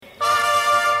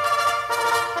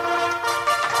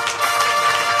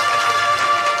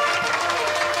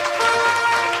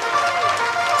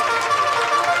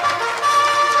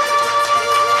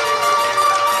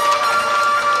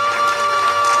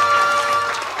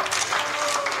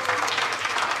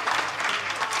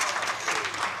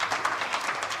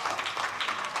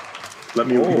Let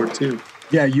me record too.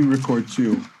 Yeah, you record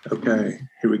too. Okay,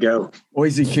 here we go.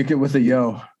 Oisey, kick it with a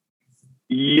yo.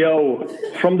 Yo,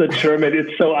 from the German,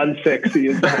 it's so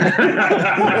unsexy.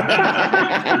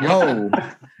 Yo.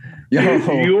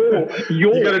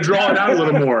 You got to draw it out a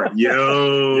little more.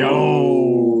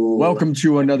 Yo. Welcome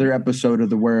to another episode of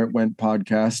the Where It Went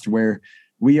podcast, where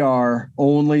we are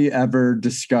only ever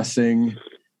discussing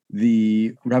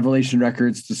the Revelation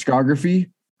Records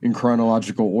discography in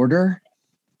chronological order.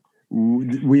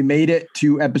 We made it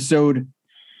to episode,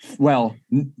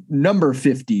 number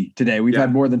 50 today. We've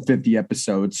had more than 50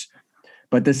 episodes,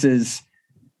 but this is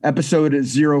episode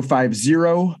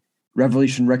 050,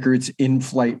 Revelation Records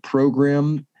in-flight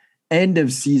program, end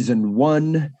of season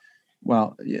 1.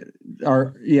 End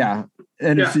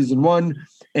of season 1.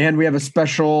 And we have a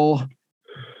special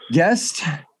guest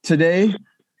today,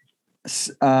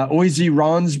 Oisey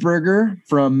Ronsberger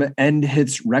from End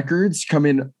Hits Records,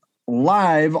 coming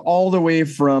live all the way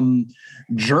from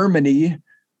Germany,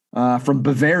 from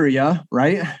Bavaria,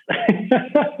 right?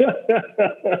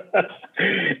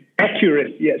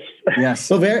 Accurate, yes. Yes.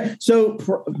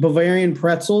 Bavarian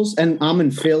pretzels, and I'm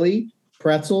in Philly,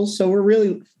 pretzels. So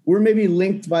we're maybe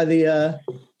linked by the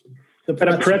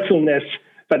pretzelness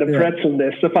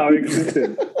of our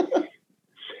existence.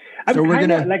 So we're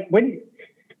gonna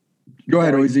go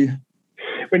ahead, Oisey.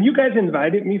 When you guys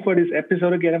invited me for this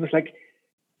episode again, I was like,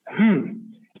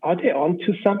 are they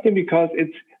onto something? Because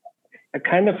it's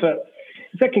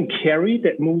it's like in Carrie,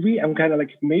 that movie. I'm kind of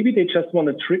like, maybe they just want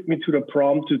to trick me to the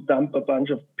prom to dump a bunch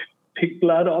of pig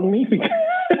blood on me.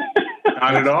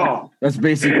 Not at all. That's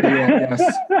basically it, yes.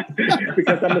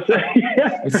 Because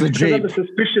it's a jape. I'm a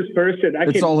suspicious person.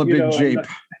 It's all a big jape.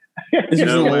 This was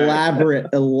an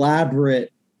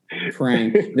elaborate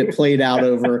prank that played out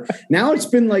over. Now it's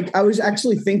been like, I was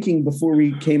actually thinking before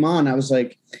we came on, I was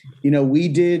like, we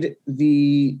did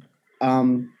the,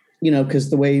 because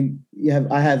the way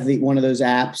I have one of those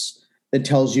apps that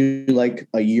tells you like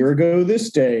a year ago this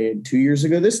day and 2 years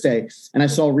ago this day. And I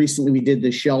saw recently we did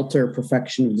the Shelter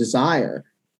Perfection of Desire.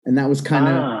 And that was kind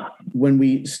of when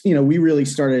we really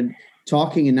started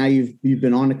talking, and now you've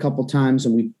been on a couple times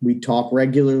and we talk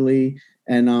regularly.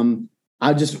 And I'm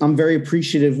very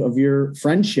appreciative of your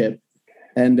friendship.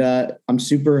 And I'm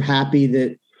super happy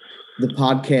that the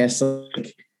podcast was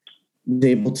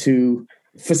able to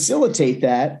facilitate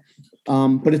that.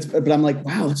 But I'm like,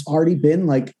 wow, it's already been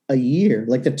like a year.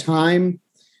 Like the time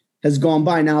has gone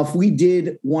by. Now, if we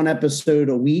did one episode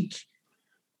a week,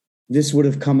 this would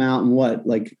have come out in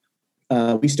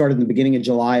we started in the beginning of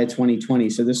July of 2020.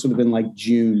 So this would have been like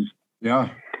June. Yeah.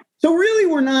 So really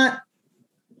we're not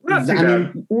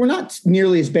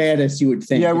nearly as bad as you would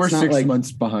think. Yeah, we're 6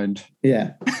 months behind.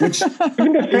 Yeah. Which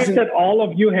even the fact that all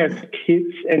of you have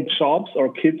kids and jobs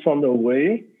or kids on the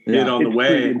way. Yeah, on the way.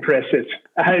 Pretty impressive.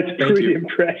 It's pretty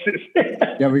impressive.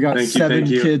 Yeah, we got 7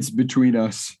 kids between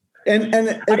us.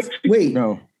 Wait,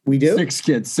 no, we do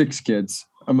 6 kids.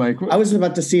 I'm like, I was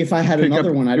about to see if I had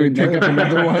another one. I didn't pick up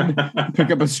another one. Pick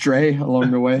up a stray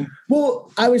along the way.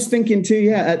 Well, I was thinking too.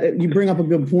 Yeah, you bring up a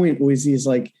good point, Oisey. Is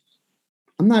like,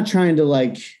 I'm not trying to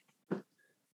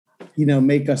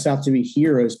make us out to be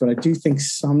heroes, but I do think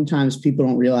sometimes people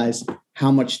don't realize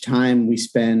how much time we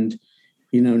spend,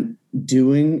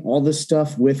 doing all this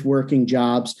stuff with working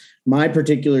jobs. My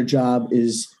particular job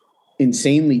is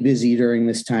insanely busy during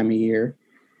this time of year.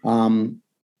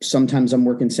 Sometimes I'm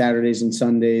working Saturdays and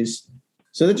Sundays.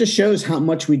 So that just shows how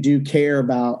much we do care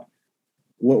about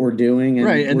what we're doing. And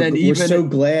right. And we're so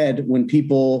glad when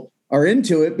people are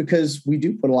into it, because we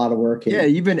do put a lot of work in. Yeah.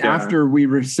 Even after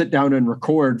we sit down and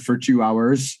record for 2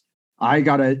 hours, I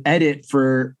got to edit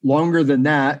for longer than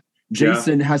that.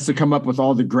 Jason has to come up with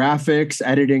all the graphics,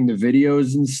 editing the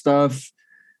videos and stuff.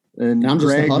 And I'm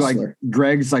just a hustler.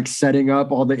 Greg's setting up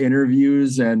all the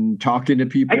interviews and talking to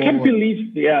people. I can't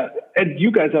believe, and you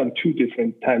guys are on 2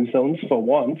 different time zones for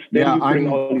once. Then you bring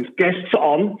all these guests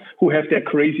on who have their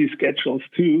crazy schedules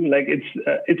too. Like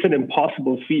it's an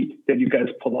impossible feat that you guys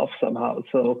pull off somehow.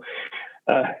 So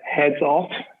heads off.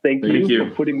 Thank you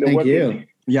for putting the work in.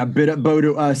 Yeah, bit at bow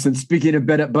to us. And speaking of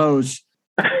bit at bows,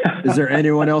 is there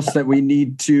anyone else that we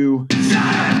need to?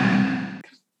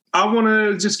 I want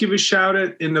to just give a shout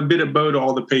out and a bit of bow to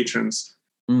all the patrons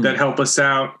that help us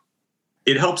out.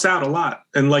 It helps out a lot.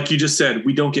 And like you just said,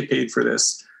 we don't get paid for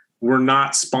this. We're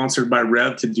not sponsored by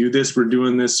Rev to do this. We're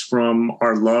doing this from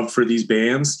our love for these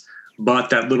bands. But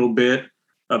that little bit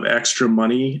of extra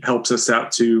money helps us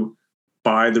out to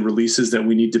buy the releases that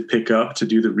we need to pick up to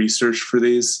do the research for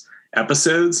these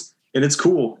episodes. And it's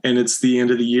cool. And it's the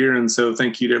end of the year. And so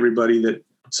thank you to everybody that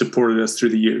supported us through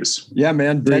the years. Yeah,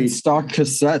 man. Dead stock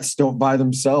cassettes don't buy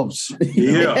themselves.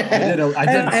 Yeah. I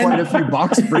did quite a few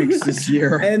box breaks this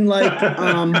year. And like,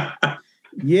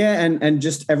 and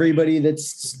just everybody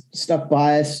that's stuck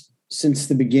by us since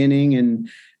the beginning.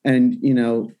 And, you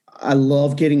know, I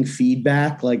love getting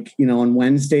feedback, like, you know, on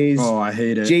Wednesdays. Oh, I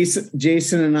hate it.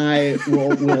 Jason and I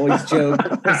will always joke.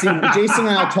 See, Jason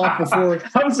and I will talk before.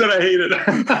 How said I hate it?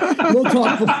 We'll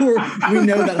talk before we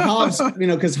know that Hov's, you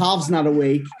know, because Hov's not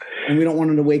awake and we don't want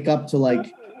him to wake up to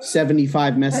like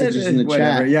 75 messages in the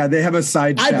chat. Yeah, they have a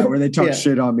side chat where they talk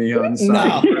shit on me on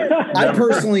side.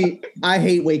 No, I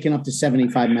hate waking up to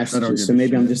 75 messages. So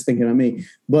maybe I'm just thinking of me.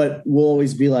 But we'll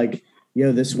always be like,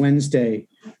 yo, this Wednesday,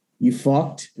 you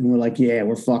fucked? And we're like, yeah,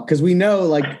 we're fucked. Because we know,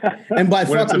 like, and by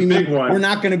fuck, we mean we're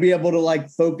not going to be able to, like,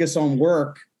 focus on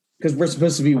work because we're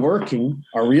supposed to be working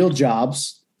our real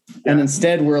jobs. Yeah. And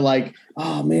instead we're like,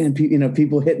 oh, man, you know,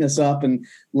 people hitting us up and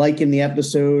liking the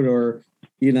episode or,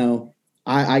 you know,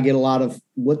 I get a lot of,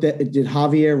 did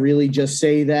Javier really just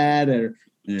say that? Or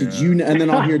did you, and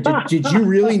then I'll hear, did you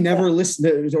really never listen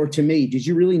to, or to me, did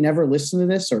you really never listen to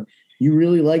this? Or you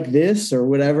really like this or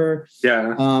whatever?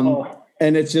 Yeah.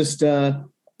 And it's just,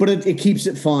 but it keeps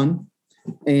it fun.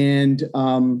 And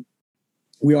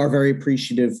we are very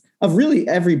appreciative of really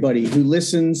everybody who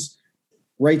listens,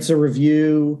 writes a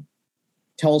review,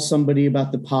 tells somebody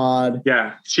about the pod.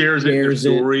 Yeah. Shares it in their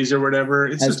stories or whatever.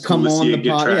 It's has just come cool on the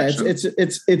pod. Yeah,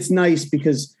 it's nice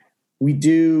because we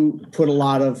do put a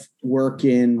lot of work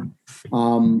in.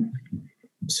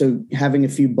 So having a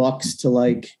few bucks to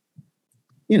like,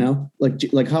 you know,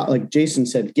 like Jason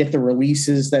said, get the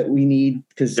releases that we need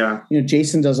because, you know,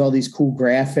 Jason does all these cool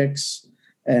graphics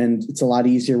and it's a lot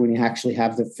easier when you actually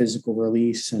have the physical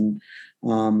release. And I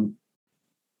don't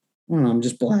know, I'm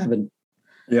just blabbing.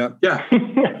 Yeah. Yeah.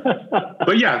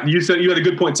 But yeah, you said you had a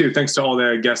good point too. Thanks to all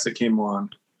the guests that came on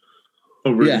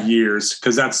over the years.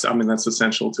 Cause that's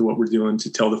essential to what we're doing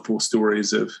to tell the full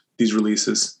stories of these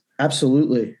releases.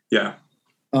 Absolutely. Yeah.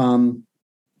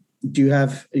 Do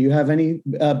you have any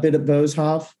bit of bows,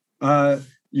 Hov?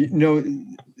 You know,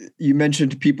 you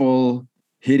mentioned people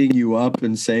hitting you up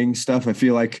and saying stuff. I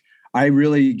feel like I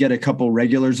really get a couple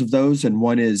regulars of those. And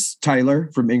one is Tyler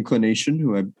from Inclination,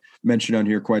 who I've mentioned on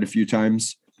here quite a few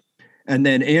times. And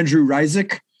then Andrew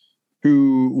Ryzik,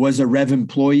 who was a Rev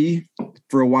employee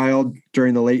for a while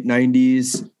during the late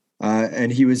 90s.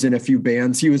 And he was in a few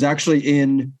bands. He was actually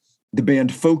in the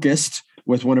band Focused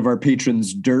with one of our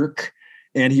patrons, Dirk.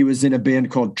 And he was in a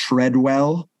band called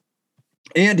Treadwell.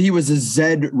 And he was a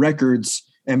Zed Records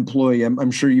employee.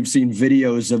 I'm sure you've seen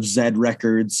videos of Zed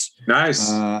Records. Nice.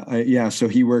 Yeah, so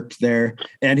he worked there.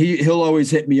 And he'll always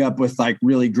hit me up with like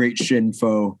really great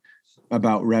shinfo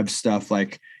about Rev stuff,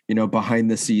 like, you know, behind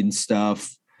the scenes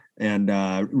stuff and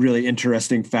really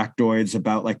interesting factoids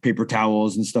about like paper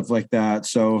towels and stuff like that.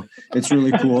 So it's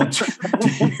really cool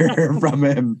to hear from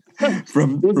him.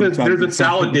 There's a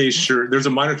Salad Days shirt. There's a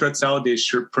Minor Threat Salad Days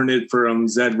shirt printed from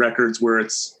Zed Records where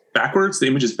it's backwards. The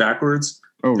image is backwards.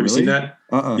 Oh, Have really? you seen that?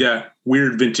 Yeah.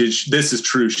 Weird vintage. This is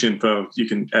true shinfo. You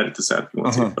can edit this out if you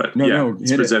want to, but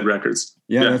it's for Zed Records.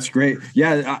 Yeah, that's great.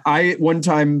 Yeah. I one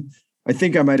time, I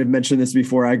think I might've mentioned this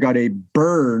before. I got a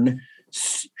Burn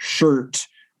shirt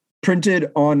printed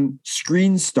on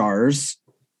Screen Stars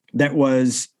that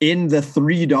was in the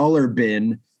 $3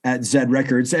 bin at Zed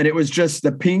Records. And it was just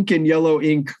the pink and yellow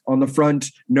ink on the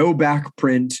front, no back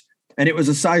print. And it was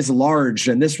a size large.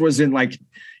 And this was in like,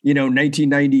 you know,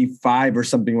 1995 or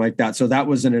something like that. So that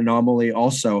was an anomaly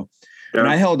also. Yeah. And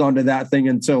I held on to that thing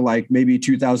until like maybe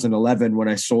 2011 when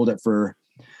I sold it for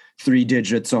 3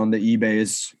 digits on the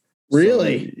eBays.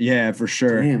 Really? So, yeah, for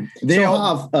sure. Damn.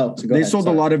 They sold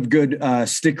a lot of good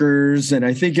stickers, and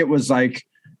I think it was like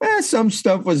some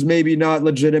stuff was maybe not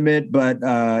legitimate, but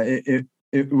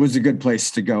it was a good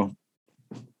place to go.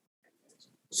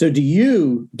 So, do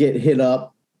you get hit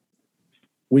up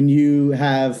when you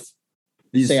have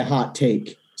say a hot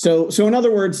take? So in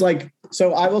other words, like,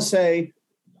 so I will say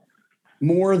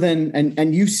more than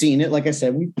and you've seen it. Like I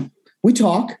said, we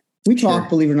talk, sure.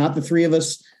 Believe it or not, the three of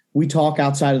us. We talk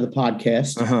outside of the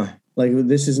podcast. Like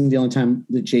this isn't the only time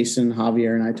that Jason,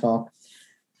 Javier, and I talk.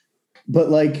 But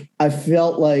like, I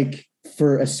felt like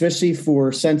especially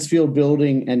for Sensefield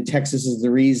Building and Texas Is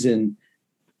the Reason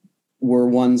were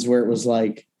ones where it was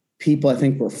like people, I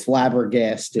think, were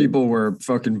flabbergasted. People were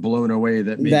fucking blown away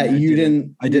that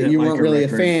you weren't really a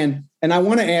fan. And I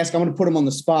want to ask, I'm going to put him on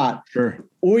the spot. Sure.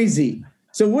 Oizy.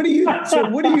 So what do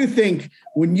you think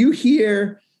when you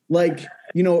hear like,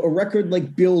 you know, a record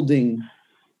like Building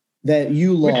that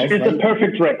you love? It's a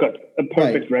perfect record. A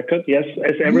perfect record, yes,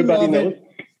 as everybody knows.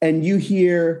 And you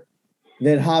hear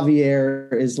that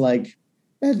Javier is like,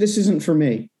 this isn't for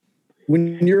me.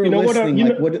 When you're listening, you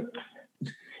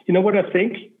know what I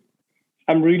think?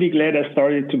 I'm really glad I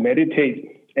started to meditate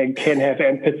and can have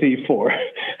empathy for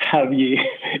Javier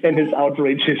and his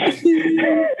outrageous opinions.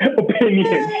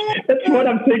 That's what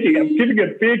I'm thinking. I'm giving a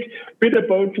big bitter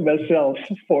bone to myself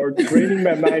for training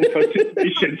my mind for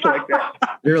situations like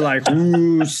that. You're like,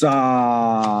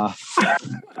 woosah.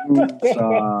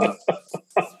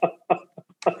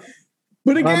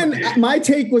 But again, my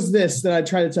take was this, that I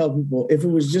try to tell people: if it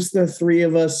was just the three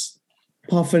of us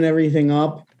puffing everything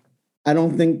up, I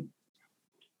don't know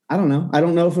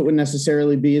if it would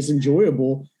necessarily be as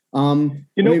enjoyable. Remember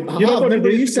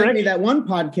you sent me that one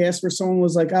podcast where someone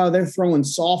was like, "Oh, they're throwing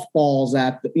softballs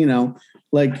at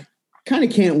kind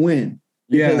of can't win."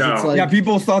 Yeah,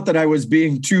 people thought that I was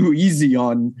being too easy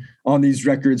on these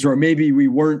records, or maybe we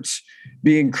weren't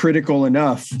being critical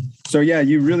enough. So yeah,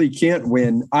 you really can't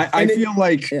win. I feel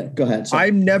like go ahead. Sorry.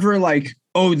 I'm never like,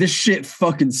 oh, this shit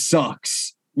fucking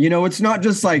sucks. It's not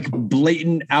just like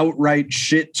blatant, outright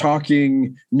shit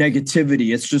talking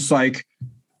negativity. It's just like,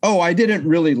 oh, I didn't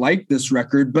really like this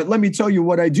record, but let me tell you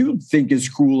what I do think is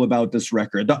cool about this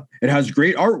record. It has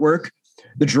great artwork.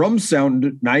 The drums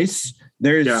sound nice.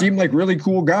 They seem like really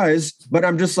cool guys, but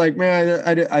I'm just like, man,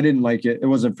 I didn't like it. It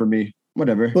wasn't for me.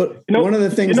 Whatever. But one of the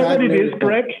things what it is,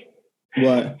 Greg?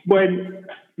 What?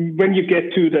 When you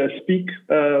get to the Speak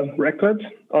record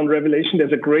on Revelation,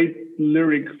 there's a great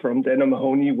lyric from Daniel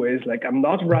Mahoney where it's like, I'm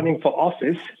not running for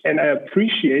office, and I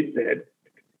appreciate that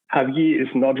Javier is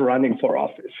not running for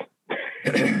office.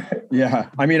 Yeah.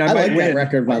 I mean, I might like win. That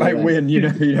record, by the way. I might win. You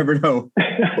never know.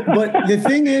 But the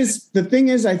thing is,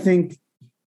 I think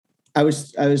I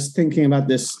was thinking about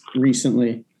this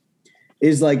recently,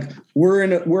 is like, we're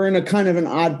in a kind of an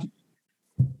odd,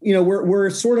 we're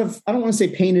sort of, I don't want to say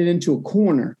painted into a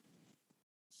corner,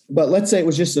 but let's say it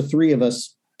was just the three of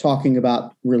us talking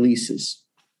about releases.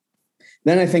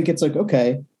 Then I think it's like,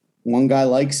 okay, one guy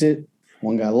likes it,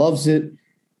 one guy loves it,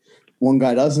 one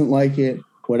guy doesn't like it,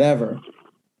 whatever.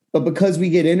 But because we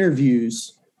get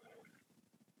interviews,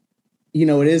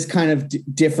 it is kind of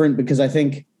different, because I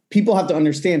think people have to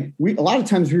understand, a lot of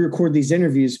times we record these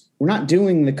interviews, we're not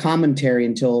doing the commentary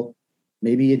until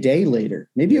maybe a day later,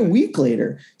 maybe a week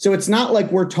later. So it's not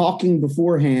like we're talking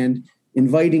beforehand,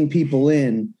 inviting people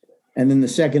in, and then the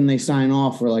second they sign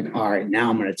off, we're like, all right, now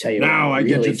I'm going to tell you. Now I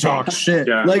get to talk shit.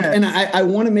 Yeah. And I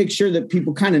want to make sure that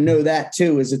people kind of know that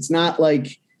too, is it's not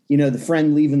like, the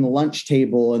friend leaving the lunch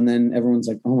table and then everyone's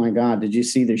like, oh my God, did you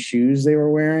see the shoes they were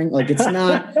wearing? Like,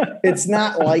 it's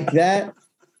not like that.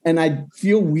 And I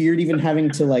feel weird even having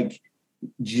to like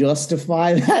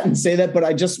justify that and say that, but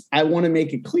I want to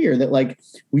make it clear that like,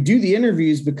 we do the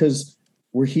interviews because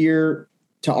we're here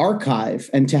to archive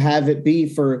and to have it be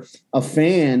for a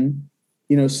fan,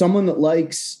 someone that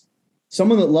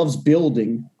loves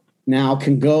building now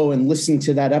can go and listen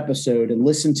to that episode and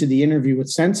listen to the interview with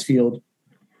Sensefield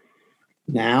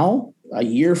now, a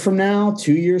year from now,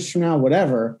 2 years from now,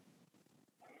 whatever.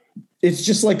 It's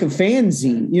just like a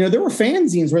fanzine. There were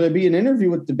fanzines where there'd be an interview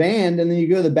with the band, and then you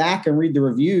go to the back and read the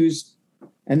reviews,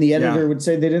 and the editor would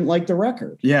say they didn't like the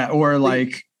record. Yeah, or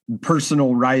like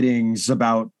personal writings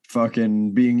about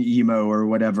fucking being emo or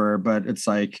whatever. But it's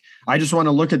like, I just want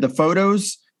to look at the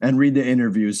photos and read the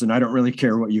interviews, and I don't really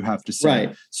care what you have to say.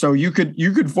 Right. So you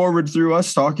could forward through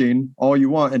us talking all you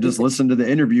want and just listen to the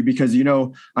interview, because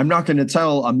I'm not going to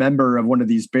tell a member of one of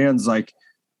these bands like,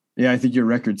 yeah, I think your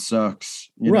record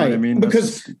sucks. You know what I mean?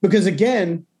 Because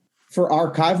again, for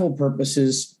archival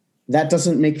purposes, that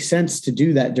doesn't make sense to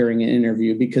do that during an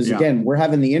interview, because again, we're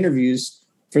having the interviews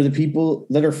for the people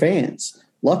that are fans.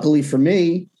 Luckily for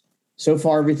me, so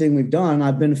far, everything we've done,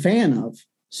 I've been a fan of.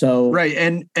 So right.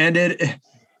 And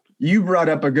you brought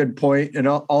up a good point, and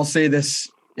I'll say this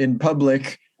in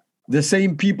public. The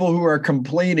same people who are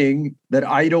complaining that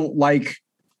I don't like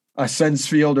a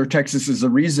Sensefield or Texas is the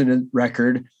Reason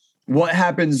record, what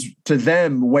happens to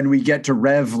them when we get to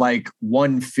rev like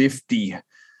 150,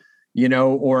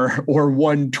 or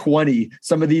 120?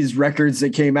 Some of these records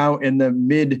that came out in the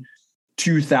mid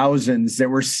 2000s that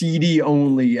were CD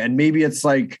only, and maybe it's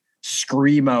like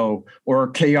screamo or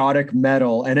chaotic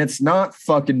metal, and it's not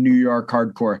fucking New York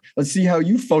hardcore. Let's see how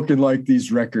you fucking like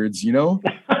these records, That's a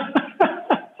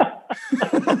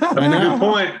good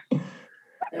point.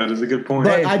 That is a good point.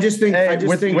 But I just think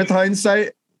with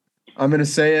hindsight, I'm going to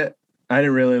say it. I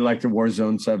didn't really like the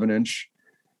Warzone 7-inch.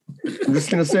 I'm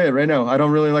just going to say it right now. I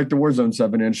don't really like the Warzone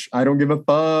 7-inch. I don't give a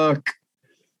fuck.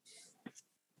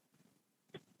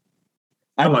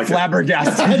 I'm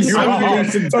flabbergasted.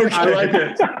 I like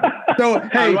it. Okay. So,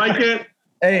 hey, I like it.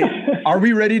 Hey, are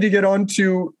we ready to get on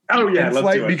to let's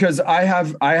do it. Because I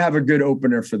have a good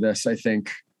opener for this, I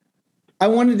think. I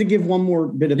wanted to give one more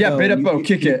bit of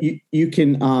kick it. You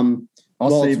can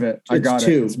I'll save it. I got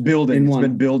it. It's building. It's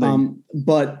been building.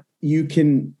 But you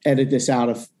can edit this out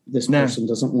if this person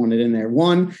doesn't want it in there.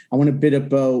 One, I want to bit of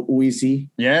Bo Oizy.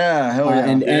 Yeah, hell yeah.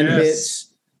 And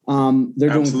Hits. They're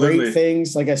doing great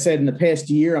things. Like I said, in the past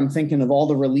year, I'm thinking of all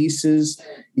the releases.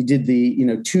 You did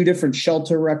the 2 different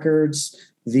Shelter records,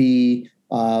 the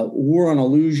War on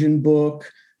Illusion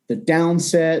book, the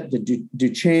Downset, the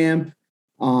Duchamp.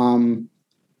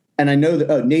 And I know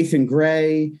that Nathan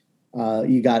Gray,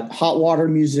 you got Hot Water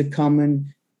music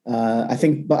coming. I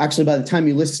think, but actually, by the time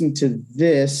you listen to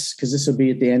this, because this will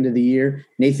be at the end of the year,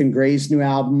 Nathan Gray's new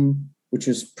album, which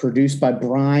was produced by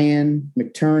Brian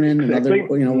McTernan, another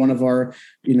one of our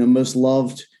most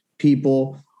loved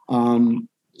people.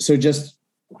 So just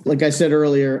like I said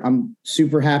earlier, I'm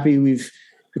super happy we've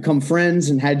become friends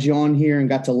and had you on here and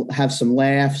got to have some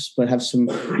laughs, but have some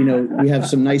we have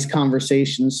some nice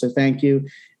conversations. So thank you.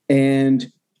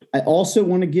 And I also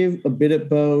want to give a bit of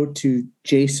bow to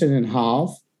Jason and Hav.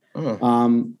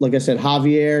 Like I said,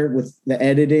 Javier with the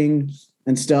editing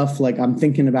and stuff. Like I'm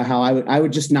thinking about how I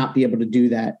would just not be able to do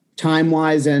that time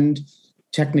wise and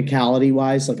technicality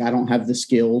wise. Like I don't have the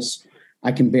skills.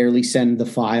 I can barely send the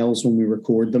files when we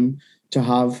record them to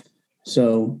Hav.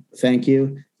 So thank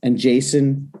you. And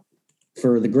Jason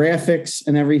for the graphics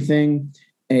and everything.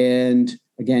 And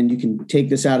again, you can take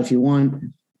this out if you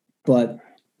want, but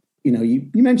you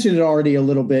mentioned it already a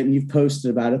little bit and you've posted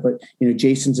about it, but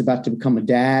Jason's about to become a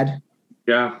dad.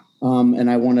 Yeah. And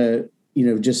I want to,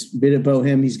 just bit about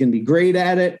him. He's going to be great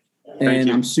at it. And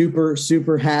I'm super,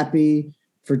 super happy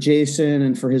for Jason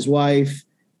and for his wife.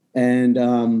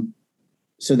 And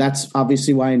so that's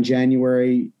obviously why in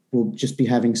January we'll just be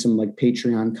having some like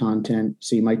Patreon content.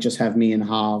 So you might just have me and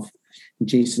Hav. And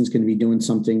Jason's going to be doing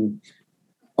something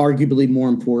arguably more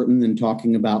important than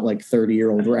talking about like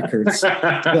 30-year-old records. So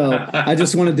I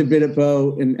just wanted to bid it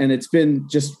Bo. And it's been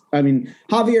just,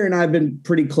 Javier and I have been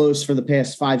pretty close for the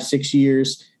past 5-6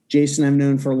 years. Jason I've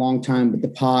known for a long time, but the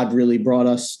pod really brought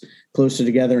us closer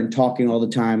together and talking all the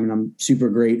time. And I'm super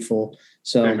grateful.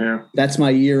 So that's my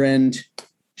year-end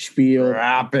spiel.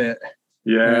 Wrap it.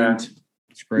 Yeah. And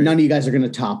it's great. None of you guys are going to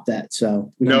top that.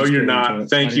 So no, you're not.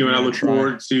 Thank you. And I look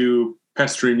forward to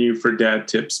pestering you for dad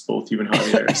tips, both you and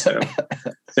Javier. So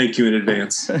thank you in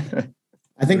advance.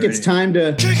 I think it's time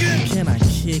to Can I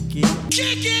kick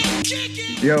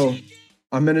it? Yo,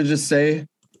 I'm going to just say,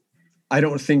 I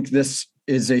don't think this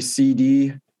is a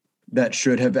CD that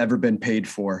should have ever been paid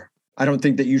for. I don't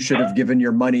think that you should have given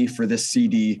your money for this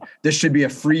CD. This should be a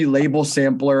free label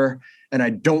sampler. And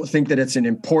I don't think that it's an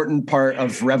important part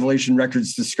of Revelation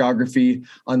Records discography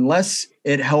unless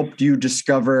it helped you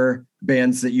discover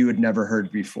bands that you had never heard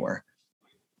before.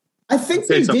 I think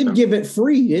they did give it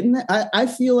free, didn't it? I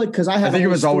feel like because I think it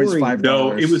was always $5.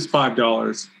 No, it was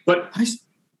 $5. But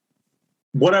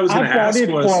what I was going to ask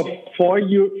was for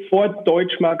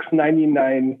Deutschmarks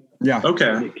 99. Yeah.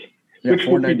 Okay. Which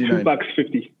would be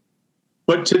 $2.50.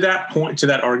 But to that point, to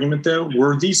that argument, though,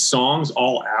 were these songs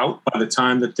all out by the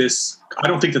time that this? I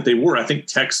don't think that they were. I think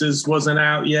Texas wasn't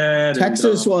out yet.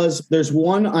 Texas was. There's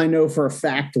one I know for a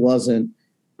fact wasn't.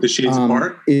 The Shades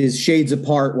Apart? Is Shades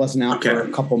Apart wasn't out for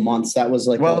a couple months. That was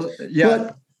like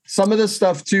but some of the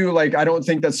stuff too. Like I don't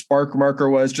think that Spark Marker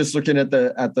was. Just looking at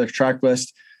the track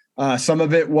list, some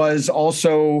of it was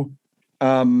also.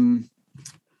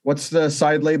 What's the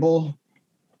side label?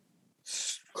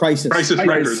 Crisis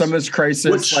Records. Some is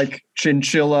Crisis, like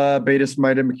Chinchilla, Betis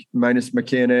minus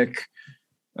Mechanic.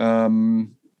 But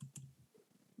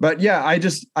yeah,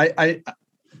 I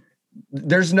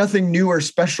there's nothing new or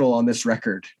special on this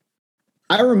record.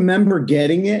 I remember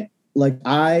getting it. Like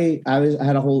I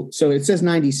had a whole, so it says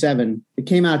 97. It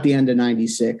came out at the end of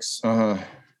 96. I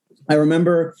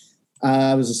remember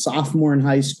I was a sophomore in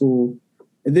high school.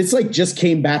 This like just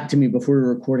came back to me before we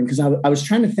were recording because I was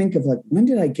trying to think of like, when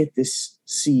did I get this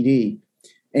CD?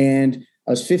 And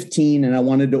I was 15 and I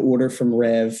wanted to order from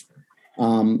Rev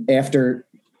after,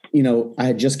 I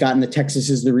had just gotten the Texas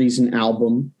is the Reason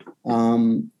album.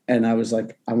 And I was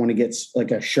like, I want to get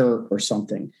like a shirt or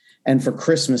something. And for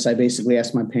Christmas, I basically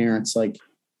asked my parents, like,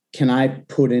 can I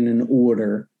put in an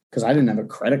order? Because I didn't have a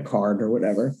credit card or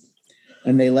whatever.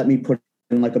 And they let me put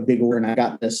in like a big order. And I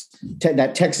got this,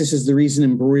 that Texas is the Reason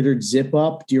embroidered zip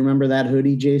up. Do you remember that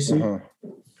hoodie, Jason?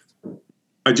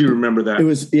 I do remember that. It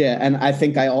was, yeah. And I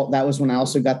think that was when I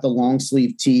also got the long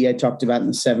sleeve tee I talked about in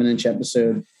the 7-inch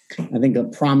episode. I think a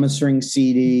Promise Ring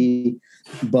CD.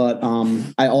 But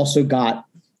I also got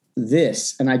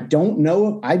this. And I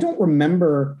don't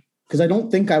remember because I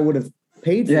don't think I would have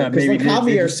paid for it. Because like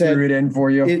Javier said, it in for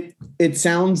you. It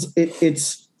sounds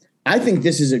I think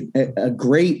this is a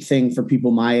great thing for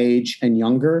people my age and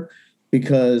younger,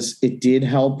 because it did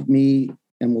help me,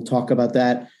 and we'll talk about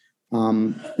that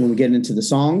when we get into the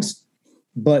songs.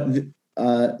 But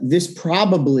this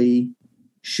probably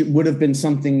would have been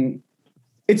something.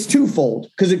 It's twofold,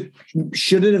 because it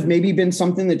should have maybe been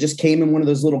something that just came in one of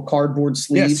those little cardboard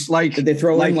sleeves, like that they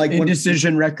throw in. Like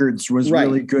Indecision Records was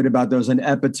really good about those, and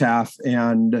Epitaph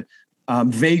and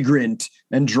Vagrant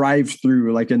and Drive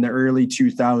Through, like in the early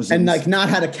 2000s, and like not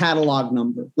had a catalog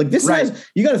number. Like this has,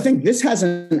 you got to think this has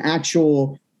an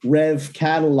actual Rev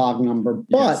catalog number,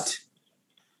 but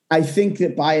I think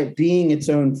that by it being its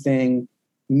own thing,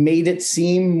 made it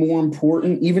seem more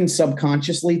important, even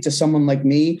subconsciously, to someone like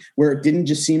me, where it didn't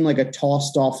just seem like a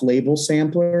tossed off label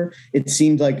sampler. It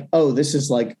seemed like, oh, this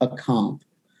is like a comp.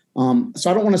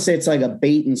 So I don't want to say it's like a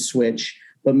bait and switch,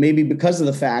 but maybe because of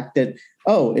the fact that,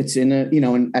 oh, it's in a,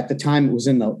 and at the time it was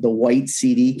in the white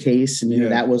CD case.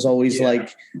 And that was always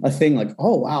like a thing, like,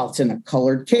 oh, wow, it's in a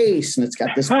colored case and it's got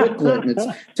this booklet and it's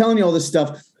telling you all this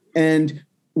stuff. And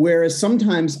whereas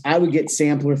sometimes I would get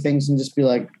sampler things and just be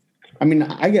like, I mean,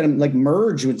 I get them, like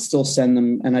Merge would still send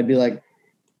them and I'd be like,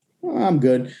 oh, I'm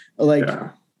good. Like,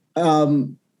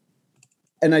 and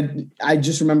I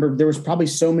just remember there was probably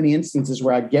so many instances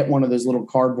where I'd get one of those little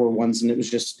cardboard ones and it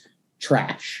was just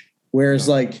trash. Whereas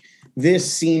like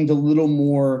this seemed a little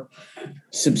more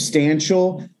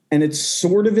substantial, and it's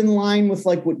sort of in line with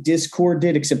like what Discord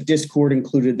did, except Discord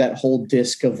included that whole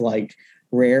disc of like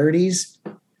rarities,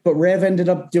 but Rev ended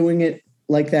up doing it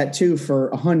like that too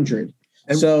for 100.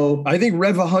 And so I think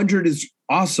Rev 100 is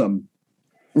awesome.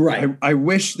 Right. I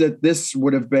wish that this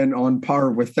would have been on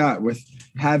par with that, with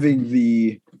having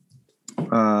the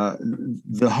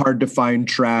hard to find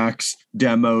tracks,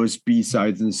 demos,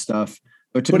 B-sides and stuff.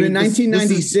 But in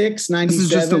 1996, 97, this is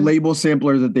just a label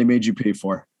sampler that they made you pay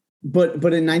for. But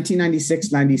in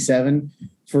 1996, 97,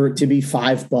 for it to be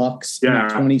 $5 and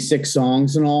 26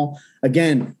 songs and all,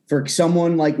 again, for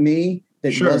someone like me,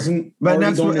 that wasn't. But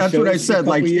that's what I said.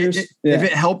 Like, if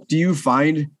it helped you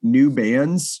find new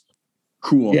bands,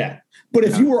 cool. Yeah. But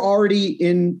if you were already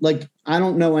in, like, I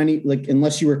don't know any, like,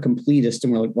 unless you were a completist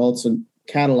and were like, well, it's a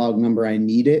catalog number, I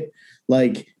need it.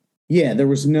 Like, there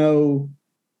was no,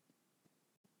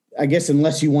 I guess,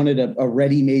 unless you wanted a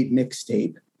ready-made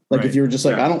mixtape. Like if you were just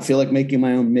like, I don't feel like making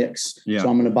my own mix, so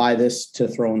I'm going to buy this to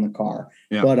throw in the car.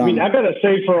 Yeah. But I mean, I got to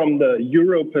say from the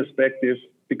Euro perspective,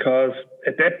 because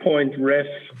at that point, Rev,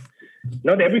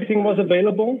 not everything was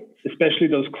available, especially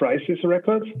those Crisis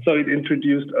records. So it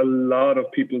introduced a lot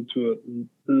of people to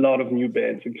a lot of new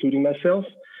bands, including myself.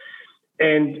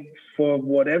 And for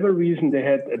whatever reason, they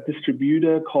had a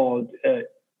distributor called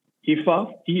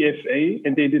EFA,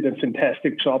 and they did a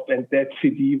fantastic job. And that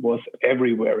CD was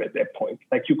everywhere at that point.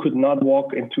 Like you could not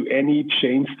walk into any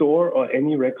chain store or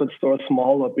any record store,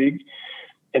 small or big,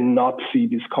 and not see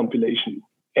this compilation.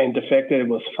 And the fact that it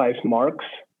was 5 marks,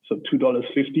 so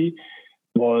 $2.50,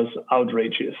 was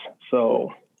outrageous.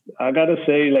 So I got to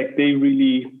say, like, they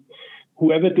really,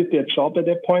 whoever did their job at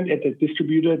that point at the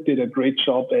distributor did a great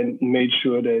job and made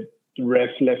sure that Rev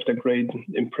left a great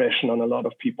impression on a lot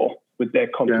of people with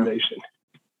that compilation.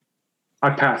 I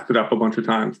passed it up a bunch of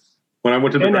times. When I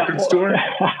went to the record store,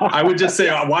 I would just say,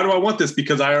 why do I want this?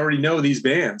 Because I already know these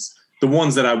bands, the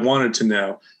ones that I wanted to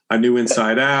know. I knew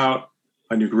Inside Out.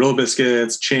 I knew Gorilla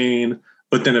Biscuits, Chain,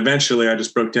 but then eventually I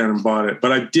just broke down and bought it.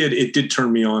 But it did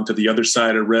turn me on to the other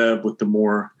side of Rev with the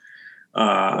more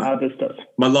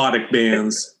melodic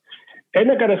bands. And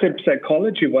I gotta say,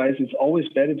 psychology-wise, it's always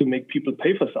better to make people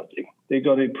pay for something. They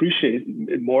gotta appreciate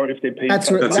it more if they pay. That's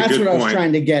what I was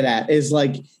trying to get at. Is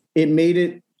like it made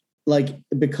it like,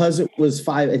 because it was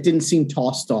 5, it didn't seem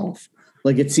tossed off.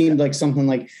 Like it seemed like something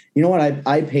like, you know what,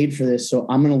 I paid for this, so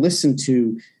I'm gonna listen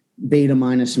to Beta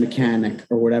Minus Mechanic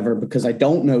or whatever, because I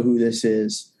don't know who this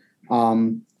is.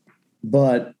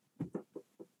 But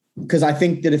because I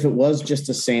think that if it was just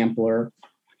a sampler,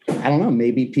 I don't know,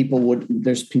 maybe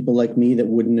there's people like me that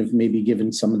wouldn't have maybe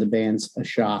given some of the bands a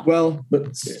shot. Well,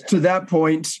 but to that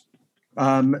point,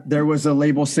 there was a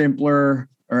label sampler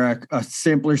or a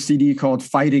sampler CD called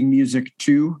Fighting Music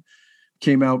 2,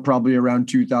 came out probably around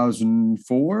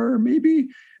 2004, maybe.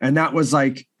 And that was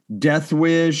like Death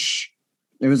Wish.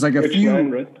 It was like a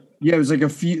few, it was like a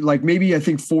few, like maybe I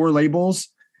think 4 labels,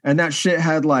 and that shit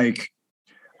had like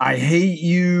I Hate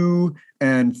You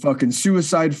and fucking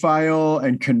Suicide File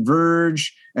and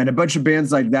Converge and a bunch of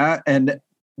bands like that. And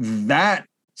that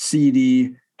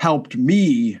CD helped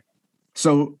me.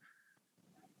 So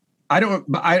I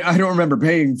don't remember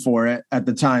paying for it at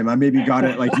the time. I maybe got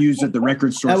it like used at the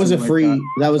record store. That was a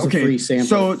free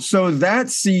sample. So that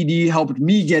CD helped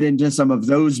me get into some of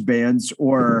those bands,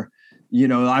 or, you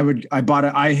know, I bought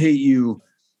an I Hate You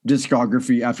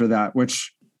discography after that,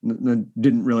 which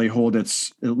didn't really hold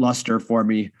its luster for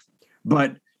me.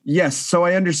 But yes, so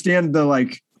I understand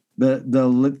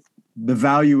the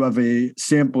value of a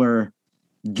sampler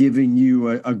giving you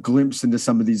a glimpse into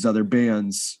some of these other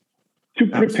bands. To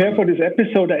prepare for this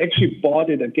episode, I actually bought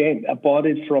it again. I bought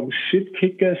it from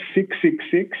Shitkicker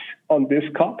 666 on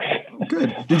Discogs.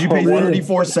 Good. Did you pay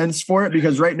 34 cents for it?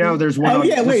 Because right now there's one. Oh,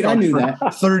 yeah, wait, I knew that.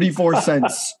 34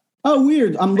 cents. Oh,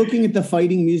 weird. I'm looking at the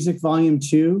Fighting Music Volume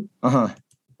 2. There's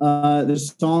a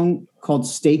song called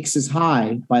Stakes is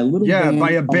High by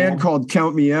a band called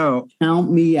Count Me Out. Count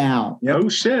Me Out. Yep. Oh,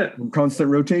 shit. Constant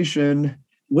rotation.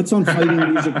 What's on Fighting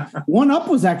Music? One Up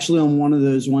was actually on one of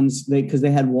those ones because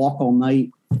they had Walk All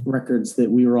Night records that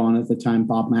we were on at the time,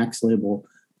 Bob Mac's label.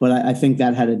 But I think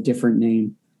that had a different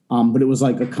name. But it was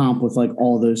like a comp with like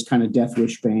all those kind of Death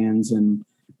Wish bands and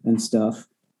stuff.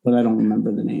 But I don't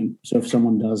remember the name. So if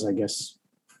someone does, I guess.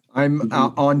 I'm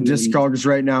on Discogs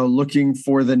right now looking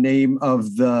for the name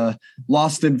of the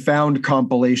Lost and Found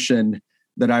compilation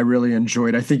that I really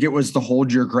enjoyed. I think it was the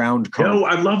Hold Your Ground comp. No,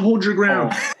 I love Hold Your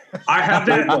Ground. I have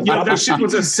that. That shit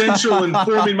was essential in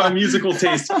forming my musical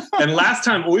taste. And last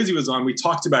time Oisey was on, we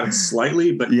talked about it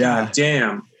slightly, but God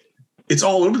damn, it's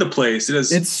all over the place.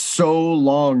 It's so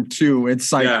long too.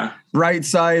 It's like Bright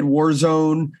Side,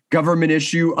 Warzone, Government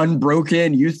Issue,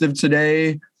 Unbroken, Youth of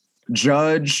Today,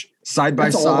 Judge, Side by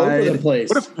Side, all over the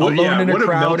place. Alone in a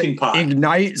Crowd,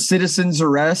 Ignite, Citizens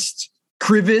Arrest,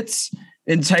 Crivets,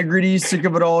 Integrity, Sick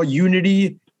of It All,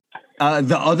 Unity,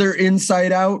 The Other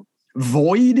Inside Out,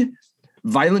 Void,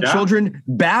 Violent Children,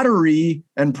 Battery,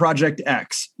 and Project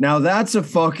X. Now that's a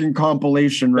fucking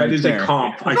compilation right there. That is a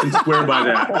comp. I can swear by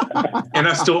that. And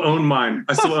I still own mine.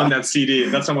 I still own that CD.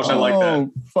 That's how much I like that.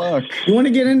 Oh, fuck. You want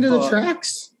to get into the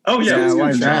tracks? Oh, yeah.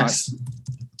 Why not?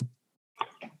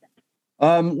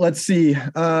 Let's see.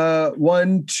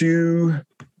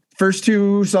 First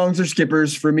two songs are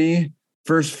skippers for me.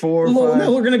 First four, five.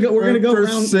 No, we're gonna go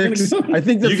around. Six. I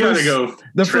think you gotta go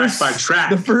track by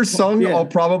track. The first song I'll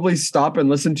probably stop and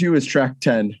listen to is track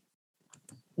 10.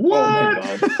 What?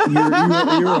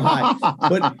 Oh you were high.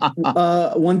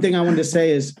 But one thing I wanted to say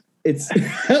is it's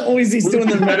always he's doing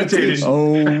the meditation.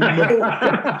 Oh,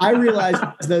 I realized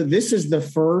though this is the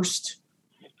first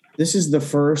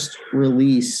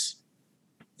release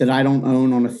that I don't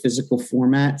own on a physical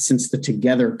format since the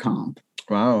Together comp.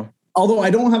 Wow. Although I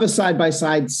don't have a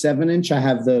side-by-side 7-inch, I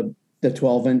have the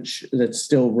 12-inch that's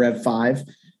still Rev 5.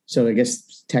 So I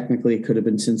guess technically it could have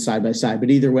been since side-by-side. But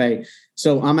either way,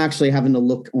 so I'm actually having to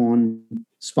look on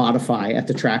Spotify at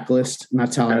the track list. And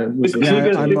that's how I was.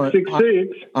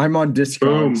 I'm on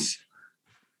Discogs.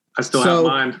 I still have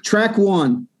mine. Track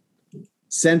 1,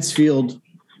 Sensefield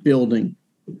Building.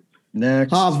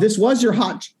 Next. This was your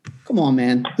hot... Come on,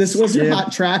 man. This was your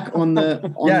hot track on the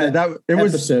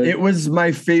episode. It was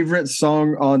my favorite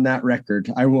song on that record.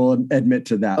 I will admit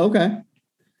to that. Okay.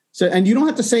 So, and you don't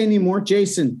have to say anymore,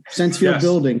 Jason. Sensefield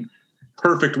Building.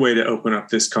 Perfect way to open up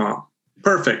this comp.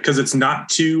 Perfect, because it's not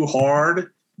too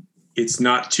hard. It's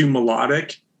not too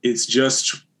melodic. It's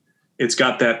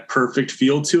got that perfect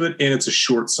feel to it, and it's a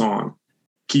short song.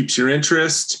 Keeps your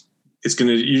interest.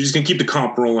 You're just gonna keep the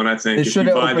comp rolling. I think if you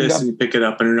buy this and you pick it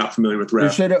up and you're not familiar with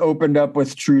Rev, they should have opened up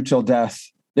with True Till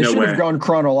Death. They should have gone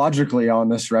chronologically on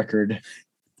this record.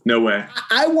 No way.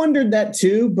 I wondered that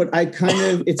too, but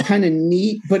it's kind of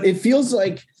neat. But it feels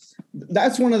like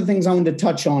that's one of the things I wanted to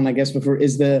touch on, I guess, before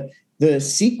is the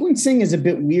sequencing is a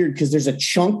bit weird because there's a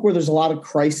chunk where there's a lot of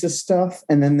Crisis stuff,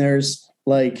 and then there's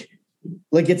like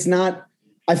it's not.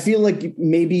 I feel like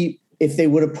maybe if they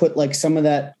would have put like some of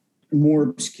that more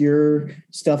obscure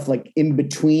stuff like in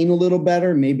between a little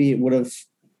better, maybe it would have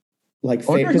like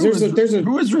because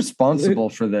who is responsible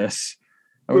for this?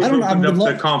 I don't know.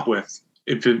 The comp with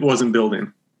if it wasn't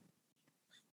building.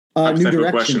 New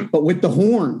Direction, but with the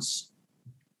horns.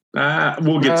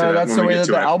 We'll get to that. That's the way that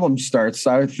the album starts.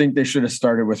 I would think they should have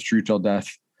started with True Till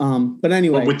Death. But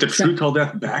anyway, with the True Till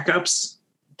Death backups.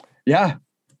 Yeah.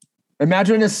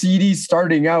 Imagine a CD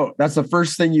starting out. That's the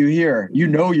first thing you hear. You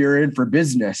know you're in for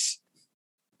business.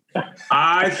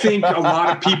 I think a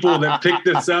lot of people that picked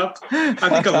this up,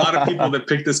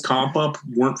 this comp up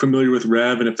weren't familiar with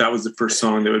Rev. And if that was the first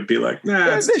song, they would be like,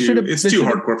 it's too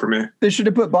hardcore for me. They should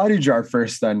have put Body Jar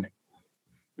first then.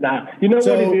 Nah, you know what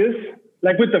it is?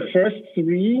 Like with the first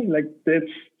three, like that's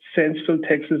Sensefield,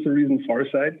 Texas, The Reason,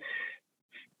 Farside.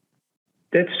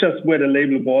 That's just where the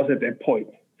label was at that point.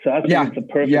 So I think it's a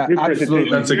perfect representation. Absolutely.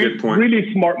 That's a good point.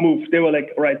 Really smart move. They were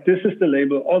like, right, this is the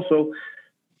label. Also,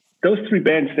 those three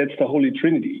bands, that's the Holy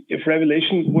Trinity. If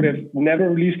Revelation would have never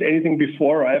released anything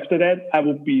before or after that, I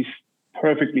would be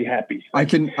perfectly happy. I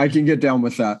can get down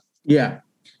with that. Yeah.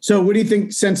 So what do you think,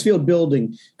 Sensefield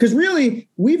Building? Because really,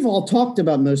 we've all talked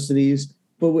about most of these,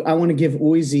 but I want to give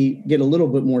Oisey get a little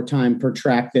bit more time per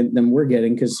track than we're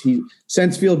getting, because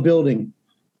Sensefield Building.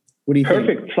 What do you think?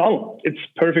 Perfect song. It's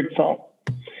perfect song.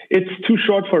 It's too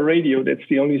short for radio. That's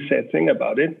the only sad thing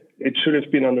about it. It should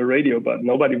have been on the radio, but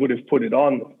nobody would have put it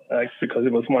on because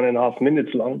it was 1.5 minutes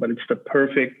long, but it's the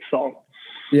perfect song.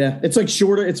 Yeah, it's like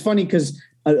shorter. It's funny because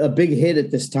a big hit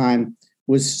at this time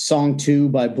was Song 2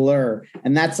 by Blur.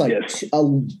 And that's like a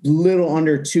little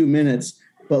under 2 minutes,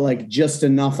 but like just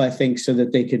enough, I think, so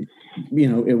that they could,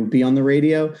 it would be on the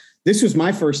radio. This was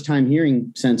my first time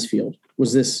hearing Sensefield,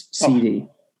 was this CD.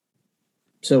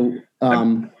 So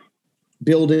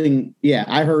Building,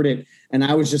 I heard it and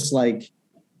I was just like,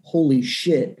 holy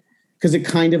shit. Because it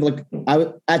kind of like,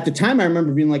 at the time I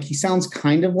remember being like, he sounds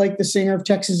kind of like the singer of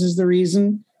Texas Is the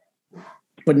Reason.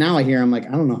 But now I hear, I'm like,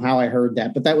 I don't know how I heard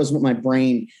that, but that was what my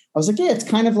brain, I was like, yeah, it's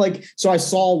kind of like, so I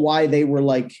saw why they were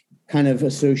like kind of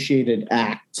associated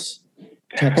acts,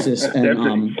 Texas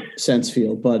and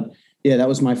Sensefield. But yeah, that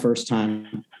was my first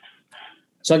time.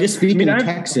 So I guess speaking of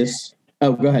Texas,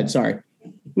 oh, go ahead. Sorry.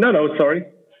 No, sorry.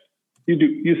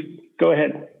 You go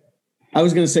ahead. I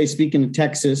was going to say, speaking of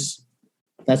Texas,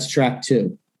 that's track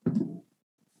 2.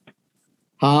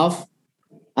 Hav,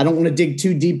 I don't want to dig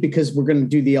too deep because we're going to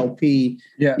do the LP.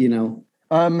 Yeah.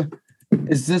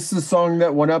 Is this the song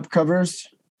that One Up covers?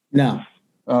 No.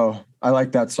 Oh, I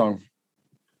like that song.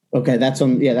 Okay, that's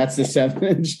on. Yeah, that's the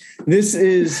 7-inch. This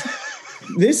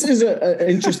is an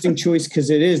interesting choice because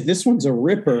this one's a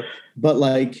ripper, but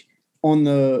like on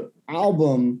the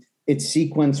album, it's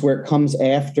sequenced where it comes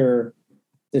after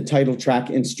the title track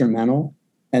instrumental,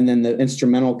 and then the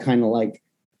instrumental kind of like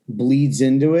bleeds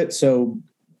into it. So,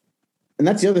 and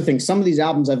that's the other thing. Some of these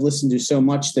albums I've listened to so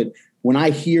much that when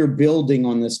I hear Building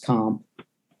on this comp,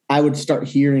 I would start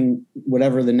hearing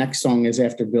whatever the next song is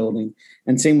after Building.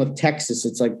 And same with Texas.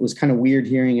 It's like, it was kind of weird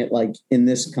hearing it like in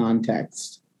this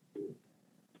context.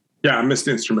 Yeah, I missed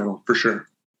the instrumental for sure.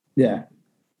 Yeah.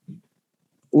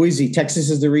 Oisey, Texas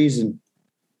Is the Reason.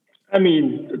 I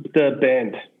mean, the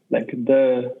band, like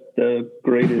the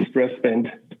greatest brass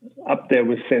band up there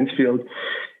with Sensefield.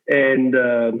 And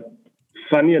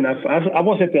funny enough, I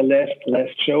was at their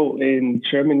last show in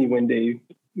Germany when they,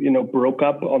 broke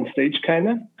up on stage, kind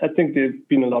of. I think there's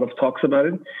been a lot of talks about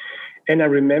it. And I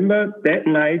remember that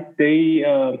night they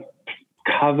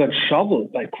covered Shovel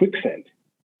by Quicksand.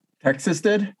 Texas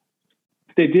did?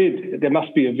 They did. There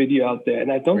must be a video out there.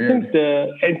 And I don't think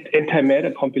the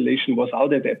Antimatter compilation was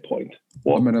out at that point.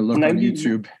 Well, I'm going to look on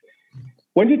YouTube.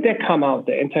 When did that come out,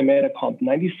 the Antimatter comp?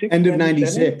 96? End of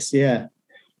 96, yeah.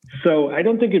 So I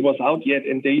don't think it was out yet,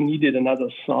 and they needed another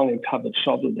song and covered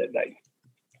Shovel that night,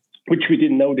 which we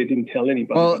didn't know. They didn't tell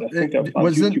anybody. Well, but I think that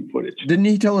was YouTube footage. Didn't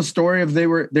he tell a story of they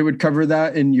would cover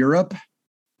that in Europe?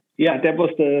 Yeah, that was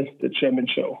the German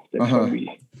show. That's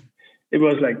it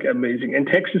was like amazing. And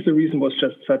Texas the Reason was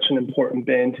just such an important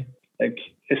band, like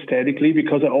aesthetically,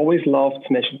 because I always loved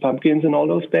Smashing Pumpkins and all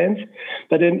those bands.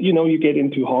 But then, you get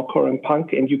into hardcore and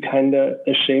punk and you kind of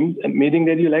ashamed admitting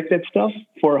that you like that stuff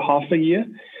for half a year.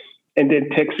 And then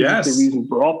Texas Is the Reason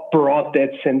brought that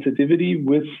sensitivity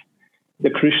with the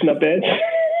Krishna bands.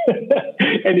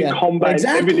 And it combines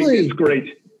everything. It's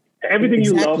great. Everything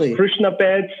you love, Krishna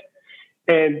bands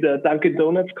and Dunkin'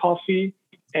 Donuts coffee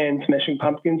and Smashing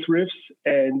Pumpkins riffs,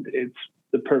 and it's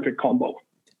the perfect combo.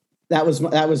 That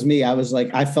was me. I was like,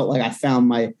 I felt like I found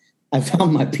my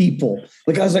people.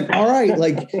 Like I was like, all right,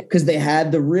 like because they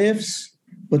had the riffs,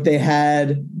 but they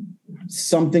had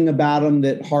something about them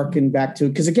that harkened back to it.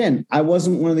 Because again, I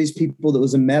wasn't one of these people that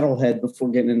was a metalhead before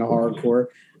getting into hardcore.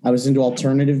 I was into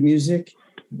alternative music,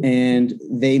 and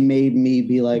they made me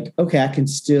be like, okay, I can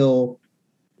still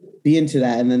be into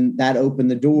that. And then that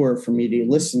opened the door for me to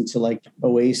listen to like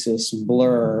Oasis and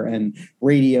Blur and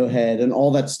Radiohead and all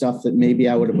that stuff that maybe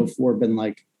I would have before been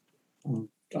like,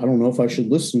 I don't know if I should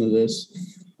listen to this.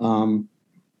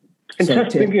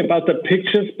 Thinking about the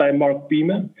pictures by Mark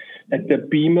Beamer, like the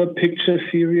Beamer picture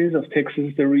series of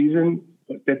Texas the Reason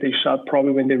that they shot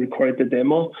probably when they recorded the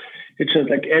demo. It's just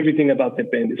like everything about the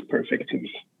band is perfect to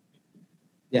me.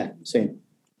 Yeah, same.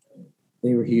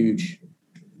 They were huge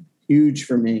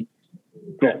for me.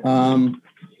 Yeah.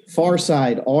 Far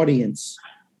Side, Audience.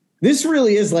 This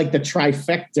really is like the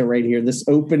trifecta right here. These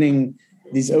opening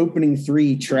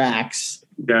 3 tracks.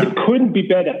 Yeah. It couldn't be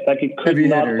better. Like it could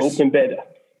not open better.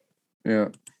 Yeah.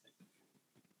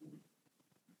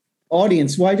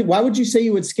 audience, why would you say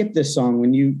you would skip this song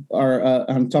when you are?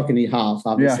 I'm talking to Half,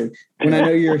 obviously. Yeah. When I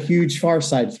know you're a huge Far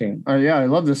Side fan. Yeah, I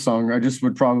love this song. I just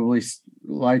would probably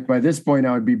by this point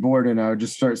I would be bored and I would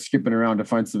just start skipping around to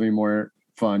find something more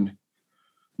fun.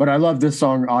 But I love this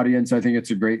song, Audience. I think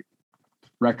it's a great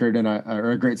record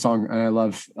or a great song, and I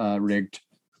love Rigged.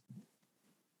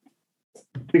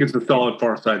 I think it's a solid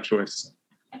Far Side choice.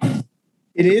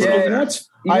 It is. Yeah. What's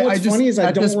funny is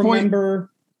I don't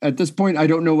remember. At this point, I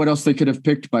don't know what else they could have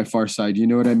picked by Far Side. You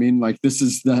know what I mean? Like that's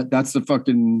the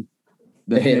fucking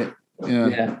the hit.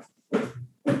 Yeah.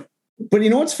 But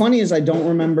you know what's funny is I don't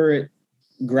remember it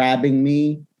grabbing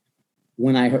me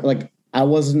when I heard. Like I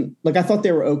wasn't like I thought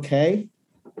they were okay,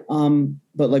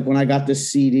 but like when I got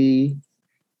this CD,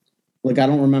 like I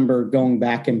don't remember going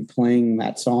back and playing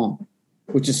that song,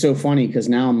 which is so funny because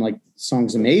now I'm like,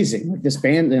 song's amazing. Like this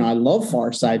band, I love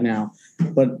Far Side now,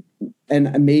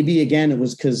 and maybe again it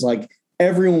was because like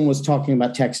everyone was talking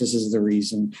about Texas is the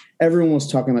reason. Everyone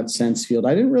was talking about Sensefield.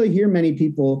 I didn't really hear many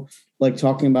people like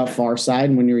talking about Far Side.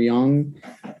 And when you're young,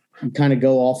 you kind of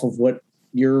go off of what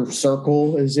your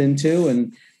circle is into,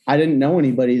 and I didn't know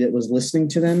anybody that was listening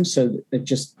to them, so it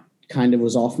just kind of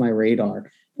was off my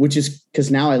radar. Which is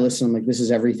because now I listen, I'm like, this is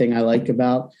everything I like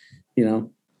about,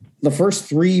 the first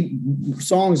 3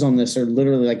 songs on this are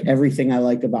literally like everything I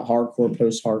like about hardcore,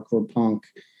 post-hardcore punk,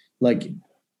 like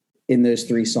in those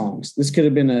 3 songs. This could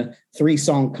have been a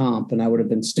 3-song comp and I would have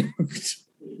been stoked.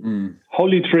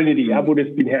 Holy Trinity, I would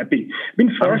have been happy. I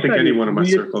don't think anyone in my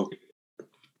circle.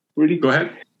 Really? Go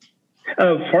ahead.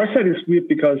 Far Side is weird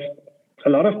because a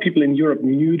lot of people in Europe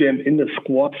knew them in the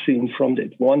squad scene from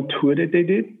that one tour that they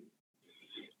did.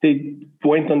 They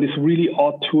went on this really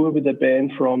odd tour with a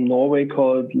band from Norway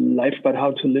called Life But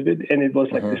How to Live It. And it was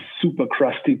like this super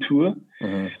crusty tour.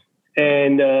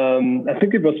 And I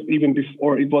think it was even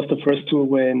before, it was the first tour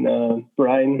when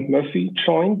Brian Murphy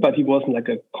joined, but he wasn't like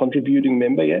a contributing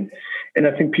member yet. And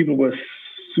I think people were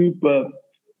super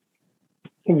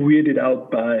weirded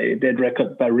out by that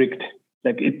record by Rigged.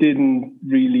 Like it didn't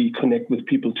really connect with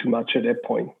people too much at that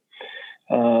point.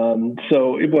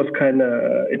 So it was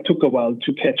it took a while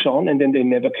to catch on, and then they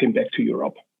never came back to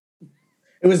Europe.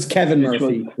 It was Kevin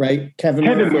Murphy, right? Kevin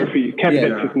Murphy. That's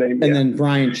his name. And then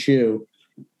Brian Chu.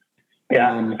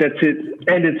 Yeah, that's it.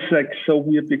 And it's like so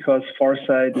weird because Far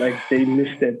Side, like they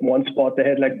missed that one spot. They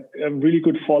had like a really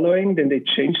good following. Then they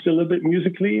changed a little bit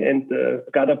musically, and the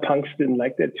gutter punks didn't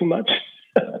like that too much.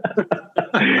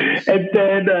 And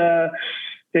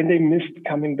then they missed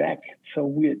coming back. So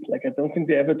weird. Like I don't think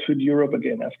they ever toured Europe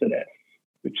again after that,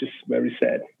 which is very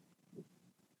sad.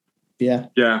 Yeah.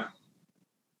 Yeah.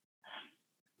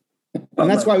 And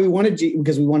that's why we wanted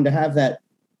to have the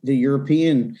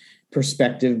European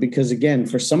perspective, because again,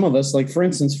 for some of us, like for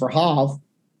instance, for Hav,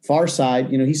 Far Side,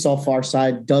 he saw Far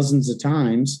Side dozens of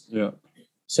times. Yeah.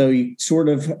 So you sort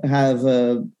of have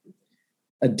a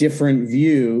different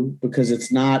view because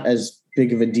it's not as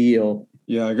big of a deal.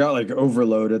 Yeah, I got like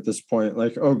overload at this point.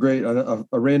 Like, oh great, a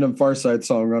random Far Side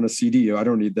song on a CD. I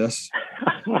don't need this.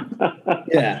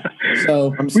 Yeah.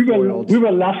 So we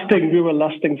were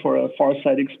lusting for a Far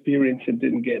Side experience and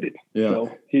didn't get it. Yeah.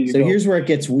 So here's where it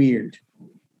gets weird.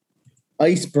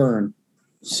 Iceburn,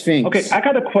 Sphinx. Okay, I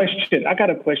got a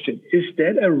question. Is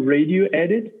that a radio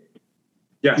edit?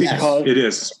 Yes, because it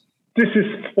is. This is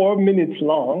 4 minutes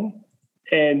long.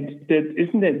 And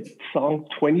isn't that song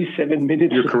 27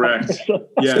 minutes? You're correct.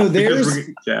 Yeah. So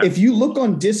if you look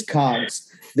on Discogs,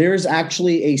 there's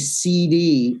actually a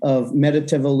CD of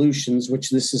Meditative Evolutions,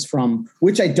 which this is from,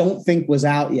 which I don't think was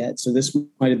out yet. So this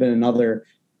might have been another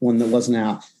one that wasn't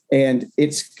out. And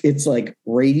it's like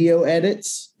radio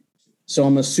edits. So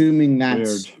I'm assuming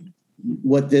that's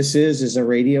what this is a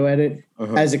radio edit.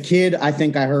 As a kid, I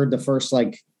think I heard the first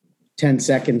like 10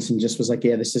 seconds and just was like,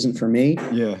 yeah, this isn't for me.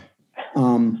 Yeah.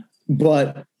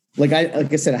 But like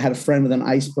I said, I had a friend with an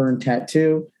Iceburn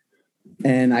tattoo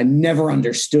and I never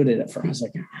understood it at first. I was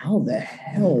like, how the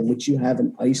hell would you have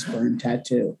an Iceburn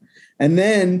tattoo? And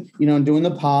then, doing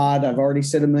the pod, I've already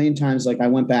said a million times, like I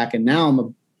went back and now I'm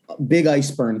a big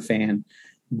Iceburn fan,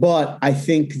 but I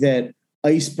think that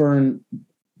Iceburn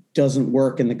doesn't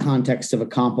work in the context of a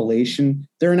compilation.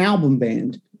 They're an album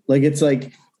band. Like, it's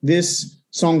like this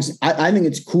song's, I think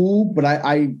it's cool, but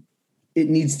it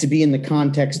needs to be in the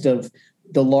context of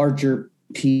the larger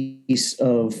piece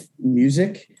of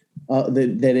music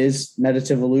that is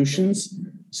Meditative Evolutions.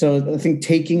 So I think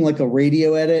taking like a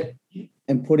radio edit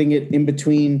and putting it in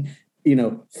between,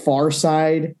 Far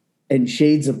Side and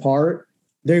Shades Apart,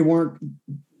 they weren't,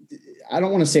 I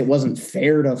don't want to say it wasn't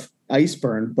fair to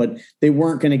Iceburn, but they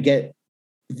weren't going to get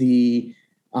the,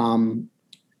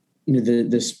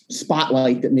 this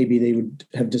spotlight that maybe they would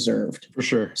have deserved. For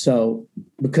sure. So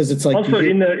because it's like also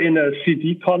in a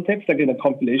CD context, like in a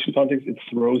compilation context, it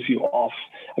throws you off.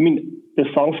 I mean, the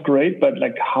song's great, but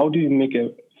like, how do you make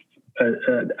an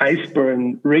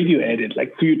Iceburn radio edit?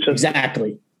 Like, do you just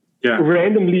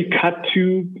randomly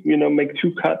make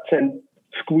 2 cuts and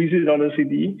squeeze it on a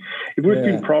CD? It would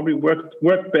be probably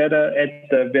work better at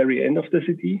the very end of the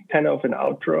CD, kind of an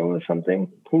outro or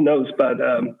something. Who knows? But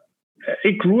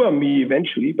it grew on me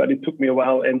eventually, but it took me a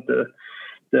while, and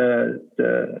the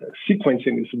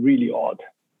sequencing is really odd.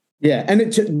 Yeah,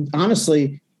 and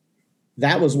honestly,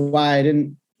 that was why I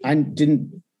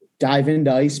didn't dive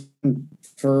into Iceburn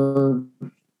for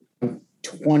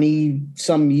 20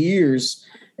 some years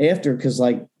after, because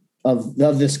like of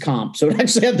this comp. So it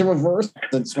actually had the reverse.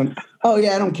 That's when, oh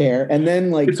yeah, I don't care. And then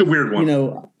like, it's a weird one.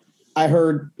 I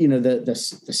heard,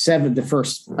 the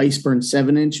first Iceburn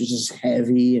 7-inch was just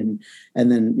heavy, and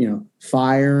then,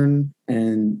 Fire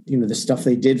and the stuff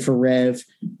they did for Rev,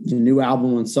 the new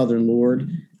album on Southern Lord.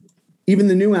 Even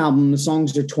the new album, the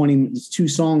songs are 2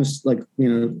 songs, like,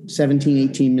 17,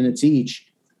 18 minutes each.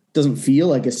 Doesn't feel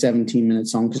like a 17-minute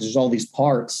song because there's all these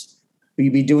parts. But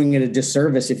you'd be doing it a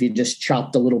disservice if you just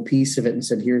chopped a little piece of it and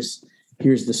said, here's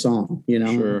the song,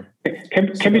 Sure.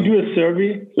 Can we do a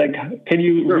survey? Like, can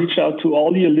you reach out to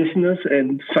all your listeners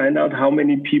and find out how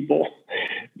many people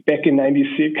back in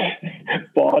 96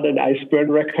 bought an Iceburn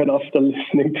record after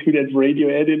listening to that radio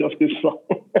edit of this song?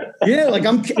 Yeah, like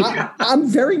I'm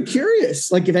very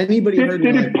curious. Like, if anybody heard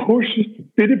did it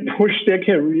push their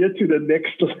career to the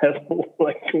next level?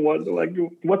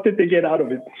 What did they get out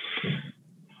of it?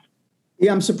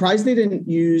 Yeah, I'm surprised they didn't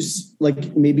use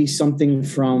like maybe something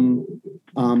from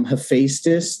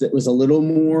Hephaestus that was a little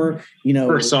more,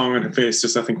 First song on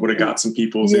Hephaestus, I think would have got some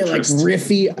people's interest. Like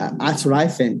riffy. That's what I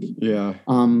think. Yeah.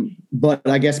 But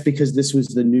I guess because this was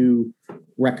the new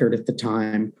record at the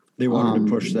time, they wanted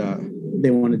to push that.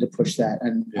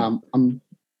 And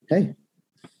hey,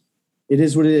 it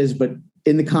is what it is. But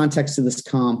in the context of this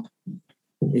comp,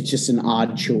 it's just an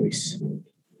odd choice.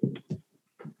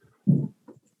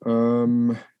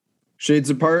 Shades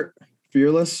Apart,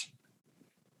 Fearless.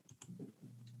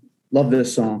 Love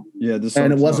this song. Yeah, this song,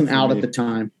 and it wasn't out at the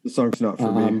time. The song's not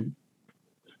for me.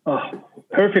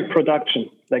 Perfect production.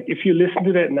 Like, if you listen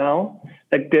to that now,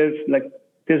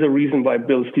 there's a reason why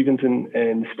Bill Stevenson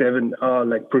and Steven are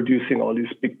like producing all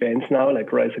these big bands now,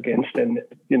 like Rise Against, and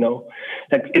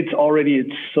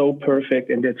it's so perfect.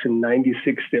 And that's in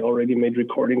 '96. They already made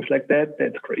recordings like that.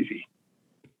 That's crazy.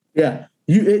 Yeah.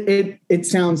 It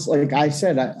sounds like I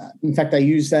said, in fact, I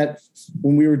used that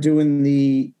when we were doing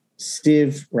the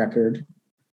Civ record,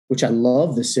 which I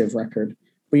love the Civ record,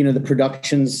 but the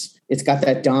productions, it's got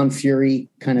that Don Fury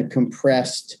kind of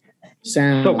compressed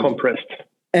sound. So compressed.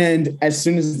 And as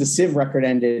soon as the Civ record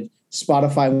ended,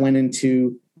 Spotify went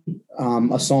into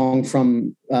a song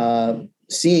from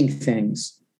Seeing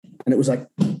Things. And it was like,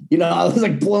 I was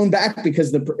like blown back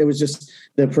because it was just,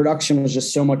 the production was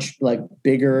just so much like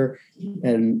bigger,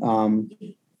 and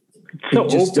so it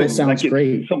just open. Still sounds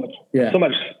great. So much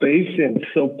space and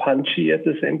so punchy at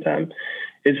the same time.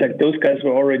 It's like those guys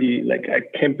were already like, I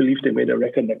can't believe they made a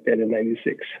record like that in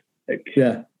 '96.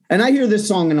 Yeah. And I hear this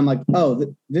song and I'm like,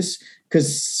 oh, this,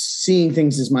 because Seeing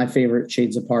Things is my favorite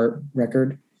Shades Apart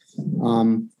record.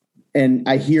 And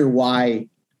I hear why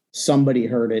somebody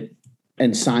heard it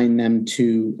and signed them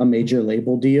to a major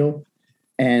label deal.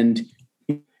 And,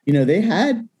 they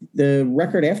had the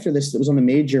record after this that was on a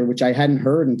major, which I hadn't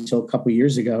heard until a couple of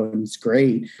years ago. And it's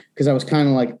great because I was kind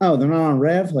of like, oh, they're not on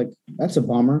Rev. Like, that's a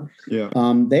bummer. Yeah.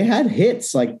 They had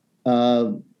hits like,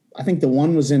 I think the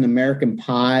one was in American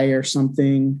Pie or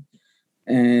something.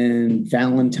 And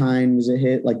Valentine was a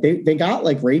hit. Like they got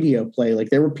like radio play. Like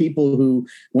there were people who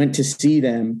went to see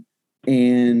them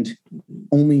and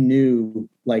only knew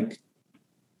like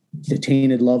the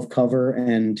Tainted Love cover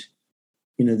and,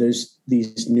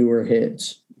 these newer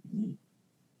hits.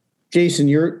 Jason,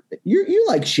 you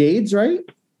like Shades, right?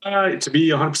 To be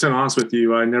 100% honest with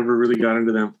you, I never really got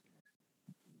into them.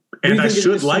 And I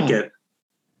should like it.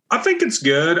 I think it's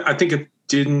good. I think it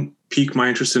didn't pique my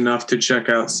interest enough to check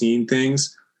out Seeing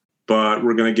Things, but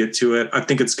we're going to get to it. I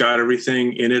think it's got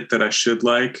everything in it that I should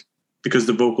like because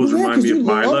the vocals remind me of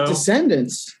Milo. Love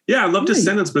Descendants. Yeah, I love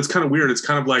Descendants, but it's kind of weird. It's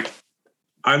kind of like,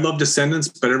 I love Descendants,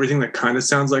 but everything that kind of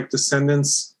sounds like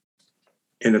Descendants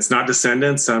and it's not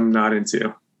Descendants, I'm not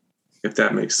into, if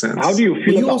that makes sense. How do you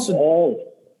feel about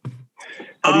All?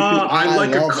 I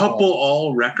like a couple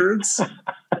All records,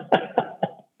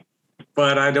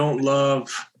 but I don't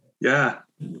love, I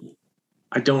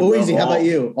don't love How about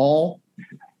you? All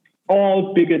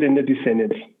bigger than the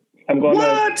Descendants. I'm gonna.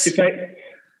 What?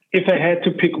 If I had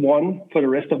to pick one for the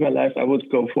rest of my life, I would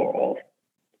go for All.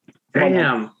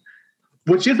 Damn.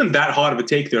 Which isn't that hard of a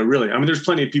take, though, really. I mean, there's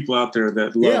plenty of people out there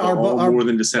that love All more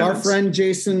than Descendants. Our friend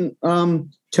Jason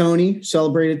Tony,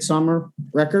 Celebrated Summer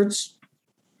Records,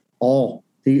 All.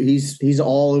 He's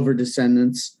all over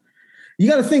Descendants. You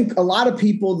got to think, a lot of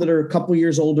people that are a couple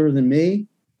years older than me,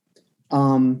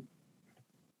 All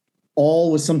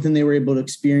was something they were able to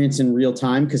experience in real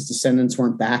time because Descendants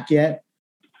weren't back yet.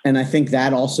 And I think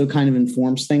that also kind of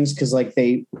informs things because, like,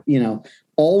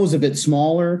 All was a bit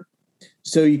smaller.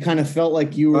 So you kind of felt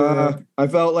like you were. I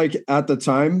felt like at the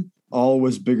time, All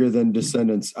was bigger than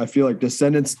Descendants. I feel like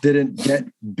Descendants didn't get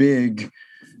big,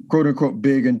 quote unquote,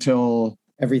 big until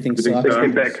everything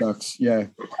sucks. Yeah.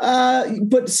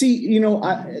 But see,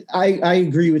 I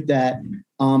agree with that.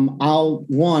 I'll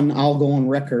go on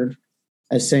record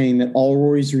as saying that All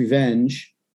Roy's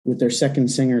Revenge with their second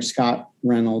singer, Scott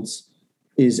Reynolds,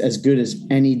 is as good as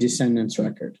any Descendants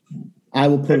record. I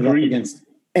will put it up against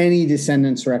any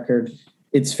Descendants record.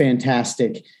 It's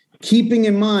fantastic. Keeping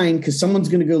in mind, because someone's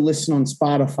going to go listen on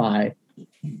Spotify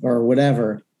or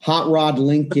whatever, Hot Rod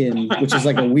Lincoln, which is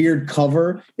like a weird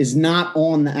cover, is not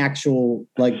on the actual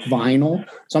like vinyl.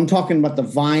 So I'm talking about the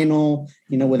vinyl,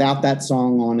 without that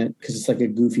song on it, because it's like a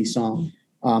goofy song,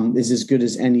 is as good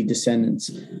as any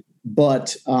Descendants.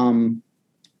 But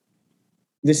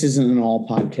this isn't an All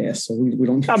podcast, so we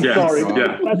don't. I'm sorry.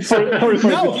 Yeah.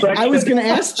 No, I was going to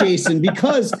ask Jason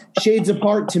because Shades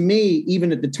Apart to me,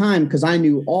 even at the time, because I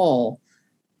knew All,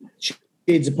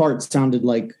 Shades Apart sounded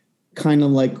like kind of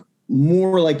like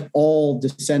more like All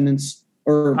Descendants,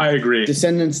 or I agree.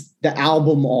 Descendants, the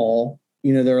album All,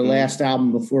 their last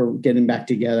album before getting back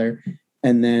together,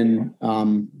 and then there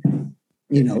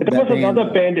was another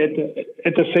band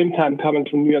at the same time coming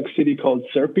from New York City called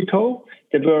Serpico.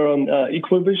 They were on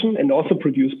Equalvision and also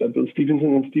produced by Bill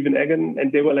Stevenson and Stephen Egan,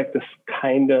 and they were like this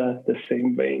kind of the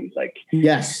same vein. Like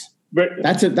yes,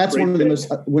 that's one of the most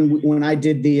when I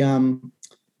did the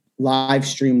live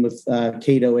stream with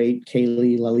Kate08,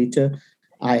 Kaylee, Lalita,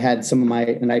 I had some of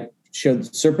and I showed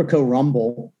Serpico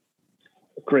Rumble.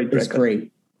 Great, it's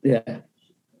great, yeah.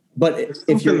 But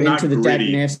if you're into the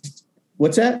Dagnast,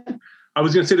 what's that? I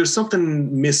was going to say there's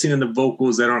something missing in the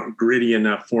vocals that aren't gritty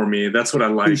enough for me. That's what I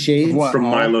like from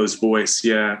Milo's voice.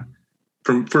 Yeah.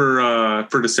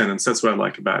 For Descendants. That's what I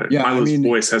like about it. Yeah, Milo's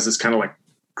voice has this kind of like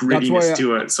grittiness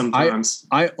to it sometimes.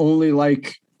 I only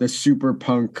like the super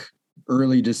punk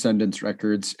early Descendants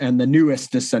records and the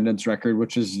newest Descendants record,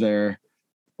 which is their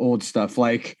old stuff.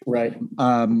 Like right.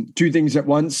 Two Things at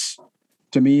Once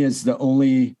to me is the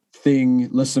only thing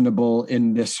listenable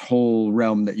in this whole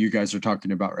realm that you guys are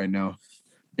talking about right now.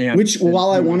 And which,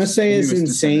 while I want to say is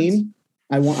insane,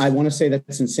 I want to say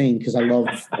that's insane because I love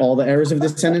all the eras of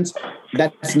Descendants.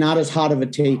 That's not as hot of a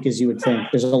take as you would think.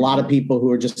 There's a lot of people who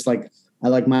are just like, I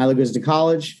like Milo Goes to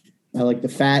College. I like the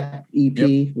Fat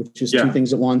EP, which is Two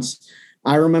Things at Once.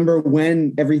 I remember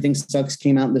when Everything Sucks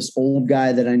came out, this old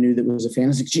guy that I knew that was a fan, I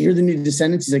was like, did you hear the new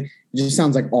Descendants? He's like, it just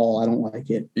sounds like All. I don't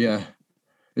like it. Yeah.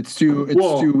 It's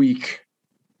too weak.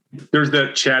 There's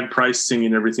that Chad Price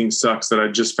singing Everything Sucks that I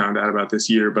just found out about this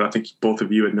year, but I think both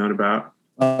of you had known about.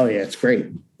 Oh, yeah, it's great.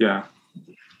 Yeah.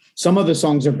 Some of the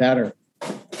songs are better.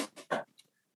 But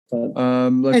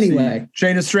let's see.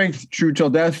 Chain of Strength, True Till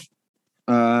Death.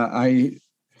 I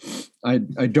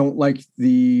don't like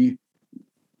the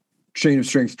Chain of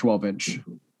Strength 12-inch.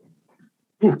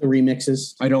 The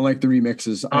remixes. I don't like the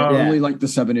remixes. I only like the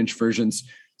 7-inch versions.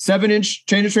 7-inch,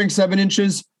 Chain of Strength 7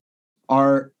 inches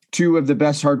are two of the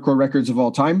best hardcore records of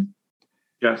all time.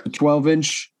 Yeah. The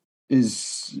 12-inch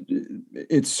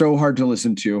it's so hard to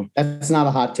listen to. That's not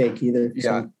a hot take either.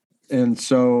 Yeah. So. And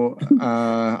so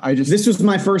this was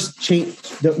my first Chain.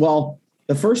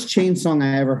 The first Chain song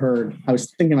I ever heard, I was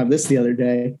thinking of this the other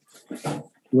day, it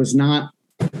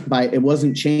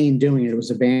wasn't Chain doing it. It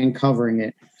was a band covering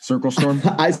it. Circle Storm?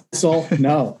 I saw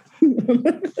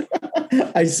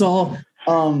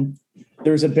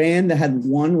there's a band that had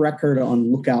one record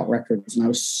on Lookout Records, and I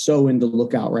was so into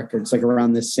Lookout Records, like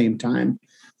around this same time.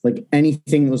 Like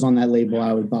anything that was on that label,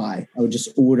 I would buy. I would just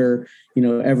order,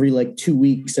 every like 2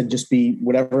 weeks, I'd just be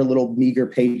whatever little meager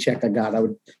paycheck I got, I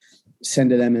would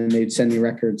send to them and they'd send me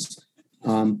records.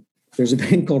 There's a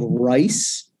band called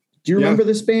Rice. Do you remember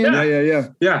this band?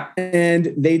 Yeah.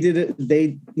 And they did it.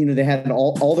 They had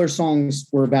all their songs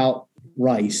were about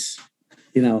rice.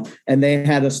 And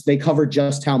they covered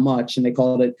Just How Much, and they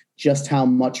called it Just How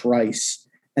Much Rice.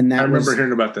 And that I remember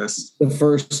hearing about this. The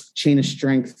first Chain of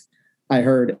Strength I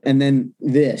heard. And then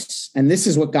this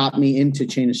is what got me into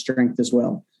Chain of Strength as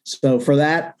well. So for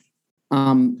that,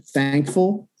 I'm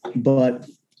thankful, but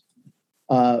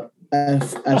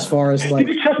As far as like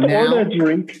did you just now, order a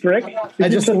drink, Greg? I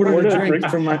just ordered a drink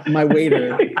from my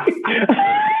waiter.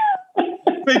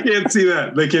 They can't see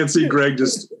that. They can't see Greg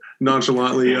just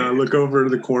nonchalantly look over to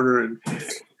the corner and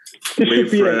this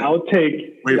should be an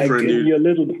outtake, like in your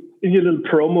little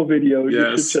promo video.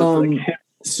 Yes.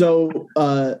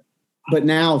 But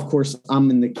now, of course, I'm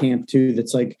in the camp too.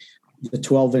 That's like the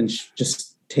 12-inch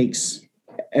just takes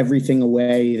everything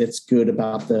away that's good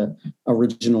about the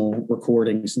original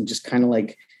recordings and just kind of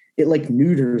like it like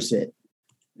neuters it.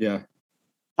 Yeah.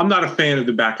 I'm not a fan of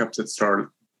the backups that started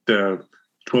the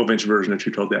 12-inch version of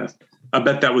True Till Death. I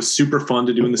bet that was super fun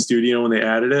to do in the studio when they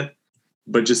added it,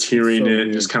 but just hearing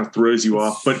it just kind of throws you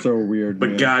off. But so weird.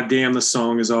 But goddamn, the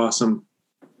song is awesome,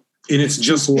 and it's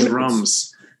just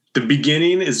drums. The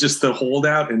beginning is just the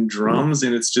holdout and drums,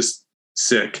 and it's just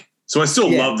sick. So I still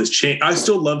love this Chain. I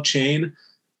still love Chain.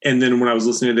 And then when I was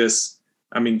listening to this,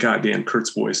 I mean, goddamn,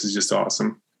 Kurt's voice is just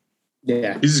awesome.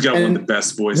 Yeah, he's got one of the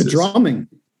best voices. The drumming,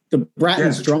 the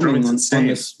Bratton's drumming on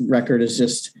this record is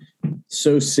just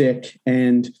so sick.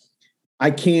 And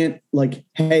I can't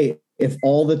hey, if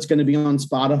all that's going to be on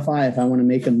Spotify, if I want to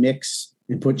make a mix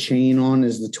and put Chain on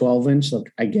as the 12-inch,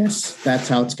 I guess that's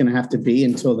how it's going to have to be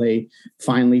until they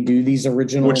finally do these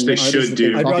original. Which they should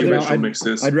do.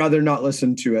 I'd rather not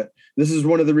listen to it. This is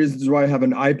one of the reasons why I have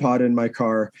an iPod in my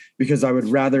car, because I would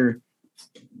rather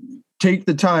take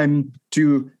the time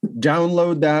to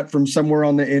download that from somewhere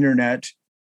on the internet,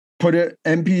 put it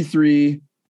MP3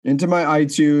 into my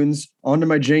iTunes, onto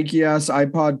my janky ass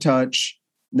iPod Touch,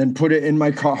 and then put it in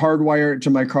my car, hardwire it to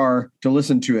my car to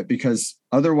listen to it, because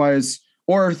otherwise,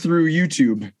 or through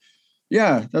YouTube.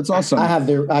 Yeah, that's awesome.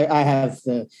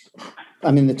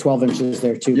 I'm in the 12 inches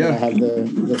there too, but I have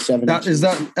the 7 inches. Is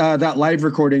that live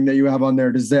recording that you have on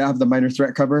there, does that have the Minor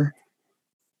Threat cover?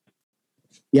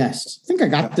 Yes. I think I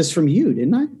got this from you,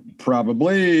 didn't I?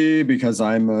 Probably, because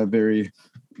I'm a very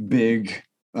big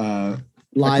I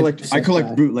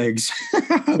collect bootlegs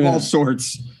of all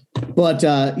sorts. But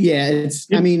it's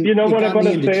what I'm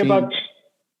gonna say about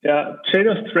Chain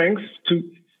of Strength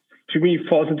to me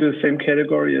falls into the same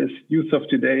category as Youth of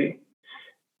Today.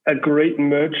 A great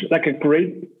merch, like a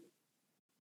great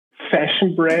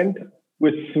fashion brand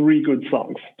with 3 good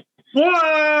songs.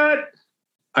 What?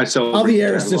 I celebrate.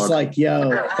 Javier is just like,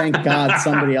 yo, thank God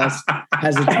somebody else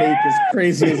has a take as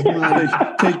crazy as mine.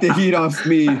 Take the heat off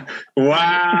me.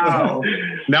 Wow.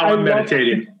 Now I'm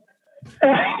meditating.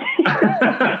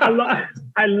 I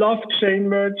love Chain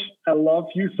merch. I love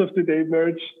Youth of Today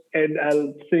merch. And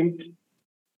I think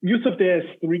Youth of Today has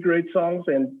 3 great songs,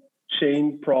 and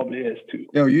Chain probably has 2.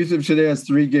 Yo, Youth of Today has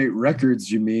 3 great records,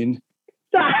 you mean?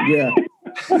 Yeah.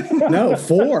 No,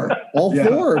 4. All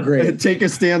 4 are great. Take a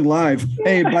Stand live.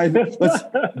 Hey, let's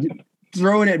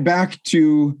throwing it back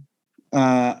to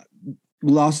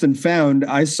Lost and Found.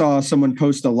 I saw someone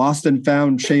post a Lost and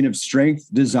Found Chain of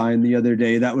Strength design the other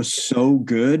day. That was so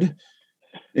good.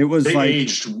 It was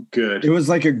aged good. It was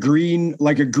like a green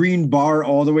bar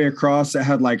all the way across. It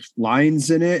had like lines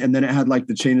in it, and then it had like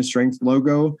the Chain of Strength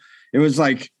logo. It was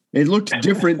like, it looked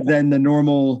different than the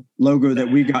normal logo that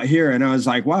we got here. And I was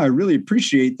like, wow, I really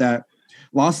appreciate that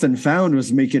Lost and Found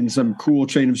was making some cool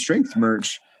Chain of Strength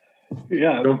merch.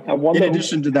 Yeah. In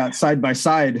addition to that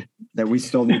side-by-side that we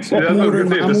still need to. I'm ordering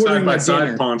the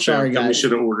side-by-side poncho that we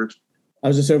should have ordered. I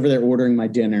was just over there ordering my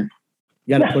dinner.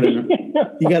 You got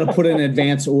to put in an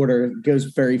advance order. It goes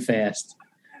very fast.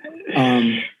 Hav,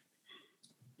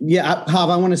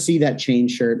 I want to see that Chain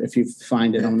shirt. If you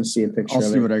find it, I want to see a picture of it.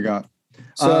 I'll see what I got.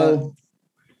 So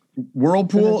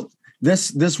Whirlpool,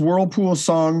 this Whirlpool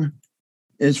song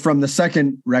is from the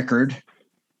second record,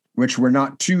 which we're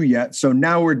not to yet. So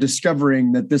now we're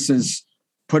discovering that this is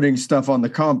putting stuff on the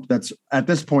comp that's at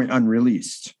this point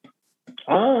unreleased.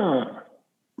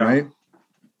 Right?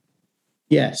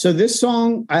 Yeah. So this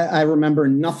song, I remember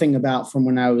nothing about from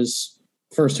when I was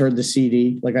first heard the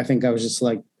CD. Like, I think I was just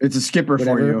like, it's a skipper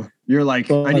for you. You're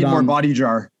like, I need more Body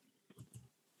Jar.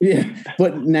 Yeah.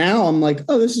 But now I'm like,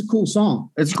 oh, this is a cool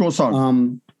song. It's a cool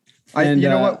song. You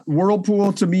know what?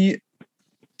 Whirlpool to me,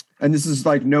 and this is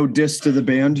like no diss to the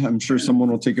band. I'm sure someone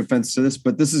will take offense to this,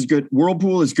 but this is good.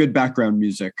 Whirlpool is good background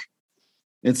music.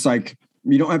 It's like,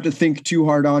 you don't have to think too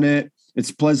hard on it.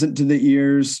 It's pleasant to the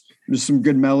ears. There's some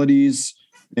good melodies,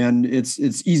 and it's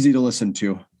easy to listen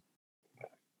to.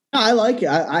 I like it.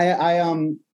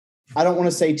 I don't want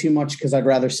to say too much because I'd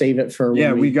rather save it for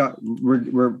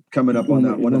we're coming up on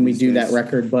that one when we do that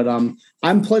record. But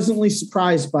I'm pleasantly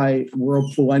surprised by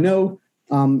Whirlpool. I know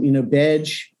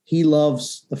Bedge, he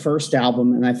loves the first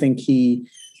album, and I think he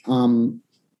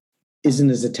isn't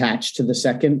as attached to the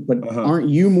second. But aren't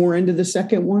you more into the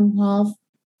second one, Hav?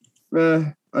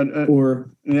 I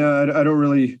don't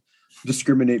really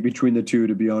discriminate between the two,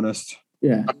 to be honest.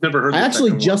 Yeah. I've never heard. I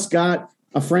actually just got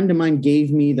a friend of mine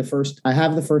gave me I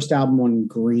have the first album on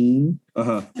green.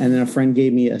 And then a friend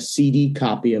gave me a CD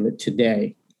copy of it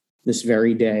today, this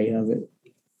very day of it.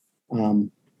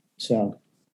 So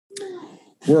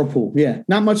Whirlpool. Yeah.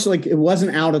 Not much, like it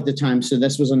wasn't out at the time. So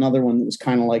this was another one that was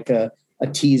kind of like a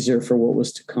teaser for what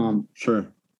was to come. Sure.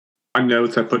 My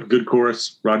notes, I put good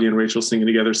chorus. Rodney and Rachel singing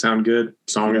together sound good.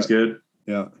 Song is good.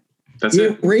 Yeah. That's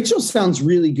it. Rachel sounds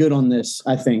really good on this,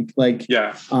 I think. Like,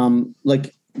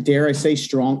 like, dare I say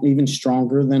even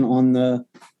stronger than on the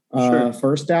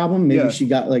first album. Maybe she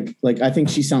got like I think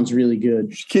she sounds really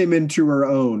good. She came into her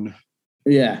own.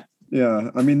 Yeah. Yeah.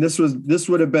 I mean, this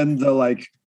would have been the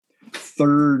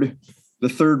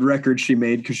third record she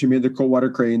made, because she made the Coldwater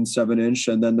Crane 7-inch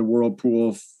and then the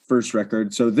Whirlpool first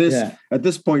record. So at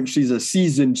this point, she's a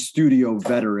seasoned studio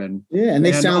veteran. Yeah, and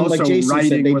they sound like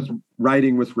Jason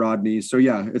writing with Rodney. So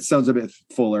yeah, it sounds a bit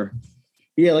fuller.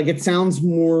 Yeah, like it sounds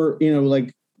more,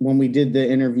 like when we did the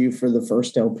interview for the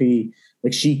first LP,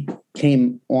 like she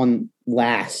came on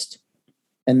last.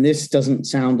 And this doesn't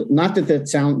sound, not that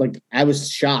sound like, I was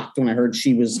shocked when I heard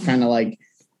she was kind of like,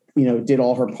 did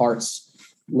all her parts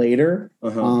later.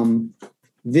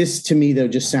 This to me though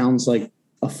just sounds like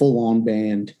a full-on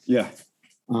band. Yeah.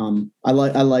 I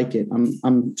like it.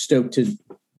 I'm stoked to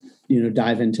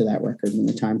dive into that record when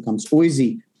the time comes.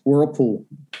 Oizy, Whirlpool,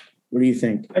 what do you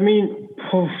think? I mean,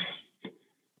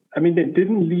 they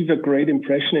didn't leave a great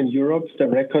impression in Europe. The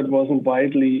record wasn't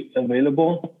widely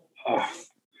available.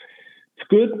 It's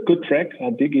good track.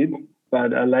 I dig it.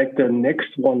 But I like the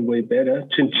next one way better.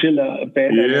 Chinchilla, a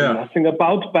band I know nothing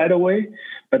about, by the way.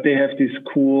 But they have this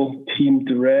cool Team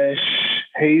Thresh,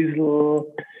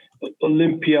 Hazel,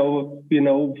 Olympia,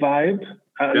 vibe.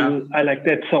 I like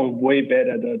that song way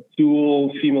better. The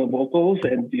dual female vocals,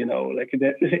 and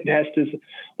it has this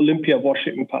Olympia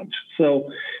Washington punch. So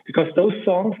because those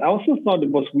songs, I also thought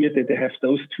it was weird that they have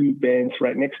those two bands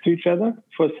right next to each other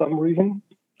for some reason.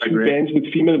 Two bands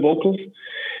with female vocals.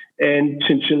 And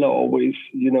Chinchilla always,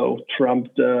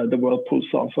 trumped the Whirlpool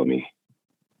song for me.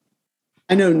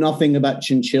 I know nothing about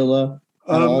Chinchilla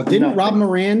at all. Didn't Rob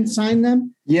Moran sign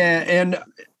them? Yeah, and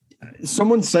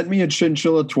someone sent me a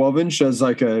Chinchilla 12-inch as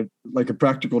like a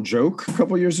practical joke a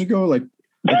couple years ago. Like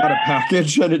I got a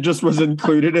package and it just was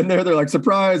included in there. They're like,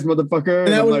 surprise, motherfucker.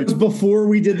 And that was before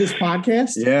we did this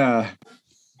podcast? Yeah.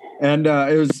 And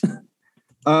it was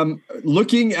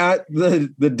looking at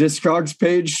the Discogs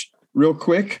page real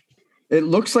quick. It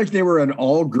looks like they were an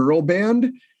all-girl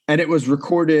band, and it was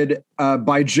recorded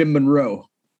by Jim Monroe.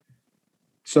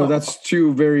 So that's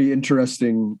two very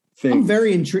interesting things. I'm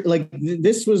very intrigued. Like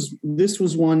this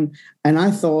was one, and I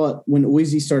thought when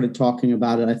Oizy started talking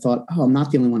about it, I thought, oh, I'm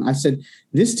not the only one. I said,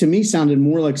 this to me sounded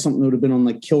more like something that would have been on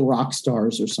like Kill Rock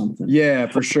Stars or something. Yeah,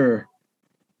 for sure.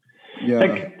 Yeah.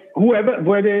 Like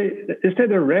is that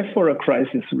a Ref or a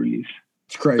Crisis release?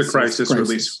 It's Crisis. The Crisis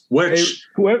release. Which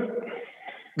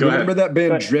remember that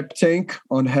band Drip Tank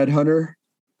on Headhunter?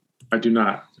 I do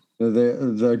not.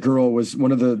 The girl was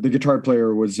one of the guitar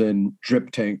player was in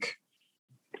Drip Tank.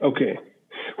 Okay.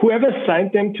 Whoever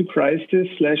signed them to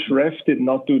Crisis/Ref did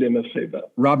not do them a favor.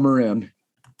 Rob Moran.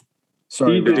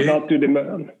 Sorry. He did not do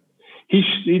them.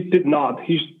 He did not.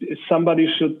 Somebody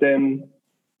should then,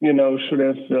 should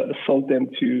have sold them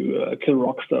to Kill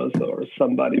Rock Stars or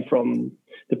somebody from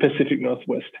the Pacific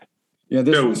Northwest. Yeah,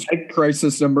 this was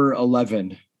Crisis number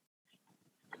 11.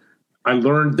 I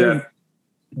learned that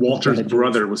Walter's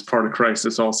brother was part of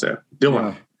Crisis also.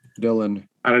 Dylan. Yeah, Dylan.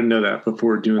 I didn't know that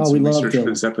before doing some research for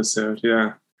this episode.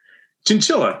 Yeah.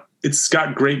 Chinchilla, it's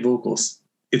got great vocals.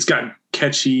 It's got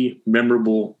catchy,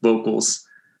 memorable vocals.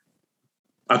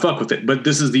 I fuck with it. But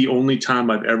this is the only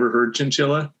time I've ever heard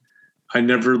Chinchilla. I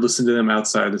never listened to them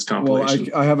outside of this compilation.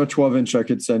 Well, I have a 12-inch I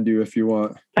could send you if you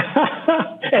want.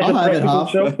 I'll have it,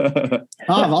 Hav.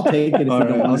 I'll take it if you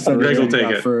don't want. I'll send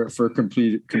it for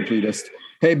completist.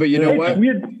 Hey, but you know what?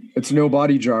 It's No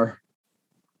Body Jar.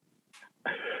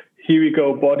 Here we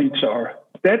go, Body Jar.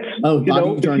 That's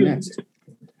Body Jar next.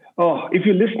 Oh, if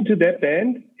you listen to that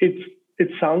band, it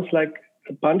sounds like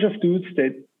a bunch of dudes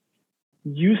that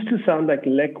used to sound like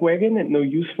Legwagon and No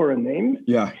Use for a Name.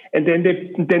 Yeah. And then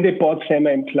they bought Sam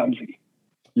and Clumsy.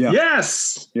 Yeah.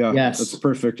 Yes. Yeah. Yes. That's a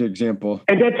perfect example.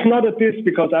 And that's not a diss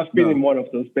because I've been in one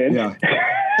of those bands.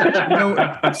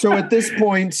 Yeah. So at this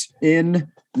point in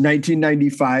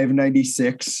 1995,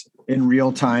 96, in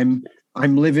real time,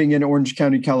 I'm living in Orange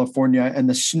County, California, and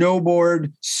the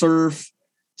snowboard surf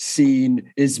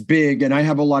scene is big. And I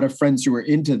have a lot of friends who are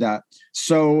into that.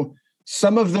 So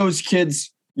some of those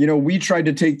kids we tried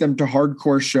to take them to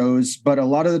hardcore shows, but a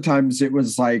lot of the times it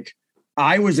was like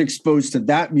I was exposed to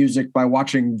that music by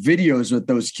watching videos with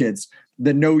those kids.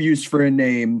 The No Use for a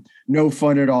Name, No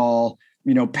Fun at All,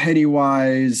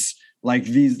 Pennywise, like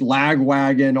these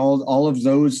Lagwagon, all of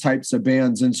those types of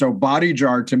bands. And so Body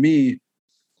Jar, to me,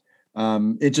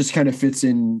 it just kind of fits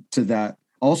into that.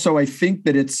 Also, I think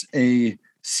that it's a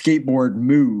skateboard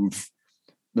move,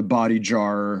 the Body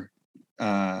Jar.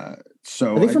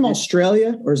 So are they from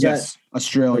Australia or is that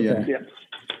Australia? Okay. Yes.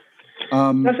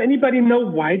 Does anybody know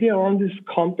why they're on this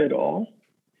comp at all?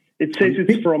 It says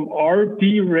it's from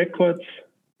RD Records,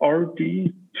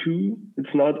 RD2.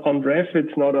 It's not on Rev.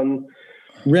 It's not on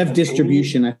Rev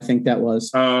Distribution. I think that was.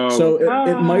 So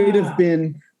it might have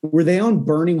been. Were they on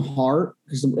Burning Heart?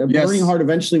 Because Burning Heart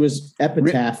eventually was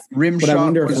Epitaph. Rimshot, but I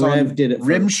wonder if Rev did it first.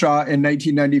 Rimshot in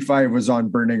 1995 was on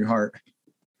Burning Heart.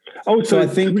 Oh, so I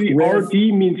think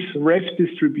RD means Rev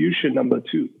Distribution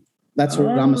 #2. That's what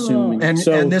I'm assuming. And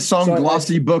this song,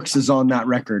 Glossy Books, is on that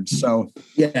record. So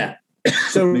yeah.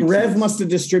 So Rev must have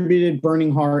distributed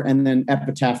Burning Heart, and then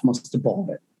Epitaph must have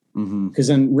bought it. Because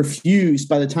then Refused,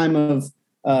 by the time of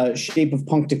Shape of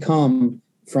Punk to Come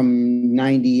from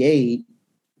 98,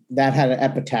 that had an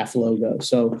Epitaph logo.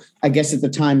 So I guess at the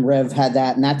time Rev had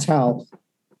that, and that's how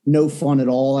No Fun at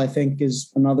All, I think,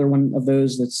 is another one of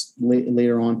those that's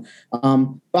later on.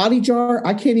 Body Jar,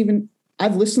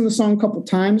 I've listened to the song a couple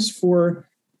times for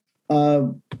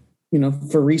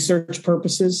research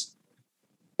purposes.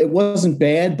 It wasn't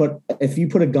bad, but if you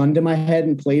put a gun to my head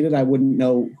and played it, I wouldn't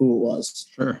know who it was.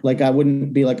 Sure. Like I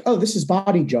wouldn't be like, oh, this is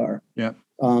Body Jar. Yeah.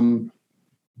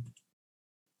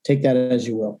 Take that as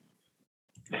you will.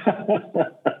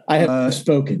 I have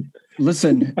spoken.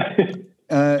 Listen,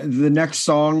 the next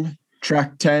song,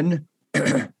 track 10,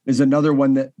 is another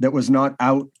one that was not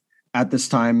out at this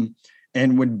time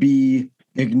and would be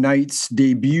Ignite's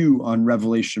debut on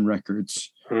Revelation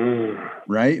Records.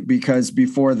 Right? Because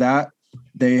before that,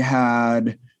 they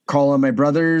had Call on My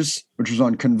Brothers, which was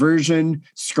on Conversion,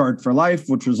 Scarred for Life,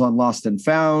 which was on Lost and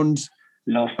Found.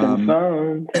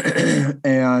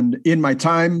 And In My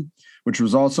Time, which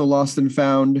was also Lost and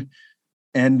Found.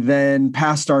 And then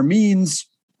Past Our Means,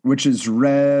 which is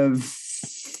Rev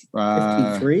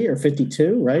 53 or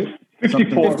 52, right?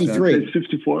 54. 53. It says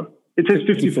 54. It says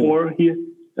 54 here.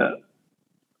 Yeah.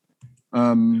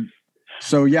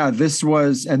 So yeah, this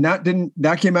was, and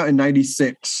that came out in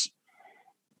 96.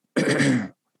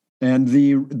 And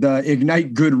the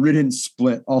Ignite Good Riddance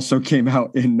split also came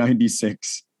out in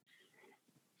 96.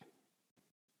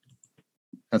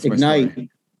 That's Ignite. My story.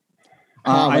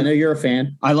 I know you're a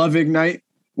fan. I love Ignite.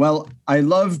 Well, I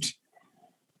loved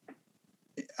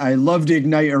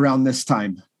Ignite around this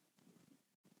time.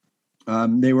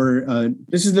 They were.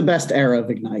 This is the best era of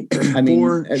Ignite. I mean,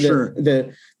 sure.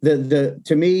 The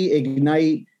to me,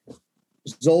 Ignite,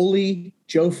 Zoli,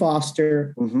 Joe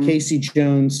Foster, Casey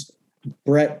Jones,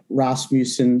 Brett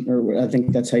Rasmussen, or I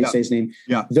think that's how you say his name.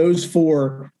 Yeah, those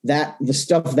four. The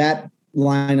stuff that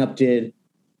lineup did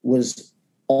was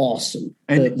awesome.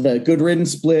 And the Good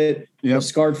Riddance split, the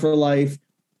Scarred for Life,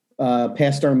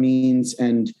 Past Our Means,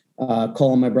 and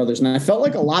Call on My Brothers. And I felt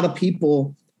like a lot of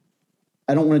people.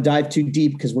 I don't want to dive too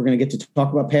deep because we're going to get to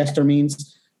talk about Past Our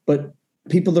Means, but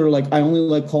people that are like, I only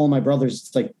like Call on My Brothers.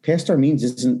 It's like Past Our Means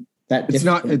isn't that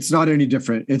different. It's not any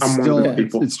different. It's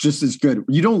it's just as good.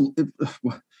 You don't.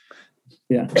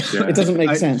 It doesn't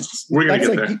make sense. We're going to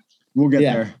get there. We'll get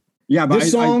there. Yeah, but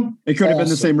this song, it could have been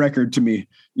the same record to me.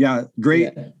 Yeah,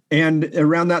 great. Yeah. And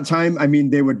around that time, I mean,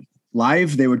 they would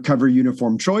cover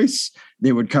Uniform Choice.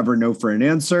 They would cover No for an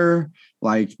Answer.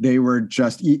 Like they were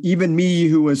just, even me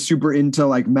who was super into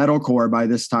like metalcore by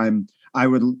this time, I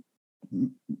would,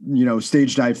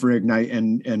 stage dive for Ignite.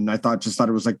 And I thought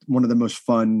it was like one of the most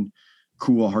fun,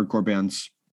 cool hardcore bands.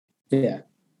 Yeah.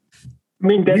 I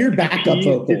mean, that's weird backup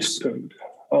vocals.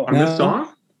 On this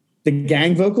song? The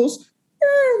gang vocals.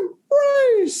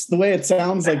 The way it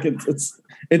sounds like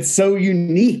it's so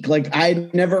unique. Like I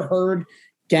never heard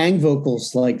gang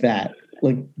vocals like that.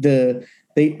 Like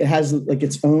it has like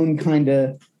its own kind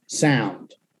of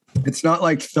sound. It's not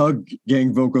like thug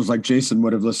gang vocals like Jason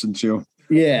would have listened to.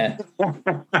 Yeah.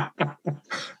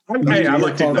 Hey, I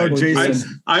like Ignite.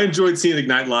 Jason. I enjoyed seeing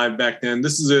Ignite live back then.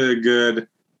 This is a good,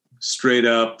 straight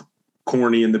up,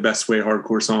 corny in the best way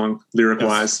hardcore song, lyric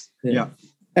wise. Yeah.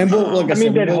 And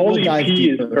that whole EP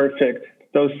is perfect.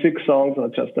 Those 6 songs are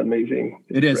just amazing.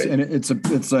 It is, and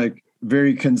it's like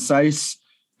very concise.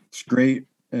 It's great.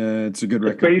 It's a good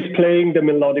record. The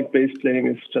melodic bass playing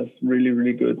is just really,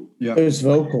 really good. Yeah, those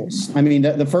vocals. I mean,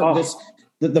 the first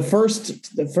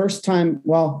time.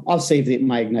 Well, I'll save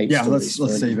my Ignite. Yeah, let's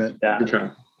save it. Yeah. Okay.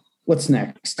 What's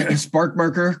next?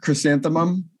 Sparkmarker,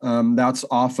 Chrysanthemum. That's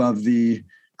off of the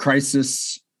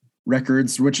Crisis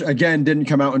records, which again didn't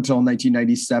come out until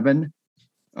 1997.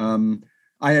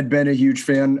 I had been a huge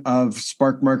fan of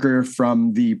Sparkmarker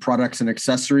from the Products and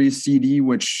Accessories CD,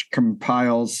 which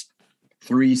compiles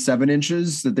 3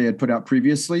 7-inches that they had put out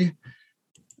previously.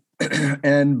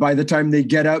 And by the time they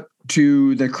get up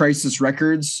to the Crisis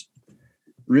Records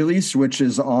release, which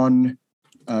is on,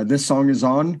 this song is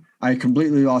on, I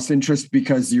completely lost interest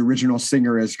because the original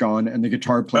singer is gone and the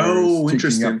guitar player is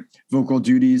taking up vocal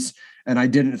duties. And I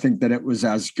didn't think that it was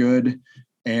as good.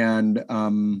 And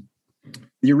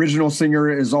the original singer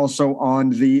is also on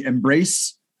the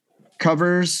Embrace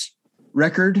covers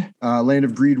record, Land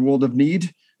of Greed, World of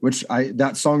Need, which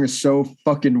that song is so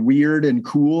fucking weird and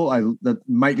cool. That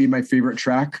might be my favorite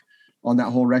track on that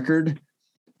whole record.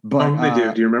 But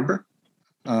do you remember?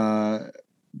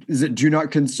 Is it Do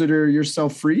Not Consider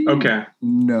Yourself Free? Okay.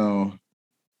 No.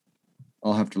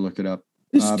 I'll have to look it up.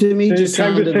 This to me just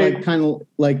sounded like kind of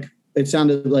like, it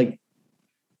sounded like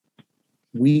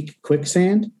Weak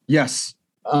Quicksand. Yes.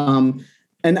 And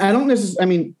I don't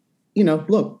necessarily,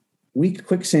 look, Weak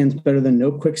Quicksand's better than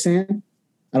no quicksand.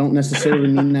 I don't necessarily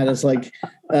mean that as like,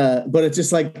 but it's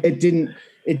just like, it didn't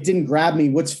grab me.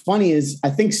 What's funny is I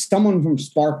think someone from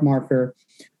Sparkmarker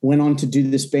went on to do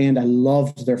this band. I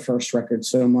loved their first record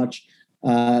so much.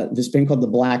 This band called the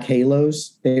Black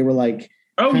Halos. They were like,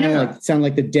 sound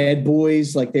like the Dead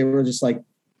Boys. Like they were just like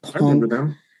punk. I remember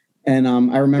them. And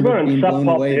I remember being blown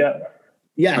away. Yeah.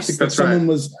 Yes, I think that's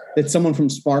right. Someone from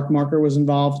Sparkmarker was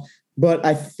involved. But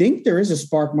I think there is a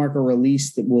Sparkmarker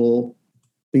release that will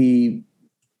be,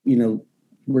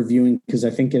 reviewing, because I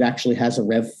think it actually has a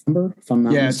rev number. If I'm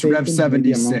not mistaken. It's Rev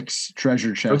 76,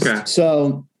 Treasure Chest. Okay.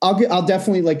 So I'll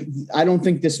definitely I don't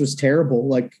think this was terrible.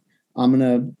 Like I'm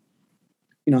gonna,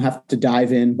 have to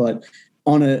dive in. But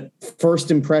on a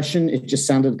first impression, it just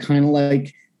sounded kind of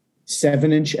like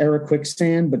 7-inch era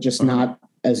Quicksand, but just not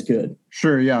as good.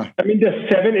 Sure, yeah. I mean, the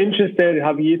 7 inches that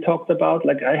Javier talked about,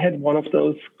 like I had one of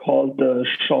those called the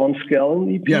Sean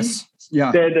Skellen EP. Yes,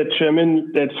 yeah.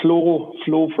 That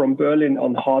Flo from Berlin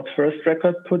on Hard First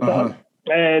record put out.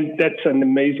 And that's an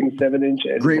amazing 7-inch.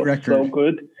 Great record. So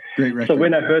good. Great record. So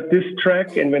when I heard this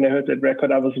track and when I heard that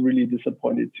record, I was really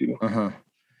disappointed too.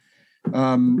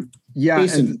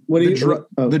 Jason,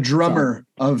 the drummer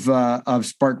of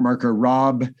Sparkmarker,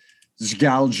 Rob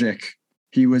Zgaljic,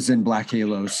 he was in Black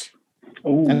Halos.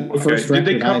 Oh, okay. Did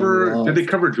they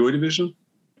cover Joy Division?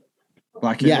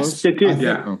 Black Halos? Yes, they did.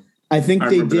 I think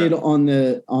they did on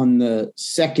the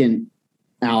second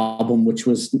album, which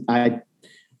was I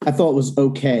thought was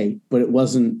okay, but it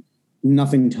wasn't.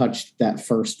 Nothing touched that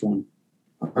first one.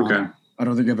 Okay, I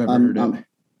don't think I've ever heard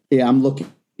it. I'm looking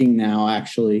now.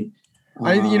 Actually,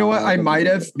 you know what? I might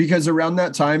have, because around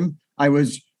that time I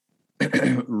was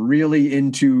really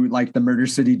into like the Murder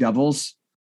City Devils.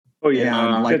 Oh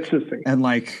yeah, and that's the thing. And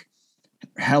like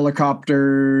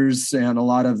Helicopters and a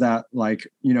lot of that, like,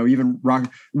 even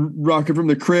Rocket from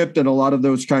the Crypt and a lot of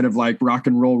those kind of like rock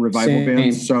and roll revival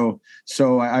bands. So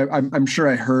I'm sure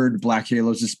I heard Black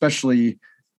Halos, especially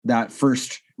that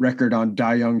first record on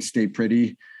Die Young, Stay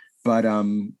Pretty. But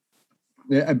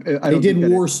they did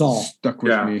Warsaw. Stuck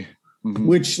with me. Mm-hmm.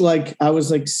 Which, like, I was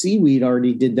like, Seaweed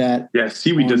already did that. Yeah,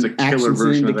 Seaweed does a killer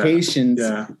version of that.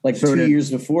 Yeah. Like so 2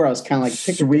 years before, I was kind of like,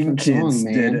 Swing Kids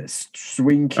did it.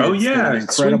 Swing Kids. Oh yeah,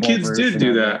 Swing Kids did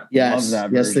do that. Yes,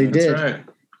 that yes, they did. That's right.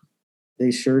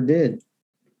 They sure did.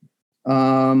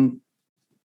 Up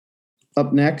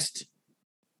next,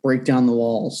 Break Down the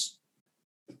Walls.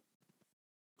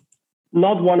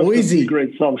 Not one of the 3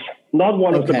 great songs. Not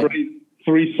one of the great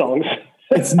 3 songs.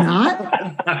 It's not?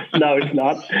 No, it's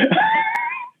not.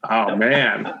 Oh,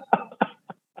 man.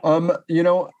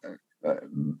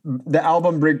 The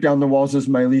album Break Down the Walls is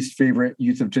my least favorite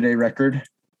Youth of Today record.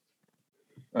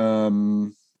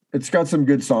 It's got some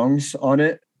good songs on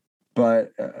it,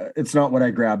 but it's not what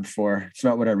I grabbed for. It's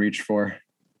not what I reached for.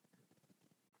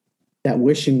 That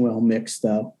Wishing Well mix,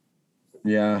 though.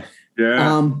 Yeah.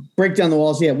 Yeah. Break Down the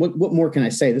Walls. Yeah. What more can I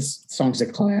say? This song's a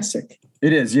classic.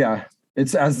 It is. Yeah.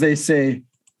 It's, as they say,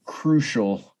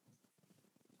 crucial.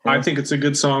 I think it's a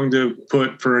good song to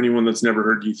put for anyone that's never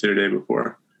heard Youth Today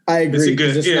before. I agree,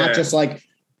 because it's not just like,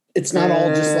 it's not all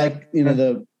just like,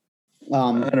 the.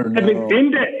 I don't know. I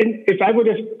mean, if I would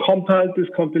have compiled this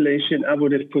compilation, I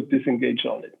would have put Disengage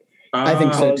on it. I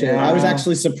think so too. I was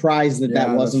actually surprised that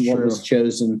wasn't what was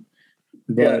chosen.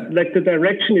 But yeah, like the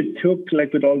direction it took,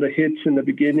 like with all the hits in the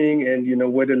beginning and,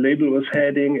 where the label was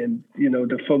heading and,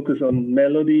 the focus on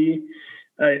melody,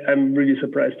 I'm really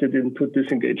surprised they didn't put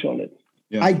Disengage on it.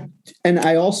 Yeah.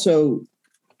 I also,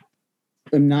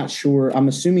 am not sure. I'm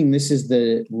assuming this is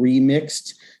the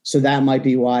remixed, so that might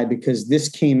be why, because this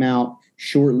came out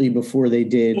shortly before they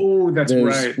did that's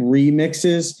those right.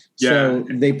 remixes. Yeah. So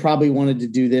they probably wanted to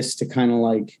do this to kind of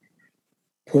like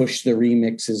push the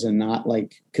remixes and not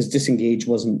like, because Disengage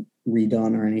wasn't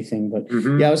redone or anything. But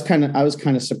yeah, I was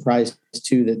kind of surprised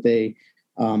too that they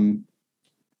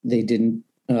didn't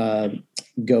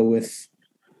go with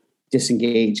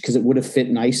Disengage, because it would have fit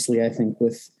nicely, I think,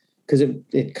 because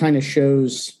it kind of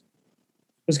shows,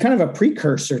 it was kind of a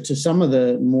precursor to some of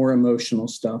the more emotional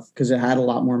stuff because it had a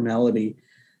lot more melody.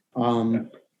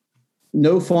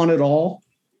 No Fun at All.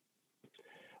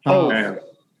 Oh, Man.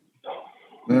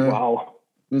 wow.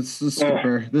 This is a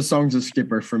skipper. This song's a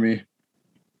skipper for me.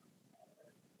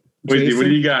 Wait, Jason? what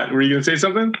do you got? Were you going to say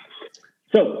something?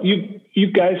 So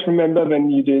you guys remember when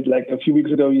you did, like a few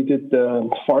weeks ago, you did the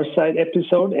Far Side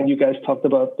episode and you guys talked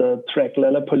about the track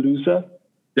Lollapalooza?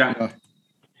 Yeah.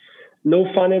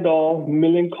 No Fun at All,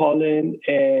 Millencolin,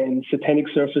 and Satanic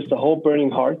Surface, the whole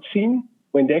Burning Heart scene,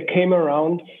 when that came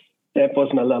around, that was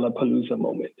my Lollapalooza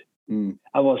moment.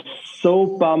 I was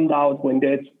so bummed out when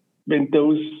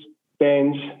those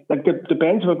bands, like the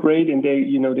bands were great and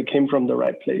they came from the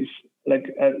right place.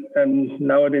 Like, and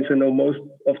nowadays I know most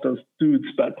of those dudes,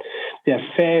 but their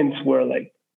fans were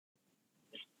like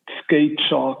skate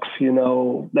jocks,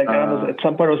 like I was at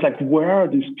some point I was like, where are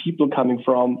these people coming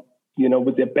from?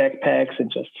 With their backpacks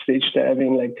and just stage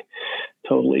diving like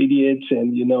total idiots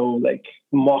and, like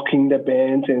mocking the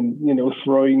bands and,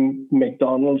 throwing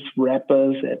McDonald's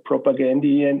wrappers at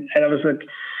Propagandhi. And I was like,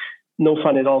 No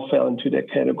Fun at All fell into that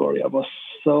category. I was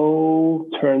so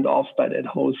turned off by that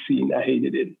whole scene. I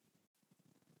hated it.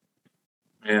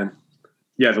 Man.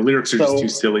 Yeah, the lyrics are just too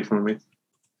silly for me.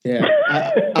 Yeah.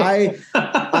 I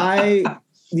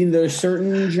there's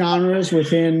certain genres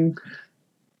within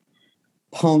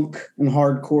punk and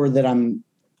hardcore that I'm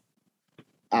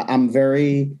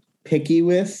very picky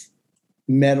with.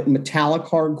 Metallic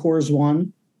hardcore is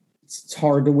one. It's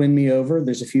hard to win me over.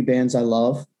 There's a few bands I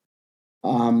love.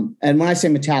 And when I say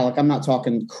metallic, I'm not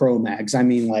talking Cro-Mags. I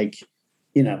mean like,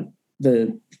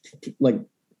 the like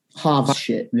Hobbs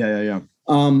shit. Yeah.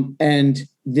 And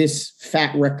this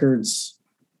Fat Records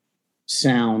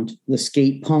sound, the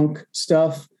skate punk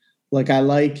stuff, like I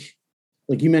like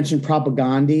you mentioned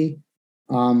Propagandhi.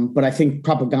 But I think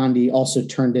Propagandhi also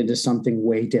turned into something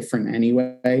way different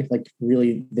anyway. Like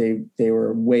really, they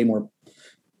were way more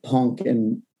punk,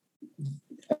 and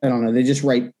I don't know. They just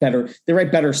write better. They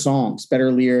write better songs,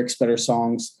 better lyrics, better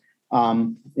songs. I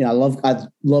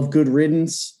love Good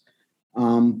Riddance.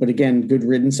 But again, Good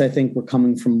Riddance, I think we're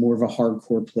coming from more of a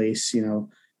hardcore place.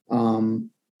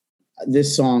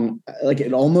 This song, like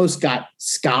it almost got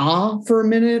ska for a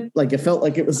minute. Like it felt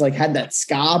like it was like had that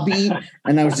ska beat,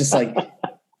 and I was just like,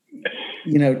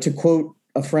 to quote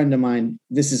a friend of mine,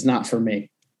 this is not for me.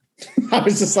 I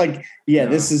was just like, yeah,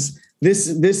 this is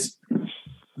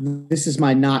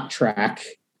my not track.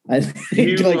 I was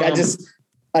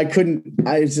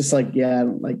just like, yeah, I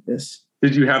don't like this.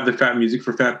 Did you have the Fat Music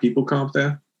for Fat People comp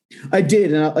there? I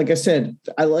did. And like I said,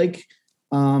 I like,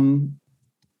 in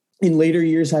later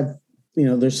years,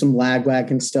 there's some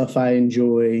Lagwagon stuff I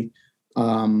enjoy.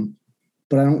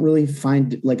 But I don't really I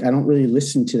don't really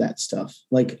listen to that stuff.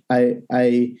 Like I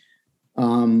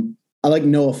like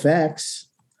NoFX.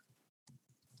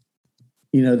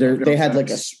 They had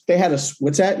a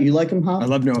what's that? You like them, huh? I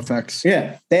love NoFX.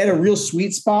 Yeah. They had a real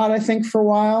sweet spot, I think, for a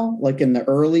while, like in the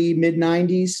early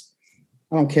mid-90s.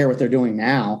 I don't care what they're doing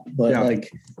now, but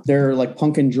like they're like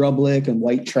Punkin' Drublick and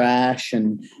White Trash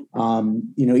and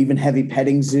even Heavy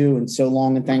Petting Zoo and So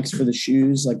Long and Thanks for the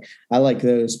Shoes. Like I like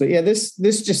those. But yeah, this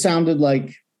just sounded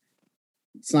like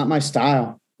it's not my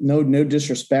style. No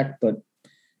disrespect, but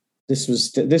this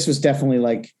was definitely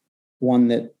like one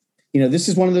that, this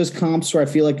is one of those comps where I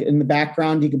feel like in the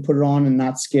background you can put it on and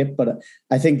not skip. But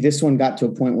I think this one got to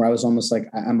a point where I was almost like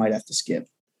I might have to skip.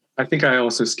 I think I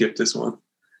also skipped this one.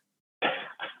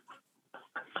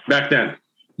 Back then,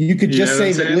 you could just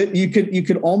say that you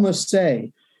could almost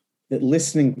say that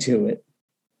listening to it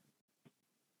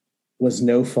was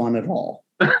no fun at all.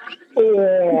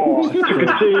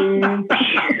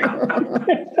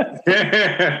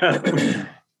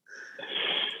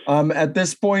 At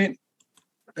this point,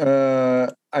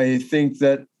 I think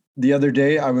that the other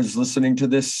day I was listening to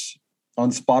this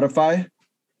on Spotify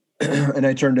and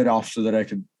I turned it off so that I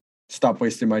could stop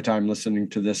wasting my time listening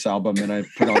to this album, and I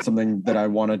put on something that I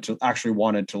wanted to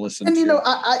listen to. And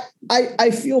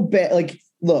I feel bad. Like,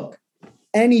 look,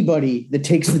 anybody that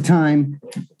takes the time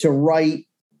to write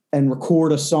and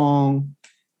record a song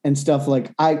and stuff,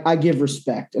 like I give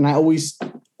respect, and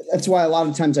that's why a lot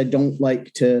of times I don't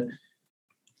like to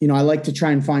I like to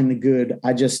try and find the good.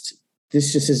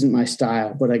 This just isn't my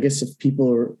style. But I guess if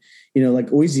people are, like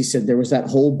Ozzy said, there was that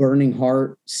whole Burning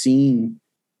Heart scene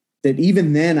that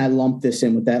even then I lumped this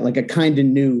in with that. Like I kind of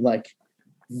knew like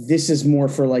this is more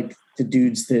for like the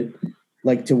dudes that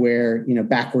like to wear,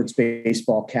 backwards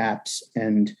baseball caps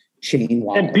and chain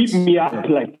wallets. And beat me up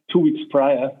like 2 weeks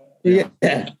prior. Yeah.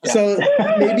 So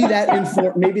maybe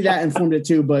that informed it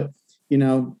too. But,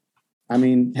 I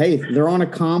mean, hey, they're on a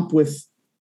comp with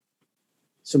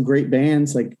some great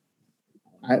bands. Like,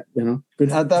 good.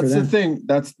 That's the thing.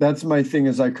 That's my thing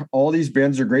is like all these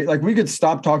bands are great. Like we could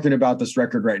stop talking about this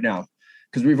record right now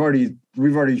because we've already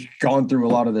gone through a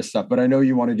lot of this stuff. But I know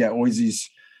you want to get Ozzy's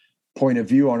point of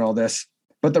view on all this.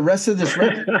 But the rest of this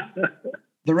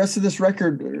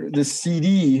record, this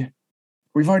CD,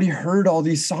 we've already heard all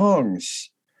these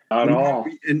songs. Not all.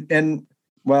 And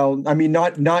well, I mean,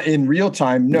 not in real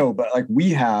time, no, but like we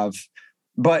have.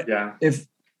 But yeah.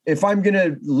 If I'm going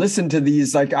to listen to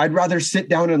these, like I'd rather sit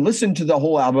down and listen to the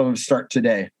whole album of Start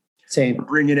Today. Same.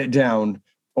 Bringing It Down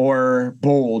or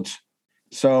Bold.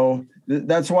 So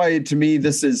that's why to me,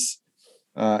 this is,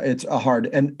 it's a hard,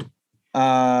 and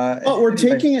but we're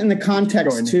taking it in the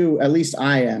context too, at least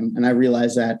I am. And I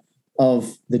realize that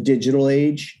of the digital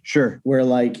age, sure, where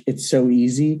like, it's so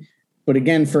easy. But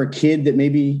again, for a kid that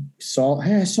maybe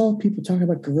I saw people talking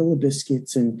about Gorilla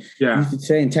Biscuits and you could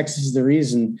say, and Texas is the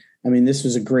Reason. I mean, this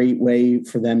was a great way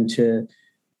for them to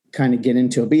kind of get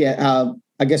into it. But yeah,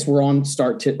 I guess we're on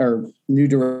New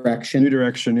Direction. New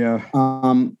Direction, yeah.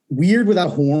 Weird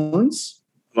without horns.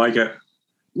 Like it.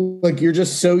 Like you're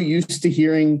just so used to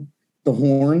hearing the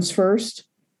horns first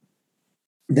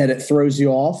that it throws you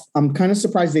off. I'm kind of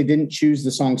surprised they didn't choose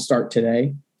the song Start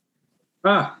Today.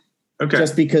 Ah, okay.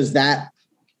 Just because that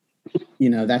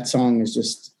song is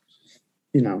just,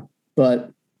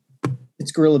 but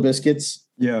it's Gorilla Biscuits.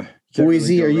 Yeah.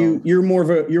 Ozzy, you're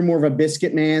more of a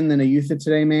Biscuit man than a Youth of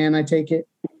Today man, I take it?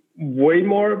 Way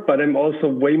more, but I'm also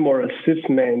way more a Sis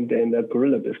man than a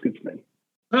Gorilla Biscuits man.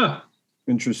 Ah,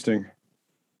 interesting.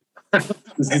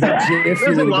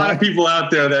 There's a lot of people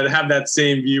out there that have that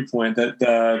same viewpoint that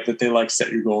they like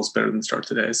set your goals better than Start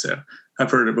Today. So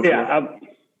I've heard it before.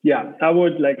 I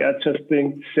would I just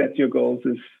think set your goals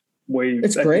is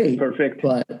it's great. Perfect.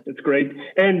 But it's great.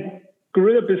 And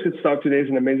Gorilla Biscuits Start Today is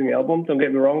an amazing album. Don't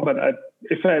get me wrong, but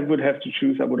if I would have to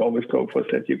choose, I would always go for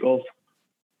Set Your Goals.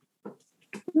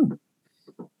 All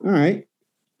right.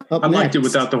 I liked it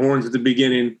without the horns at the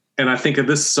beginning. And I think of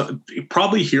this,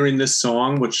 probably hearing this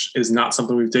song, which is not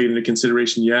something we've taken into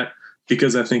consideration yet,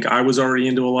 because I think I was already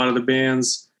into a lot of the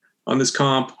bands on this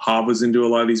comp. Hob was into a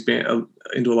lot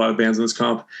of bands on this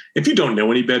comp. If you don't know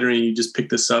any better and you just pick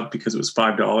this up because it was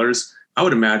 $5, I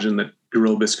would imagine that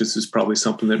Gorilla Biscuits is probably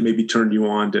something that maybe turned you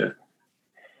on to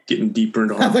getting deeper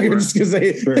into hardcore. I thought you were just going to say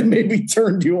it maybe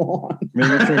turned you on.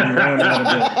 Maybe turned you on a little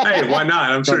bit. Hey, why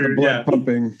not? I'm sure the blood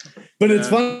pumping. But it's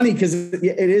funny because it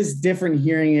is different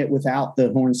hearing it without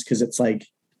the horns because it's like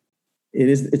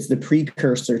it's the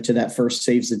precursor to that first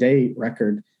Saves the Day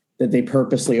record that they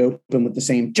purposely open with the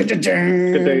same. They've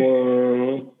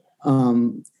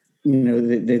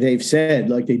said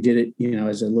like they did it,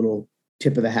 as a little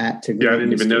tip of the hat to. Yeah, I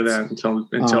didn't even know that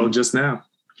until just now.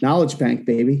 Knowledge Bank,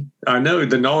 baby. I know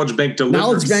the Knowledge Bank delivers.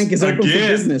 Knowledge Bank is open for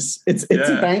business. It's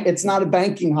a bank. It's not a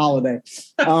banking holiday.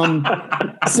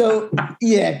 So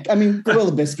yeah, I mean,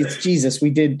 Gorilla Biscuits. Jesus,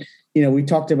 we did. We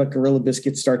talked about Gorilla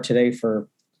Biscuits Start Today for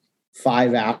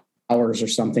 5 hours or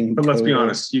something. But let's be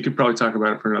honest, you could probably talk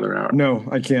about it for another hour. No,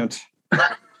 I can't.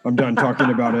 I'm done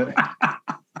talking about it.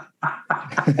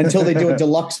 Until they do a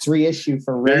deluxe reissue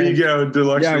for There you go,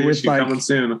 deluxe reissue coming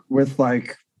soon. With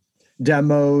like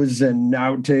demos and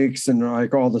outtakes and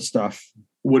like all the stuff.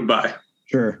 Would buy.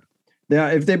 Sure. Yeah,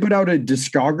 if they put out a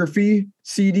discography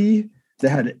CD that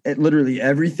had literally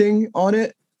everything on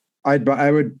it, I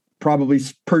would probably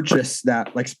purchase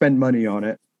that, like spend money on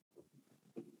it.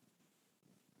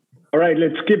 All right,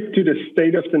 let's skip to the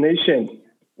State of the Nation.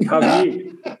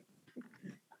 Javier.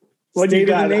 What do you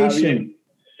got, Nation?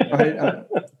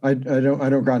 I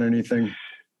don't got anything.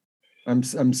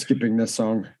 I'm skipping this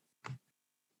song.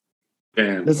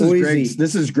 Damn. This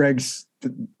is Greg's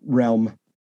realm.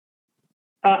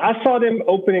 I saw them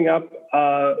opening up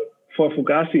for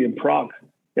Fugazi in Prague.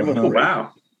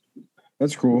 Wow,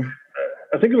 that's cool.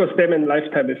 I think it was them in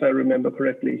Lifetime, if I remember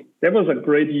correctly. That was a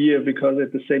great year because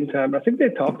at the same time, I think they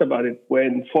talked about it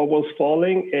when Four Walls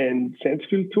Falling and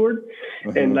Sandsfield toured,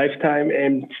 and Lifetime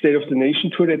and State of the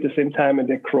Nation toured at the same time, and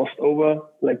they crossed over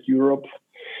like Europe.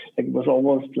 Like it was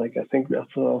almost like, I think I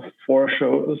saw 4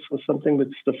 shows or something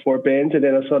with the 4 bands, and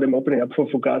then I saw them opening up for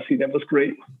Fugazi. That was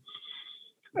great.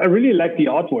 I really like the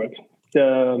artwork.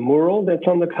 the mural that's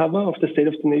on the cover of the State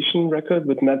of the Nation record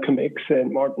with Malcolm X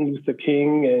and Martin Luther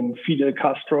King and Fidel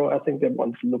Castro. I think that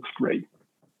one looks great.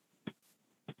 I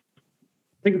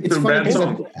think it's funny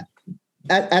because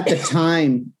at the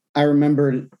time, I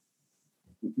remember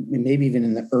maybe even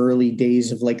in the early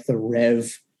days of like the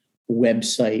Rev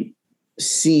website,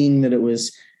 seeing that it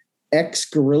was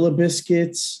Gorilla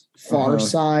Biscuits, Far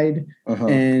Side,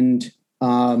 and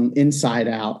Inside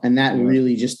Out. And that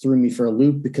really just threw me for a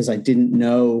loop because I didn't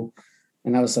know.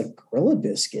 And I was like, Gorilla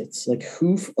Biscuits? Like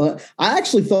who? I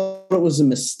actually thought it was a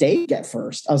mistake at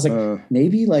first. I was like,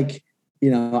 maybe like,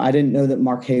 I didn't know that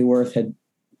Mark Hayworth had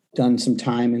done some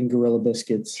time in Gorilla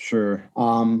Biscuits. Sure.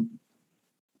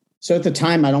 So at the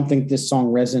time, I don't think this song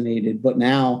resonated, but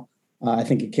now I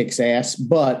think it kicks ass,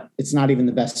 but it's not even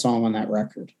the best song on that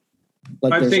record.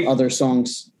 Like there's other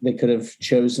songs they could have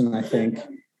chosen, I think,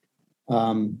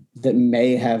 that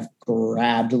may have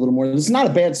grabbed a little more. It's not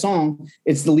a bad song.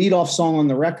 It's the lead off song on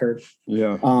the record.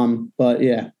 Yeah. But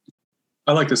yeah.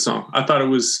 I like this song. I thought it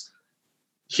was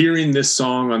hearing this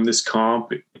song on this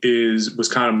comp was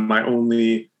kind of my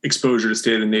only exposure to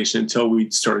State of the Nation until we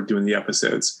started doing the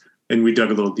episodes and we dug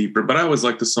a little deeper. But I always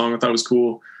liked the song. I thought it was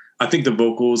cool. I think the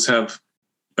vocals have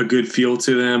a good feel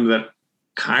to them that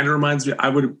kind of reminds me. I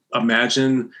would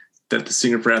imagine that the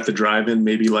singer for At the Drive-In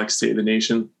maybe like State of the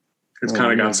Nation. It's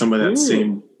kind of got some of that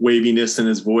same waviness in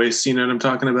his voice. You know what I'm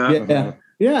talking about? Yeah.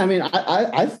 Yeah. I mean,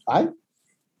 I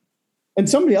and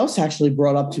somebody else actually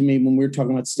brought up to me when we were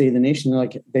talking about State of the Nation. They're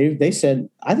like, they said,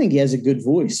 I think he has a good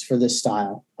voice for this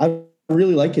style. I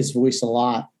really like his voice a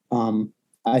lot.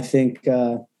 I think,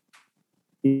 on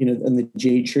the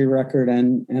Jade Tree record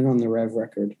and on the Rev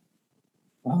record.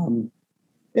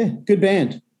 Good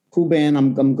band, cool band.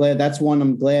 I'm glad that's one.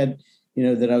 I'm glad,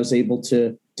 that I was able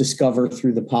to discover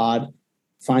through the pod,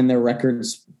 find their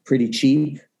records pretty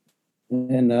cheap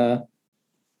and,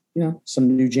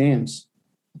 some new jams.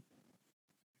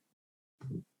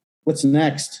 What's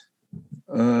next?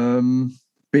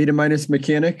 Beta Minus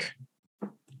Mechanic.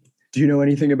 Do you know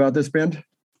anything about this band?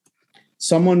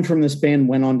 Someone from this band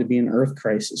went on to be in Earth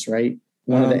Crisis, right?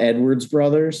 One of the Edwards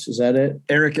brothers. Is that it?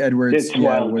 Eric Edwards,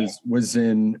 was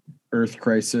in Earth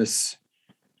Crisis.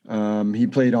 He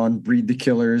played on Breed the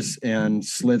Killers and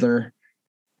Slither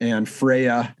and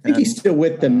Freya. I think he's still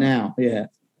with them now. Yeah.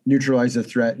 Neutralize the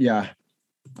Threat. Yeah.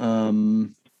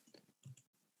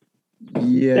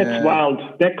 That's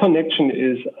wild. That connection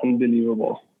is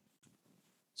unbelievable.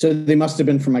 So they must have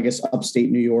been from, I guess, upstate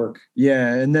New York.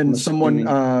 Yeah. And then someone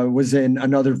was in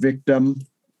Another Victim.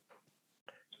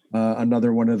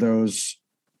 Another one of those,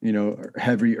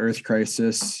 heavy Earth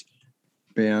Crisis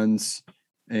bands.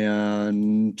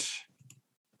 And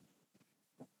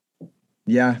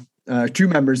two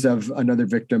members of Another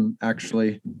Victim,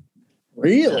 actually.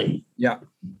 Really? Yeah.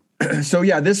 So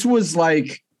this was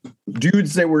like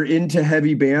dudes that were into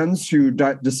heavy bands who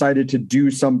decided to do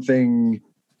something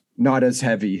not as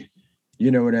heavy.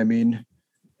 You know what I mean?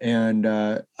 And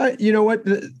you know what?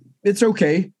 It's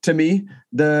okay to me.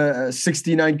 The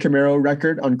 69 Camaro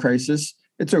record on Crisis,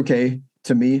 it's okay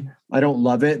to me. I don't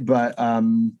love it, but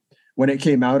when it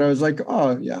came out, I was like,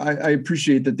 oh yeah, I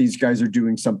appreciate that these guys are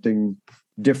doing something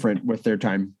different with their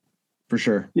time, for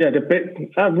sure. Yeah,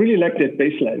 I really like that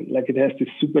bass line. Like it has this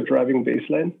super driving bass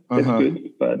line. That's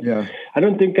good, but I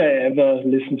don't think I ever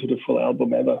listened to the full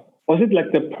album ever. Was it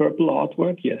like the purple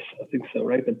artwork? Yes, I think so,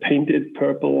 right? The painted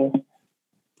purple.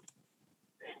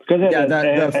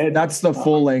 That's the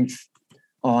full length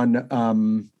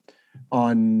on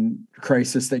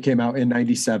Crisis that came out in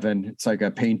 '97. It's like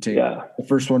a painting. Yeah. The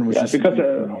first one was just because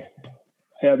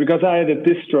I had a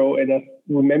distro and I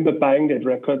remember buying that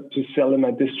record to sell in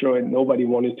my distro and nobody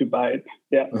wanted to buy it.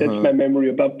 Yeah, that's my memory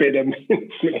about Beta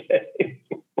Minus.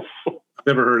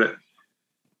 Never heard it.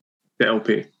 The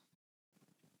LP.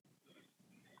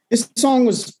 This song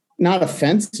was not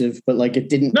offensive, but like it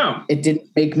didn't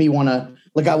make me want to,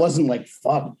 like, I wasn't like,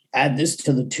 fuck, add this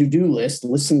to the to-do list,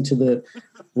 listen to the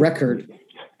record.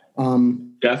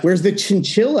 Whereas the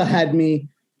Chinchilla had me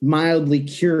mildly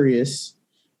curious,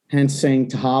 hence saying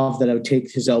to Hav that I would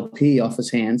take his LP off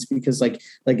his hands because like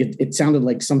it sounded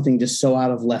like something just so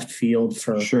out of left field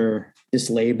for this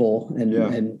label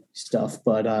and stuff.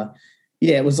 But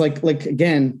it was like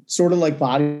again, sort of like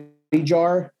Body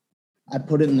Jar. I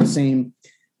put it in the same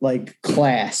like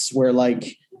class where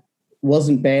like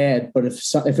wasn't bad, but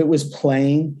if it was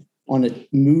playing on a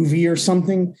movie or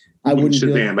something, I wouldn't be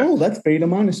like, oh, that's Beta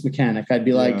Minus Mechanic. I'd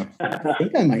be like, I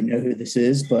think I might know who this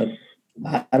is, but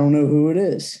I don't know who it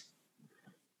is.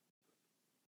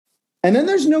 And then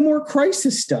there's no more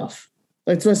Crisis stuff.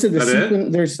 That's what I said. The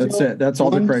sequence, there's that's it. That's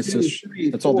all the Crisis. 2,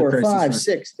 3, that's 4, all the Crisis. 5,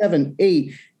 6, 7,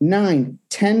 8, 9,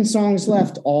 10 songs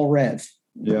left, all Rev.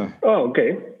 Yeah. Oh,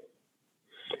 okay.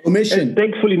 Omission. And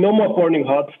thankfully, no more Burning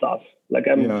Heart stuff. Like,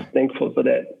 I'm thankful for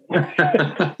that.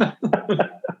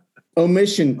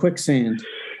 Omission, Quicksand.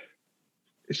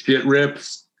 Shit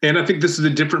rips. And I think this is a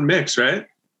different mix, right?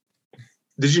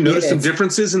 Did you notice some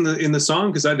differences in the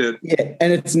song? Because I did. Yeah,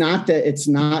 and it's not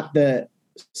the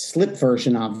Slip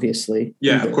version, obviously.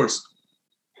 Yeah, either. Of course.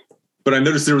 But I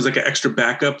noticed there was like an extra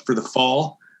backup for the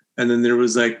fall, and then there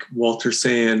was like Walter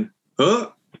saying,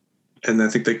 "Oh," and I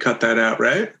think they cut that out,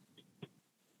 right?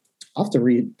 I'll have to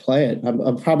replay it. I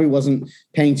probably wasn't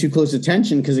paying too close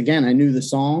attention because, again, I knew the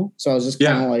song, so I was just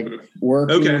kind of like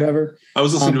working or whatever. I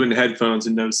was listening to it in headphones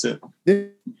and noticed it.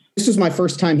 This was my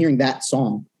first time hearing that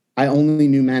song. I only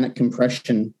knew Manic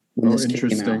Compression when this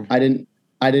came out. I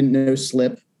didn't know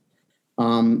Slip,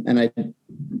 and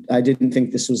I didn't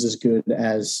think this was as good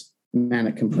as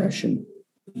Manic Compression.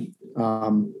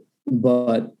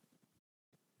 But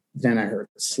then I heard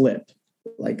Slip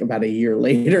like about a year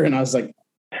later, and I was like,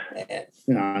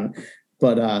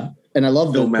 but and I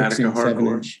love the Quicksand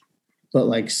 7-inch, but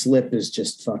like Slip is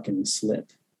just fucking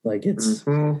Slip. Like it's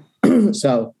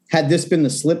so had this been the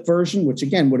Slip version, which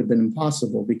again would have been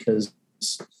impossible because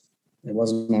it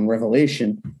wasn't on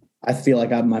Revelation, I feel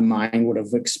like my mind would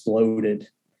have exploded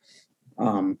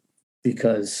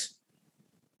because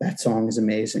that song is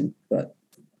amazing. But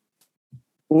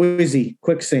Oizy,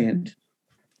 Quicksand.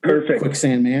 Perfect.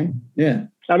 Quicksand, man. Yeah.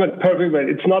 I'm a perfect man.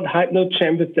 It's not Hypno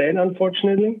Chamberlain,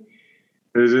 unfortunately.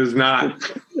 It is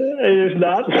not. It is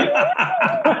not.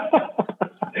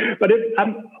 But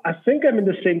I think I'm in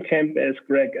the same camp as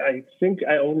Greg. I think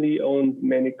I only owned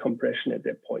Manic Compression at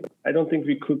that point. I don't think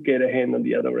we could get a hand on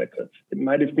the other records. It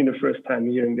might have been the first time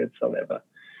hearing that song ever.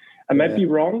 I might be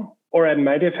wrong, or I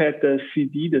might have had the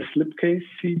CD, the Slipcase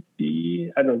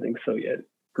CD. I don't think so yet.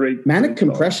 Great. Manic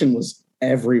Compression was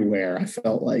everywhere, I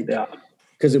felt like. Yeah.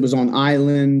 Because it was on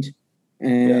Island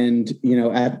and,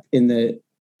 a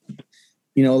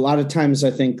lot of times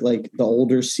I think like the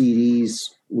older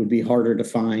CDs would be harder to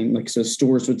find. Like, so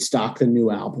stores would stock the new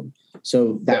album.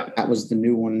 So that was the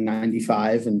new one in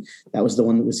 95. And that was the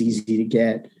one that was easy to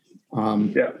get.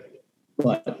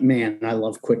 But man, I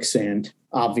love Quicksand.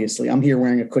 Obviously I'm here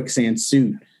wearing a Quicksand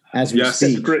suit as we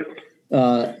speak. Great.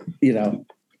 I love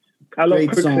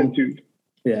Quicksand too.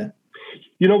 Yeah.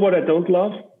 You know what I don't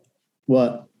love?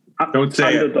 What? Don't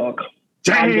say Underdog.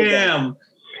 Damn. Underdog.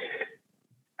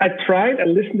 I tried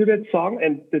and listened to that song,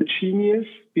 and the genius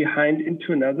behind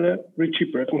Into Another, Richie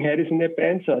Birkenhead, is in that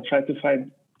band. So I tried to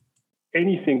find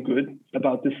anything good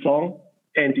about this song.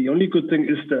 And the only good thing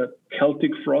is the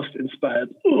Celtic Frost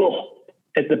inspired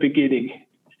at the beginning.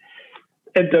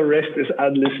 And the rest is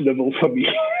unlistenable for me.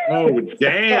 Oh,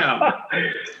 damn.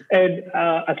 And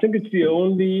I think it's the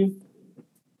only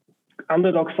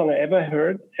Underdog song I ever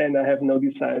heard, and I have no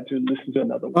desire to listen to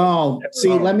another one. Oh, see,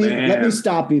 let me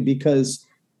stop you because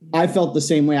I felt the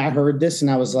same way. I heard this and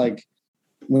I was like,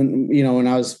 when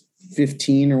I was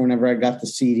 15 or whenever I got the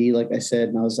CD, like I said,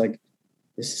 and I was like,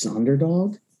 this is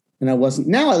Underdog? And I wasn't.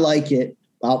 Now I like it,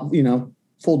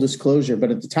 full disclosure.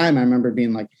 But at the time I remember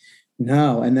being like,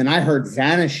 no. And then I heard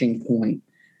Vanishing Point,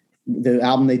 the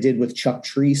album they did with Chuck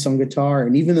Treese on guitar.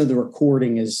 And even though the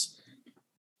recording is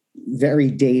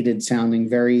very dated sounding,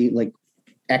 very like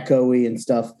echoey and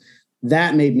stuff,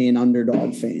 that made me an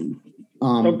Underdog fan.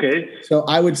 Okay. So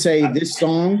I would say this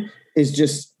song is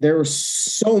just, there were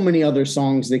so many other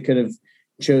songs they could have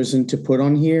chosen to put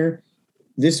on here.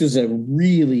 This was a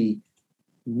really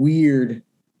weird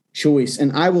choice.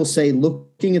 And I will say,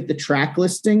 looking at the track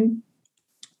listing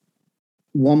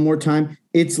one more time,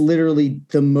 it's literally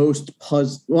the most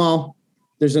well,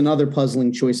 there's another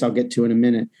puzzling choice I'll get to in a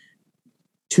minute.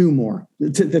 Two more.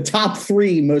 The top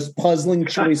three most puzzling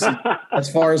choices as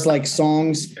far as like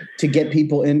songs to get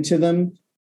people into them.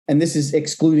 And this is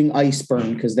excluding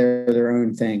Iceburn because they're their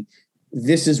own thing.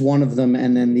 This is one of them.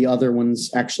 And then the other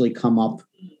ones actually come up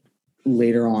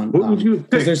later on. What would you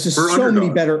pick? Because there's just so Underdog? many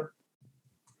better,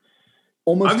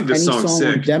 almost any song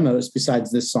sick. on demos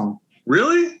besides this song.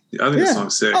 Really? I think this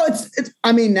song's sick. Oh, it's.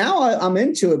 I mean, now I'm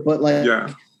into it, but like,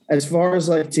 as far as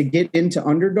like to get into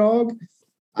Underdog,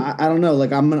 I don't know.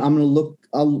 Like I'm gonna look.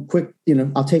 I'll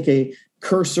take a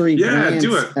cursory glance.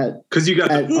 Do it because you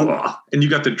got and you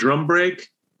got the drum break.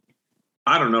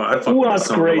 I don't know. I fuck with this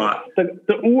song great. a lot.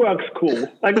 The Uwak's cool.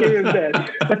 I gave him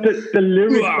that, but the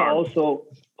lyrics are also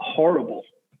horrible.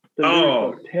 The lyrics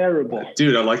are terrible.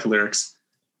 Dude, I like the lyrics.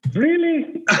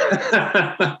 Really?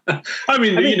 I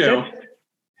mean,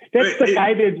 that's the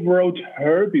guy that wrote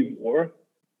Herbivore.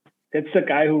 That's the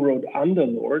guy who wrote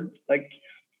Underlord. Like,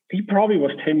 he probably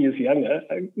was 10 years younger,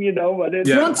 you know. But it's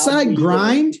Frontside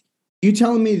Grind. You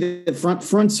telling me that the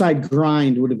Frontside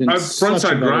Grind would have been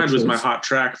Frontside Grind was my hot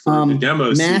track for the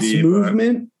demo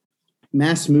CD.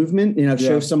 Mass Movement. You know,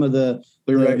 show some of the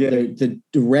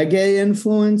reggae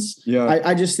influence. Yeah,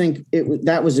 I just think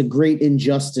that was a great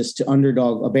injustice to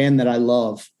Underdog, a band that I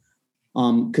love,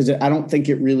 because I don't think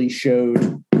it really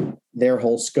showed their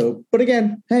whole scope. But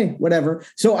again, hey, whatever.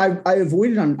 So I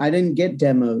avoided I didn't get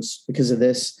demos because of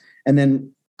this, and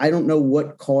then I don't know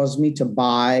what caused me to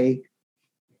buy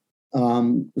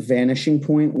Vanishing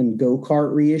Point when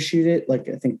Go-Kart reissued it, like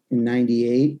I think in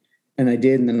 '98, and I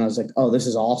did, and then I was like, oh, this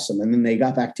is awesome. And then they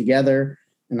got back together,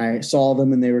 and I saw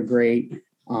them, and they were great.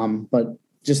 But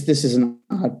just this is an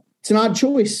odd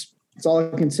choice. That's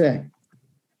all I can say.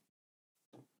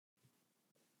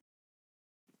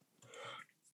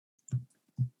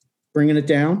 Bringing it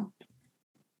down.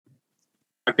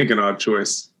 I think an odd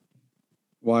choice.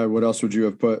 Why? What else would you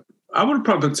have put? I would have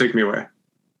probably put Take Me Away.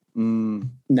 Nah.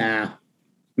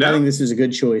 No? I think this is a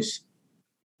good choice.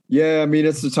 Yeah, I mean,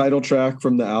 it's the title track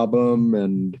from the album,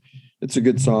 and it's a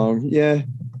good song. Yeah,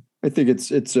 I think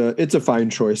it's a fine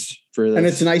choice for this. And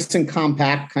it's nice and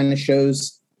compact, kind of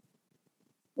shows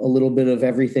a little bit of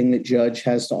everything that Judge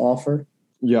has to offer.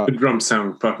 Yeah. The drums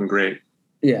sound fucking great.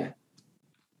 Yeah.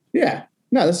 Yeah.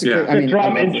 No, this is great. The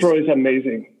drum intro is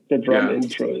amazing. The drum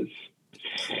intro is.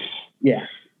 Yeah.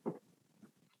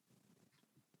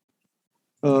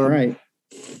 All right.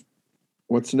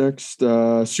 What's next?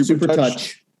 Super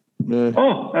Touch.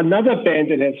 Oh, another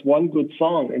band that has one good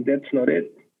song, and that's not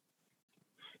it.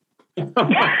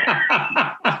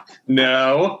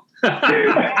 No.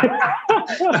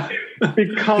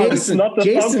 Because it's not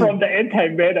the song from the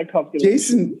Anti-Matter compilation.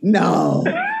 Jason, no.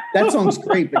 That song's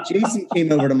great, but Jason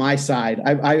came over to my side.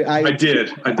 I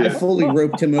did. I fully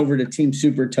roped him over to Team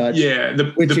Super Touch. Yeah,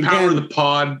 the power of the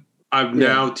pod. I'm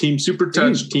now Team Super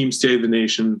Touch, Team State of the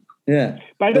Nation. Yeah.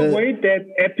 By the way, that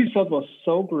episode was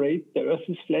so great. The Earth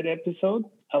is Flat episode.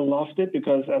 I loved it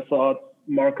because I thought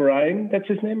Mark Ryan, that's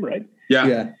his name, right?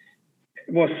 Yeah.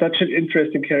 It was such an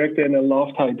interesting character, and I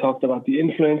loved how he talked about the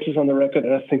influences on the record.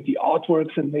 And I think the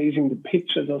artwork's amazing. The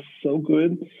pictures are so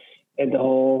good, and the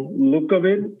whole look of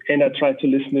it. And I tried to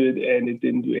listen to it, and it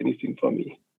didn't do anything for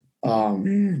me. Oh,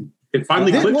 man. It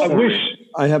finally clicked for me.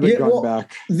 I haven't gone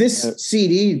back. This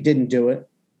CD didn't do it.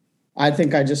 I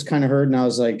think I just kind of heard, and I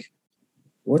was like,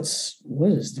 what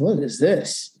is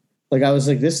this? Like, I was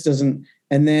like, this doesn't.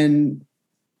 And then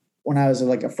when I was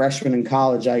like a freshman in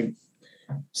college, I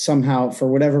somehow, for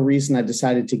whatever reason, I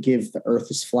decided to give The Earth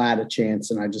is Flat a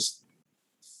chance, and I just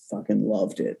fucking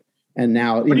loved it. And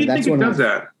now, why do you think it does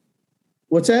that?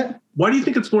 What's that? Why do you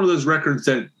think it's one of those records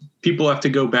that people have to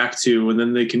go back to, and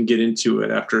then they can get into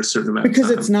it after a certain amount of time?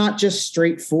 Because it's not just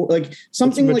straightforward. Like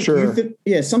something like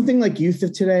something like Youth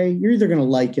of Today, you're either going to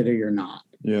like it or you're not.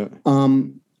 Yeah.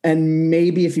 And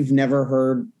maybe if you've never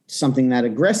heard something that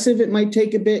aggressive, it might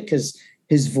take a bit, because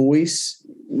his voice,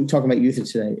 talking about Youth of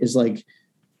Today, is like,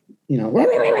 you don't,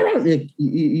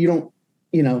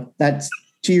 that's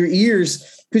to your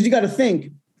ears, because you got to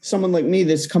think, someone like me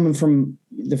that's coming from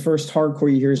the first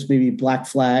hardcore you hear is maybe Black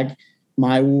Flag,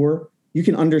 My War. You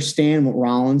can understand what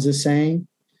Rollins is saying,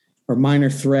 or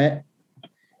Minor Threat.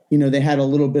 They had a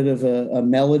little bit of a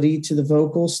melody to the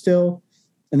vocals still.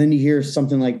 And then you hear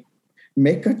something like,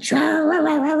 make a change,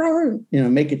 and you're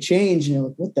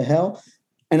like, what the hell?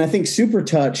 And I think Super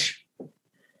Touch,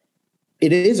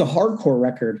 it is a hardcore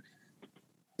record,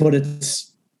 but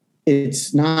it's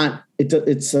not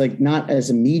like as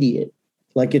immediate.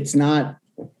 Like it's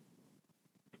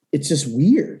just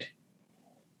weird.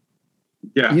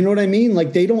 Yeah. You know what I mean?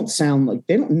 Like they don't sound like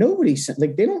they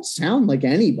don't sound like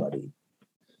anybody.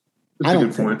 That's a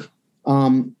good point.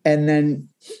 And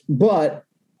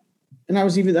I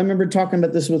remember talking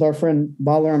about this with our friend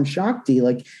Balaram Shakti.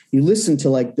 Like you listen to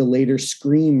like the later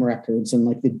Scream records and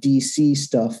like the DC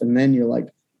stuff, and then you're like,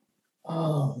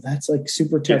 oh, that's like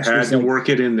Super Touch. You had to work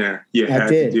it in there. You had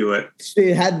to do it.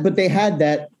 They had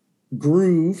that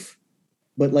groove,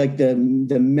 but like the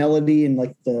melody and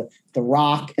like the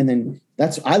rock, and then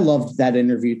I loved that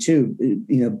interview too.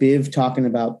 Biv talking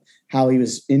about how he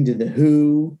was into the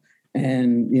Who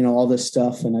and all this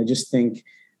stuff, and I just think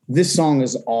this song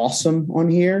is awesome on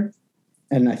here,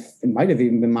 and it might have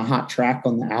even been my hot track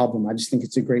on the album. I just think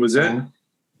it's a great song.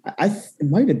 It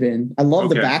might have been. I love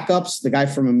the backups. The guy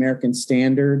from American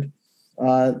Standard,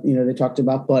 they talked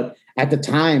about, but at the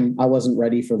time I wasn't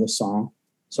ready for the song.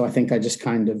 So I think I just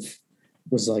kind of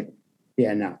was like,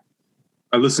 yeah, no.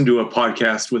 I listened to a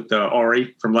podcast with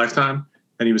Ari from Lifetime,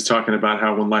 and he was talking about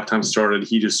how when Lifetime started,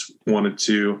 he just wanted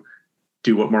to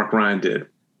do what Mark Ryan did.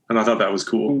 And I thought that was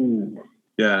cool. Ooh.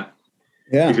 Yeah.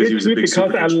 Yeah. Because he was a big because I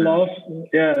Supertouch fan.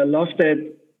 love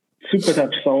that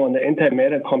Supertouch song on the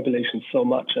Antimatter compilation so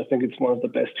much. I think it's one of the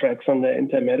best tracks on the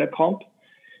Antimatter comp.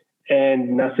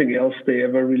 And nothing else they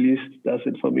ever released does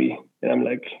it for me. And I'm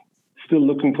like still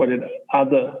looking for that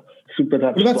other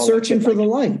Supertouch. What about Searching for the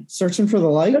Light? Searching for the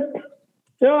Light?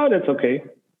 Yeah, that's okay.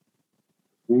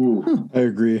 Ooh. I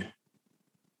agree.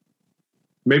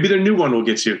 Maybe their new one will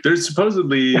get you. They're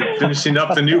supposedly finishing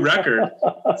up the new record.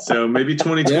 So maybe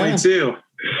 2022.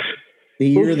 The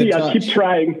year We'll of the see. touch.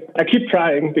 I keep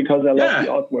trying because I love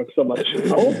the artwork so much.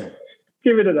 Oh,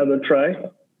 give it another try.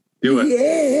 Do it.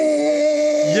 Yeah.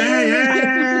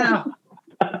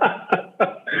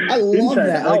 I love Inside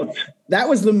that. Out. Like, that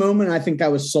was the moment I think I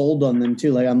was sold on them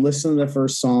too. Like I'm listening to the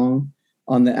first song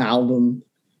on the album,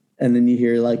 and then you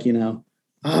hear like, you know,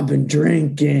 I've been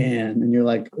drinking, and you're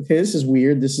like, okay, this is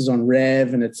weird. This is on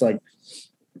Rev, and it's like,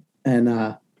 and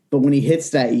but when he hits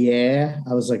that,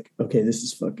 I was like, okay, this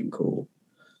is fucking cool.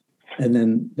 And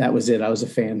then that was it. I was a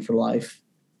fan for life.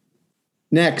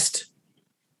 Next,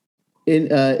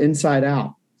 Inside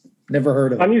Out. Never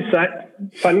heard of it.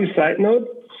 Funny side note.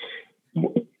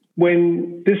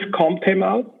 When this comp came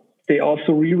out, they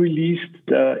also re-released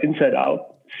the Inside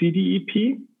Out CD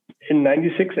EP in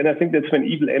 96, and I think that's when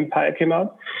Evil Empire came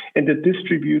out. And the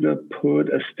distributor put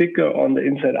a sticker on the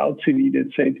Inside Out CD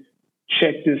that said,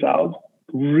 check this out,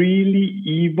 Really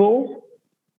Evil,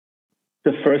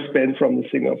 the first band from the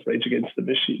singer of Rage Against the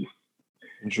Machine.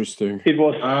 Interesting. It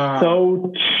was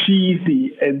so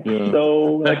cheesy and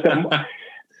so like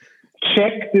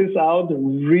check this out,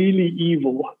 Really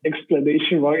Evil,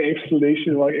 exclamation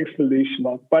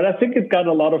mark. But I think it got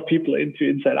a lot of people into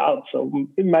Inside Out, so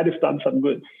it might have done some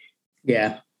good.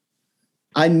 Yeah.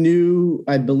 I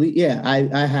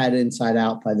had Inside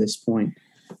Out by this point.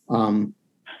 I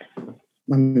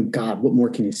mean, God, what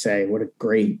more can you say? What a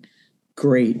great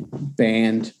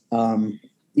band.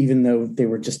 Even though they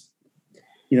were just,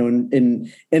 you know,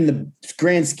 in the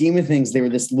grand scheme of things, they were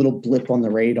this little blip on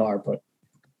the radar, but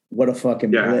what a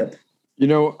fucking blip. You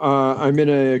know, I'm in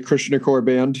a Christian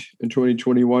band in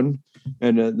 2021,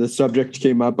 and the subject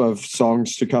came up of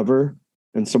songs to cover.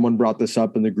 And someone brought this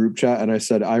up in the group chat, and I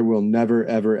said, I will never,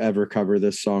 ever, ever cover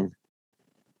this song.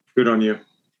 Good on you.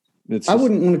 I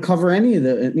wouldn't want to cover any of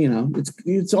the, you know,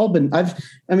 it's all been,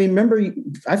 remember,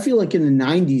 I feel like in the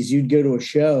 90s, you'd go to a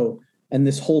show and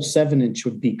this whole 7-inch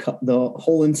would be, the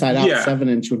whole Inside Out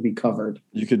 7-inch would be covered.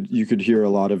 You could hear a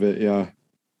lot of it. Yeah.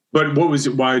 But what was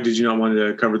it? Why did you not want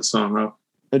to cover the song up?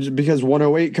 Because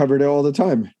 108 covered it all the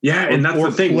time. Yeah. And that's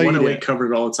the thing. 108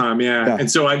 covered it all the time. Yeah.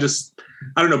 And so I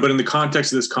don't know, but in the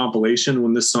context of this compilation,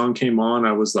 when this song came on,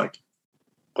 I was like,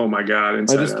 oh my God. I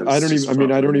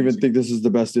don't even think this is the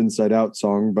best Inside Out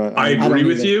song, but I agree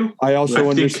with you. I also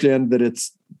understand that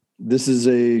this is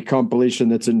a compilation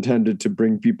that's intended to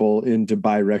bring people in to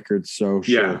buy records. So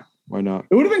sure, why not?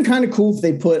 It would have been kind of cool if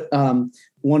they put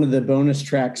one of the bonus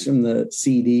tracks from the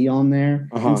CD on there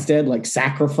instead, like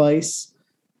Sacrifice,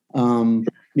 you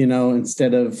know,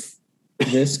 instead of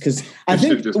this. Because I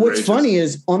think what's funny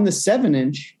is on the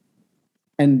 7-inch,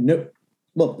 and No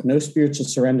Spiritual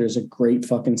Surrender is a great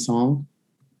fucking song.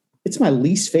 It's my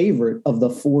least favorite of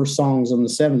the 4 songs on the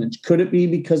 7-inch. Could it be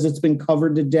because it's been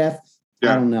covered to death?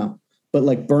 Yeah. I don't know. But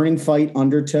like Burning Fight,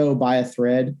 Undertow, By a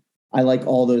Thread, I like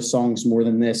all those songs more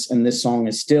than this. And this song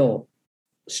is still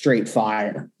straight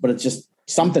fire. But it's just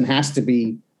something has to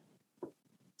be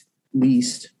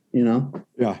least, you know?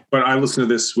 Yeah. But I listened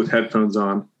to this with headphones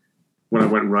on when I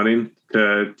went running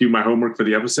to do my homework for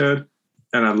the episode.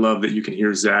 And I love that you can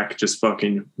hear Zach just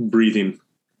fucking breathing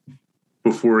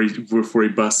before he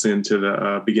busts into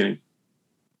the beginning.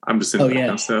 I'm just into that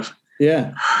kind of stuff.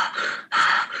 Yeah.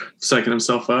 Psyching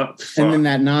himself up. And then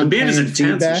that non-planned the band is intense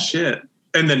feedback. As shit.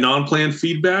 And the non-planned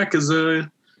feedback is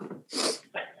a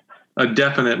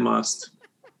definite must.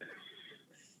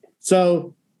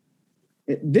 So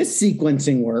this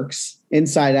sequencing works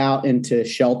Inside Out into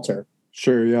Shelter.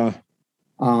 Sure, yeah.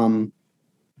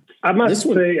 I must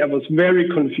say I was very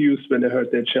confused when I heard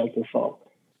that Shelter song.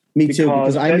 Me too,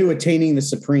 because I knew Attaining the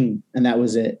Supreme, and that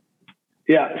was it.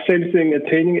 Yeah, same thing,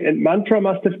 Attaining, and Mantra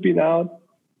must have been out,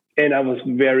 and I was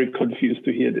very confused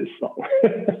to hear this song.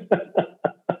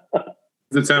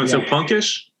 Does it sound so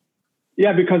punkish?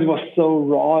 Yeah, because it was so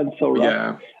raw and so rough.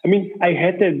 Yeah. I mean, I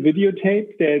had that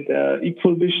videotape, that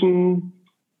Equal Vision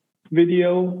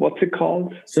video, what's it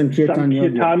called?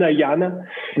 Sankirtana Yana.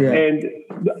 Yeah. And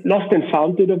Lost and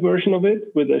Found did a version of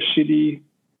it with a shitty,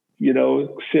 you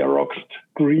know, Xeroxed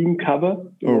green cover.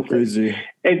 Oh, crazy.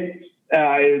 And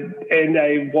And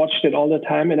I watched it all the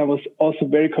time, and I was also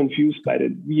very confused by the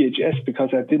VHS because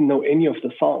I didn't know any of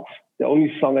the songs. The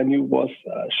only song I knew was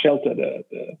Shelter,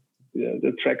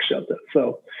 the track Shelter.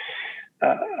 So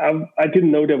I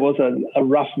didn't know there was a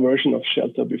rough version of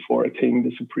Shelter before Attaining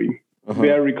the Supreme.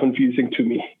 Very confusing to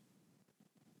me.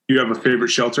 You have a favorite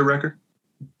Shelter record?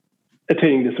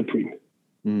 Attaining the Supreme.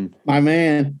 My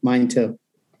man, mine too.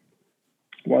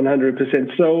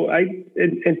 100%. So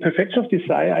in Perfection of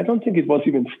Desire, I don't think it was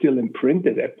even still in print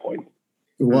at that point.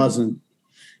 It wasn't.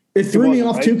 It threw me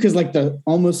off too because like the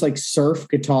almost like surf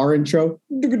guitar intro.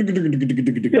 I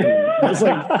was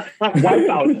like,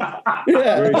 Wipeout.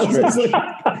 Yeah,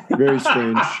 very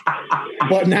strange.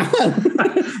 But now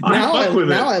I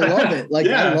love it. Like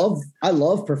I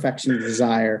love Perfection of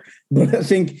Desire. But I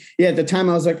think at the time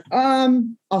I was like,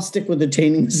 I'll stick with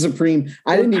Attaining the Supreme.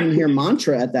 I didn't even hear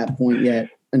Mantra at that point yet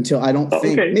until I don't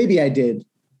think maybe I did.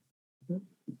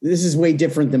 This is way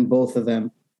different than both of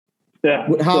them. Yeah.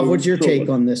 What's your take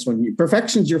on this one?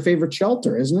 Perfection's your favorite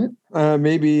Shelter, isn't it?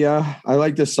 Maybe. I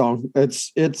like this song.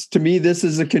 It's to me, this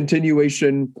is a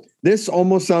continuation. This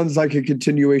almost sounds like a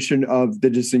continuation of the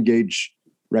Disengage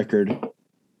record.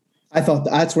 I thought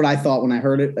that's what I thought when I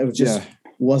heard it. It was just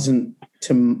wasn't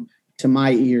to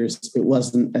my ears. It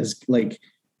wasn't as good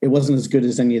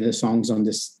as any of the songs on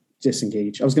this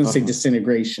Disengage. I was going to say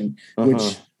Disintegration,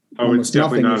 which. It's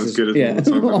definitely not as good as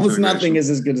almost nothing is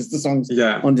as good as the songs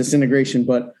on Disintegration,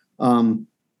 but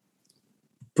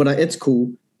it's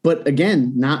cool. But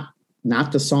again, not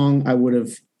the song I would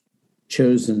have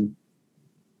chosen.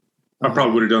 I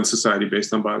probably would have done Society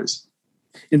Based on Bodies.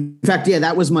 In fact,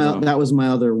 that was my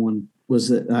other one. Was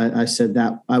that I said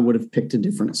that I would have picked a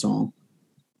different song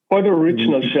or the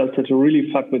original Shelter to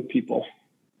really fuck with people.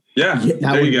 Yeah,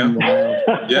 there you go.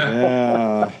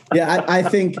 I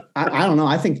think I don't know.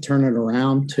 I think Turn It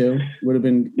Around too would have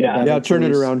been. Turn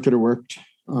It Around could have worked.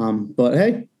 But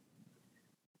hey,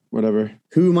 whatever.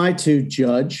 Who am I to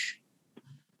judge?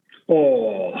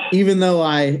 Oh, even though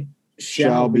I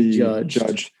shall be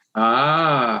judged.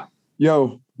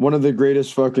 Yo, one of the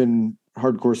greatest fucking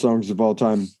hardcore songs of all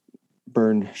time.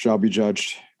 Burn, Shall Be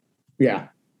Judged. Yeah.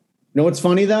 Know what's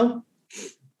funny though?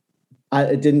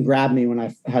 It didn't grab me when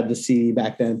I had the CD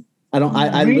back then. I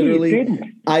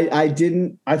didn't.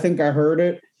 I think I heard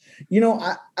it.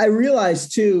 I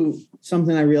realized too,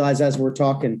 something I realized as we're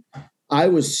talking, I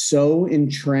was so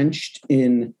entrenched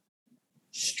in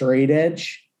straight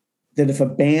edge that if a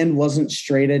band wasn't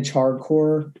straight edge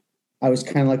hardcore, I was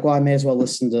kind of like, well, I may as well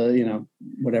listen to,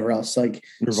 whatever else. Like,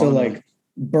 Nirvana. So like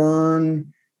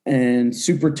Burn and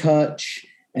Super Touch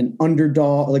and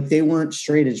Underdog, like they weren't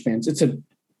straight edge bands. It's a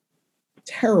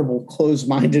terrible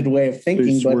closed-minded way of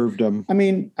thinking, but I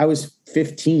mean, I was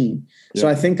 15, so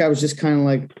I think I was just kind of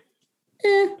like,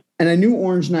 and I knew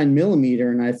Orange 9mm,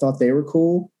 and I thought they were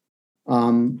cool.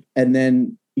 And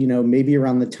then maybe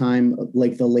around the time of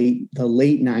like the late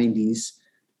 90s,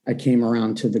 I came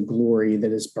around to the glory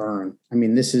that is Burn. I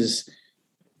mean, this is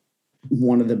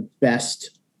one of the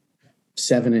best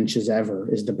 7 inches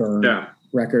ever. Is the Burn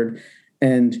record,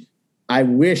 and I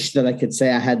wish that I could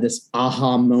say I had this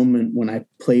aha moment when I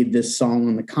played this song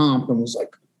on the comp and was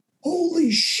like,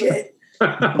 holy shit.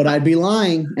 But I'd be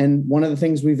lying. And one of the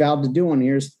things we vowed to do on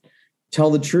here is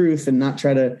tell the truth and not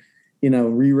try to,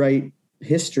 rewrite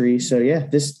history. So yeah,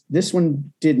 this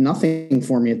one did nothing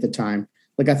for me at the time.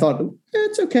 Like I thought,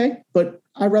 it's okay, but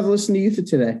I'd rather listen to Youth of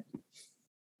Today.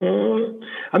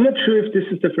 I'm not sure if this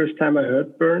is the first time I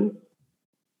heard Burn.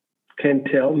 Can't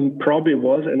tell. Probably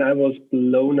was, and I was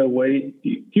blown away.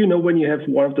 You know when you have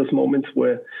one of those moments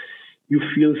where you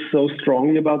feel so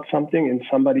strongly about something and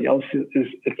somebody else is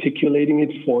articulating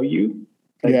it for you?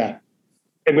 And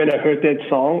when I heard that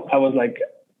song, I was like,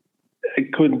 I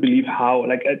couldn't believe how.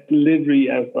 Like I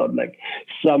thought like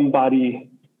somebody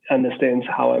understands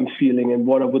how I'm feeling and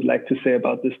what I would like to say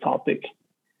about this topic,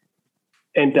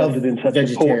 and does it in such a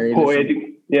poetic.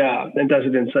 And does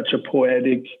it in such a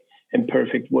poetic and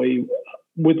perfect way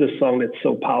with a song that's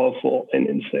so powerful and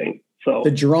insane. So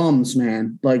the drums,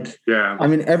 man, I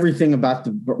mean, everything about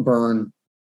the Burn.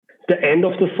 The end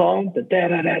of the song, the da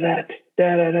da da da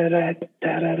da da da da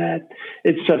da da da.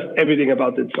 It's just everything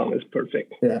about that song is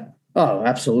perfect. Yeah. Oh,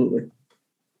 absolutely.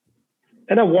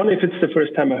 And I wonder if it's the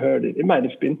first time I heard it. It might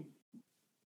have been.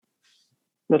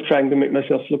 Not trying to make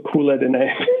myself look cooler than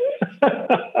I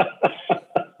am.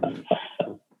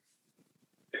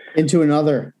 Into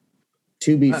another.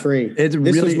 To Be Free. This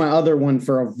was my other one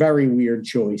for a very weird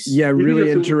choice. Yeah, really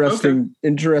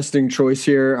interesting choice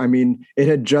here. I mean, it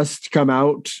had just come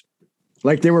out.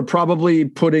 Like they were probably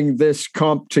putting this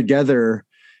comp together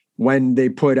when they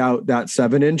put out that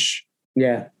 7-inch.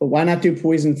 Yeah, but why not do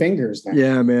Poison Fingers then?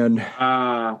 Yeah, man.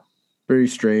 Very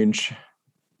strange.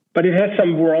 But it has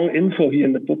some wrong info here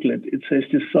in the booklet. It says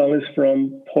this song is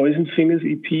from Poison Fingers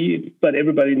EP, but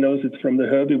everybody knows it's from the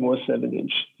Herbivore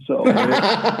 7-inch. So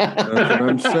that's what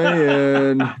I'm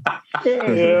saying.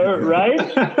 Yeah, right?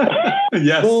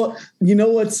 Yes. Well, you know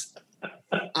what's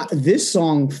this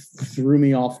song threw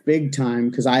me off big time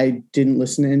because I didn't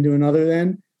listen to Into Another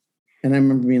then, and I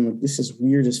remember being like, "This is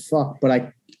weird as fuck."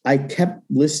 But I kept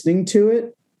listening to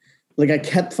it, like I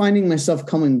kept finding myself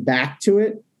coming back to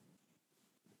it.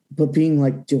 But being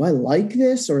like, do I like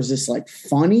this or is this like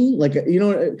funny? Like, you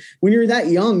know, when you're that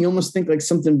young, you almost think like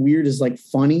something weird is like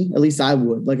funny. At least I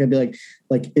would. Like, I'd be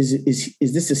like, is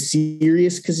this a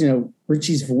serious? Because, you know,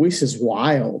 Richie's voice is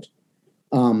wild.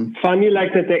 Funny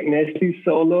like the Deck Nasty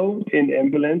solo in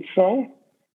Ambulance song.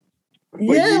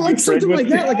 Yeah, like something like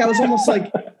that. Like I was almost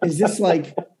like, is this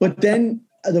like? But then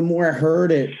the more I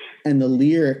heard it and the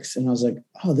lyrics, and I was like,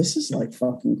 oh, this is like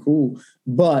fucking cool.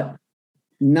 But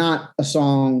not a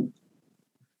song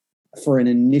for an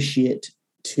initiate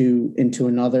to Into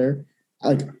Another.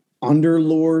 Like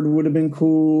Underlord would have been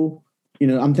cool. You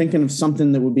know, I'm thinking of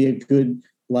something that would be a good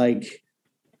like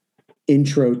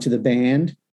intro to the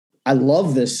band. I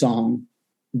love this song,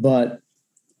 but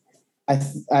I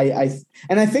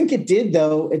think it did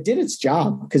its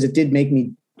job because it did make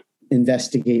me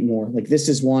investigate more. Like this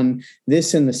and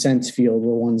the Sense Field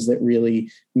were ones that really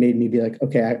made me be like,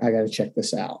 okay, I got to check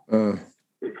this out.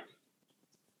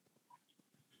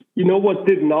 You know what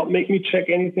did not make me check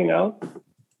anything out?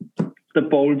 The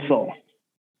Bold song.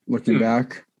 Looking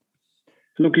back,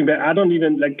 I don't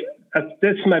even like.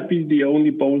 This might be the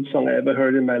only Bold song I ever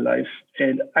heard in my life,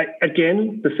 and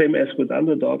again, the same as with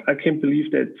Underdog. I can't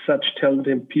believe that such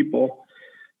talented people,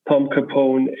 Tom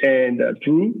Capone and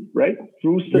Drew, right?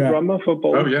 Drew's the drummer for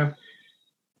Bold. Oh yeah.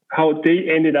 How they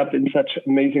ended up in such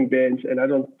amazing bands, and I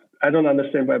don't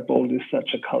understand why Bold is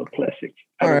such a cult classic.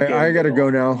 All right, I gotta go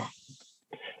now.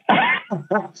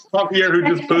 Javier, who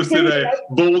just posted a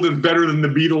Bold is better than the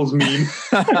Beatles meme.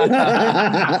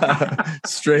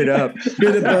 Straight up.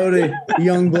 Good at Bodie.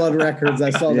 Youngblood Records. I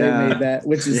saw they made that,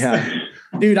 which is,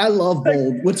 dude, I love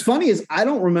Bold. What's funny is I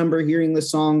don't remember hearing this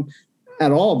song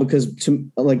at all because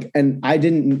and I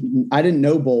didn't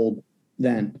know Bold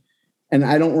then. And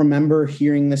I don't remember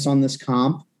hearing this on this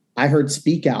comp. I heard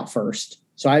Speak Out first.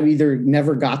 So I've either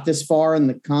never got this far in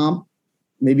the comp,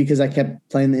 maybe because I kept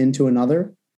playing the Into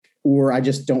Another, or I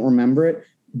just don't remember it.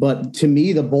 But to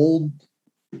me, the Bold,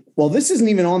 well, this isn't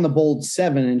even on the Bold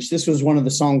 7-inch. This was one of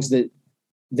the songs that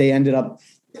they ended up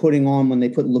putting on when they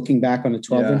put Looking Back on a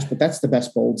 12-inch, but that's the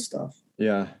best Bold stuff.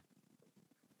 Yeah.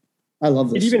 I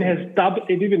love this. It even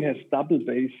has double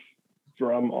bass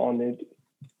drum on it.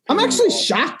 I'm actually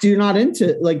shocked you're not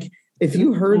into like if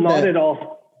you heard not that. At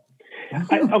all.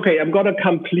 I'm gonna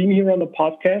come clean here on the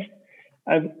podcast.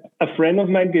 A friend of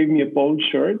mine gave me a Bold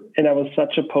shirt, and I was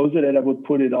such a poser that I would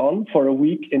put it on for a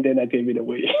week, and then I gave it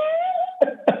away.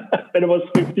 And I was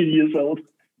 15 years old.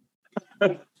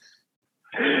 For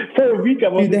a week, I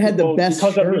was. Dude, they had the best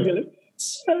shirt.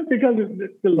 Because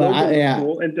the logo was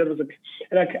cool, and that was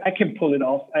I can pull it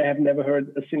off. I have never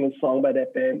heard a single song by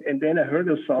that band, and then I heard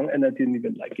a song and I didn't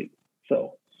even like it.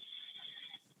 So,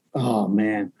 oh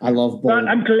man, I love Bold. But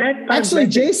I'm glad. Actually,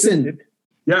 Jason,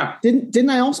 didn't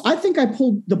I also? I think I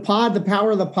pulled the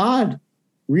power of the pod.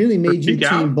 Really made you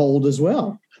team Bold as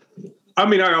well. I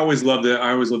mean, I always loved it. I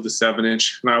always loved the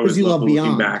 7-inch, and I always loved the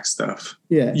Looking Back stuff.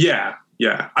 Yeah.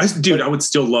 I would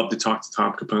still love to talk to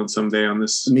Tom Capone someday on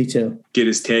this. Me too. Get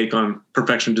his take on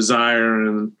Perfection Desire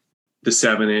and the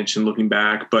 7-inch and Looking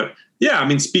Back. But yeah, I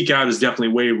mean, Speak Out is definitely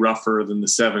way rougher than the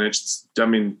 7-inch. I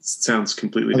mean, it sounds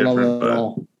completely different.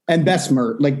 But and best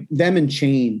merch, like them and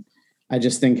Chain, I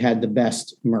just think had the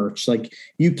best merch. Like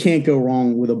you can't go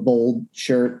wrong with a Bold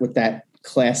shirt with that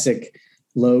classic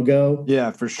logo. Yeah,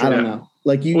 for sure. I don't know.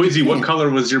 Like you. Oizy, what color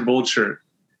was your Bold shirt?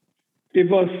 It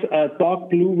was dark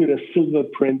blue with a silver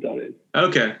print on it.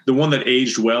 Okay. The one that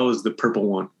aged well is the purple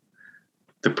one.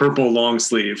 The purple long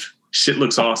sleeve. Shit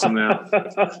looks awesome now.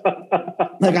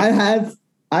 Like I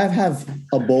have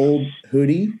a Bold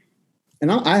hoodie,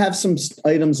 and I have some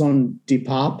items on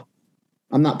Depop.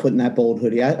 I'm not putting that Bold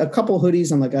hoodie. A couple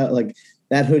hoodies. I'm like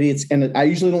that hoodie. And I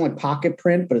usually don't like pocket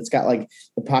print, but it's got like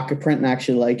the pocket print and I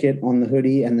actually like it on the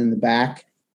hoodie, and then the back.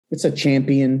 It's a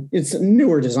Champion. It's a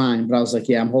newer design, but I was like,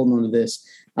 yeah, I'm holding on to this.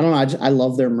 I don't know. I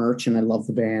love their merch and I love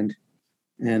the band.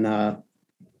 And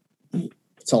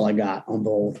that's all I got on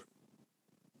Bold.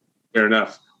 Fair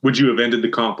enough. Would you have ended the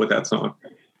comp with that song?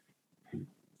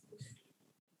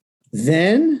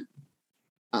 Then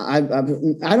I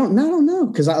don't know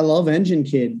because I love Engine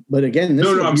Kid, but again,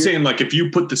 I'm saying like if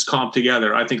you put this comp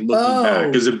together, I think Looking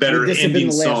Back is a better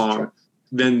ending song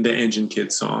than the Engine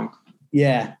Kid song.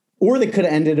 Yeah, or they could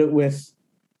have ended it with,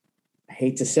 I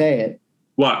hate to say it,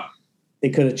 what? They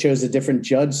could have chose a different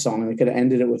Judge song. They could have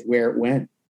ended it with Where It Went.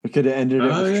 We could have ended it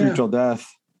with True Till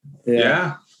Death.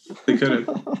 Yeah, they could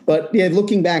have. But yeah,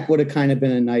 Looking Back would have kind of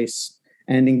been a nice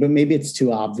ending, but maybe it's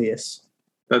too obvious.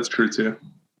 That's true too.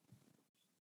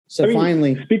 So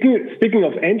finally, speaking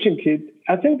of Engine Kid,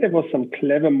 I think there was some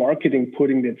clever marketing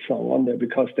putting that song on there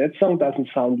because that song doesn't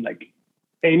sound like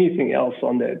anything else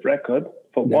on that record.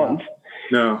 For once,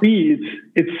 no. B,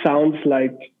 it sounds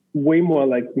like way more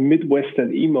like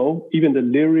Midwestern emo. Even the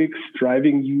lyrics,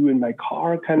 "Driving You in My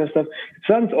Car" kind of stuff. It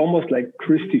sounds almost like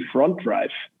Christie Front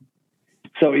Drive.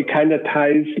 So it kind of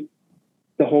ties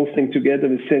the whole thing together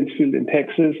with Sandsfield in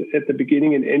Texas at the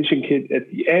beginning and Engine Kid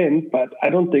at the end, but I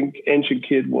don't think Engine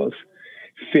Kid was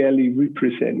fairly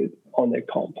represented on that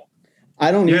comp.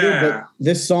 I don't either, but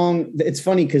this song, it's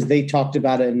funny because they talked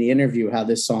about it in the interview, how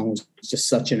this song was just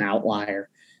such an outlier,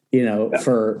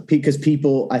 because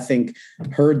people, I think,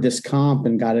 heard this comp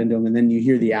and got into them, and then you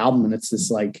hear the album and it's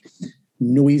this like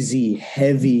noisy,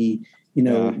 heavy,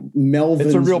 Melvin's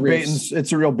it's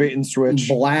a real bait and switch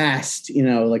blast,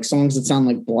 like songs that sound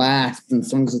like Blast and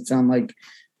songs that sound like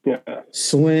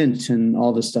Slint and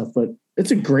all this stuff. But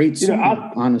it's a great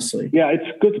song, honestly. Yeah, it's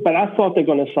good. But I thought they're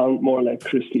going to sound more like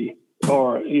Christie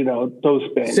or, those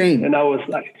bands. Same. And I was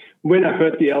like, when I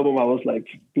heard the album, I was like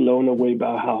blown away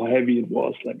by how heavy it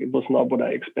was. Like it was not what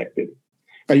I expected.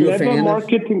 Are you a fan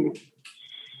marketing?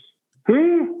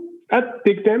 I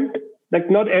dig them. Like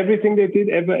not everything they did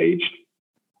ever aged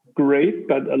great,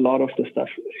 but a lot of the stuff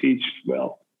aged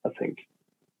well, I think.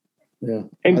 Yeah.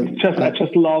 And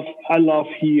I love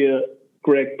hear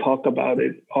Greg talk about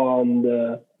it in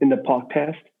the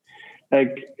podcast.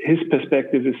 Like his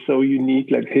perspective is so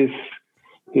unique, like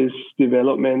his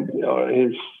development or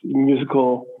his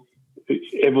musical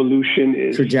evolution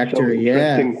is trajectory. So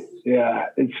yeah,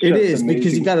 it is amazing.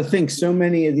 Because you got to think so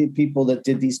many of the people that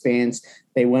did these bands,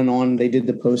 they went on, they did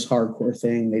the post-hardcore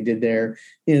thing, they did their,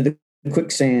 the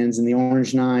Quicksands and the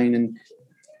Orange Nine, and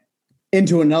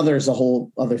Into Another is a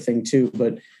whole other thing too.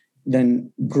 But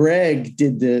then Greg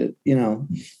did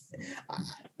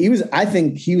I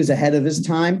think he was ahead of his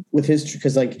time with his,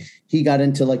 because like he got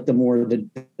into like the more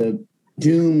the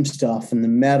doom stuff and the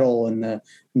metal and the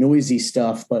noisy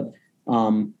stuff, but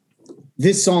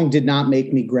this song did not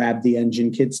make me grab the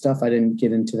Engine Kid stuff. I didn't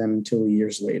get into them until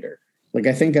years later. Like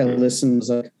I think I listened,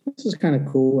 was like, this is kind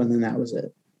of cool, and then that was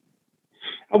it.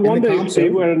 I wonder if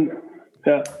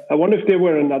they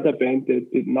were another band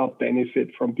that did not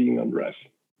benefit from being on Rev.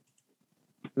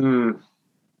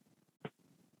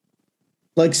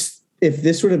 Like if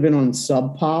this would have been on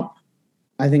Sub Pop,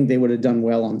 I think they would have done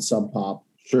well on Sub Pop.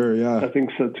 Sure, yeah. I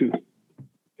think so too.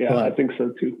 Yeah, I think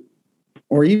so too.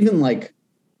 Or even like,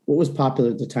 what was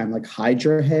popular at the time? Like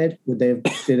Hydra Head, would they have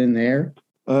fit in there?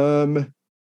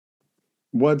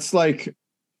 Was like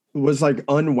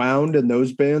Unwound and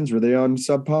those bands, were they on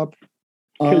Sub Pop?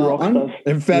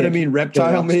 Amphetamine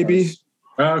Reptile, maybe.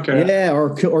 Oh, okay. Yeah,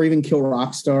 or even Kill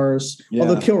Rock Stars. Yeah.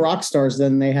 Although Kill Rock Stars,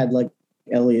 then they had like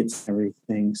Elliot's and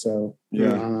everything. So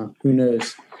who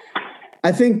knows?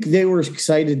 I think they were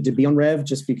excited to be on Rev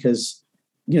just because,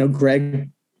 Greg.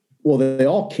 Well, they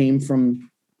all came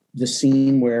from the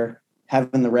scene where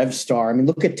having the Rev Star. I mean,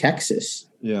 look at Texas.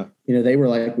 Yeah. They were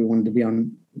like, we wanted to be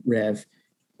on Rev,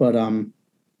 but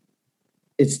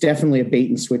it's definitely a bait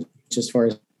and switch as far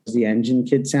as the Engine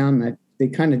Kid sound. They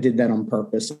kind of did that on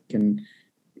purpose, and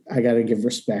I got to give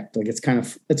respect. Like it's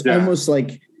almost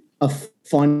like a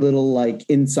fun little like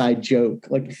inside joke.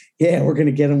 Like, yeah, we're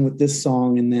gonna get them with this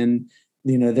song, and then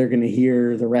they're gonna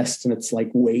hear the rest, and it's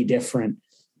like way different.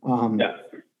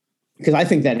 Because I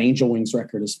think that Angel Wings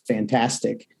record is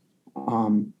fantastic.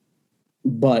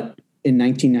 But in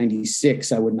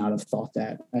 1996, I would not have thought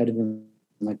that. I'd have been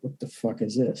like, what the fuck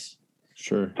is this?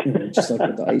 Sure. Just like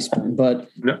with the Iceburn. But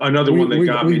another one that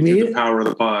got me to the Power of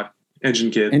the Pod,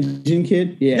 Engine Kid. Engine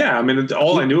Kid? Yeah. Yeah, I mean,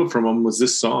 all I knew from them was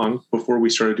this song before we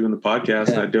started doing the podcast,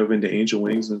 and I dove into Angel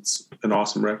Wings, and it's an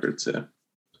awesome record, so.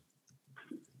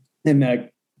 And I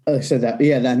said that,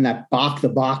 then that the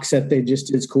box set they just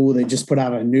did is cool. They just put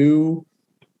out a new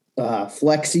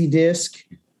flexi disc,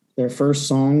 their first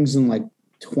songs in like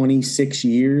 26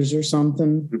 years or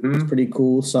something. Mm-hmm. It's pretty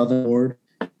cool. Southern Lord.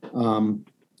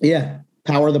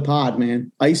 Power of the Pod,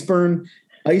 man. Iceburn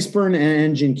and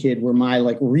Engine Kid were my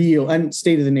like real, and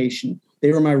State of the Nation.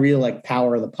 They were my real like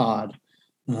Power of the Pod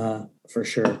for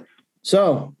sure.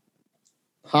 So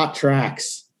hot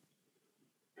tracks.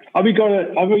 Are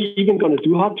we even gonna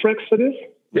do hot tracks for this?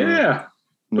 Yeah.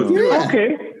 No. Yeah.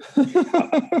 Okay.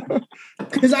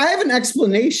 Because I have an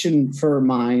explanation for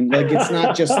mine. Like, it's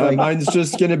not just like mine's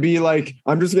just gonna be like,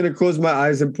 I'm just gonna close my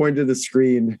eyes and point to the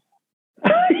screen.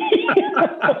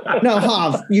 no,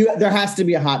 Hav. There has to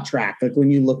be a hot track. Like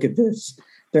when you look at this,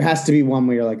 there has to be one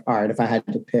where you're like, all right, if I had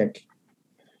to pick.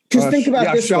 Because think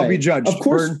about this. Shall Be Judged. Of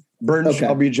course, Burn okay.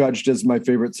 Shall Be Judged is my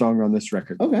favorite song on this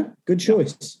record. Okay, good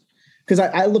choice. Because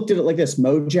I looked at it like this: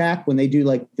 Mojack, when they do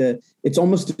like it's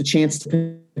almost a chance to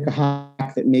pick a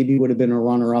hack that maybe would have been a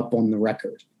runner-up on the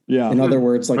record. Yeah. In other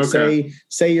words, like Okay.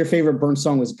 say your favorite Burn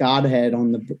song was Godhead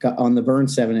on the Burn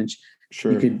 7-inch.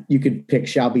 Sure. You could pick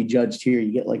Shall Be Judged here.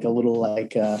 You get like a little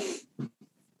like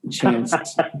chance.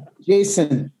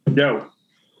 Jason, Yo,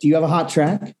 do you have a hot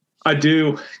track? I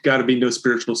do. Got to be No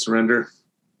Spiritual Surrender.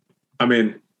 I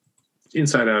mean,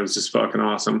 Inside Out is just fucking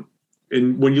awesome.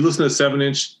 And when you listen to a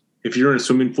 7-inch, if you're in a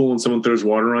swimming pool and someone throws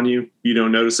water on you, you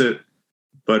don't notice it.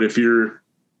 But if you're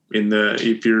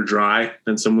dry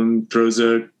and someone throws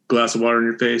a glass of water in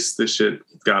your face, this shit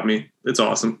got me. It's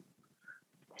awesome.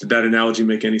 Did that analogy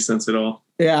make any sense at all?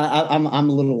 Yeah, I'm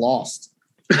a little lost.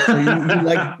 So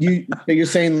you're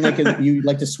saying like you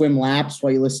like to swim laps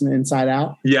while you listen to Inside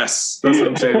Out? Yes, that's what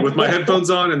I'm saying. With my headphones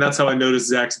on, and that's how I noticed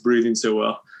Zach's breathing so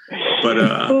well. But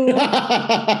no,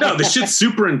 the shit's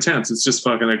super intense. It's just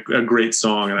fucking a great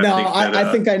song. And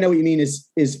I think I know what you mean is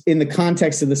in the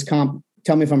context of this comp.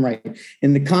 Tell me if I'm right.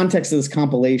 In the context of this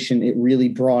compilation, it really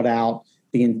brought out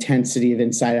the intensity of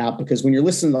Inside Out, because when you're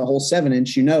listening to the whole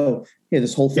 7-inch,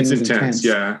 this whole thing is intense.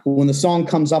 Yeah. When the song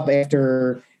comes up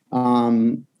after,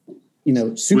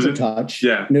 Super Touch,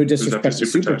 no disrespect to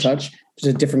Super Touch, it's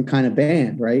a different kind of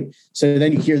band, right? So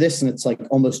then you hear this and it's like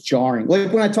almost jarring.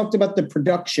 Like when I talked about the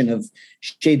production of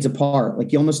Shades Apart,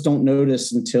 like you almost don't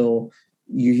notice until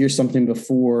you hear something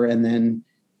before, and then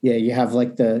you have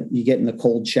like you get in the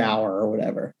cold shower or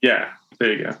whatever. Yeah,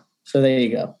 there you go. So there you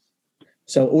go.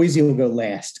 So Oisey will go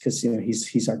last because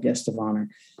he's our guest of honor.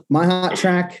 My hot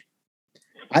track,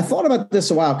 I thought about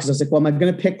this a while because I was like, well, am I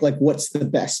going to pick like what's the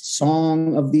best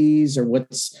song of these or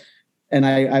and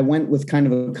I went with kind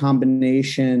of a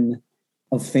combination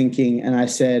of thinking, and I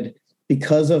said,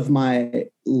 because of my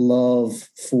love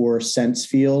for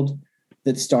Sensefield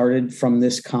that started from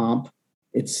this comp,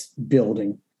 it's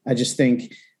Building. I just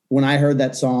think when I heard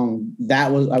that song, I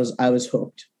was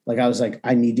hooked. Like I was like,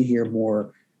 I need to hear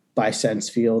more by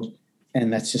Sensefield,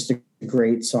 and that's just a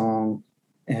great song.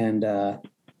 And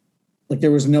like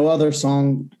there was no other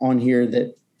song on here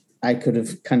that I could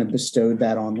have kind of bestowed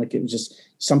that on. Like it was just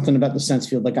something about the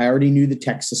Sensefield. Like I already knew the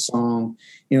Texas song,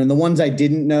 and the ones I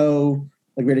didn't know,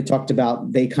 like we already talked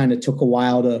about, they kind of took a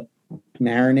while to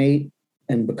marinate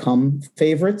and become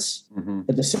favorites. Mm-hmm.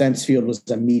 But the Sensefield was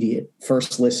immediate.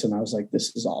 First listen, I was like,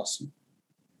 this is awesome.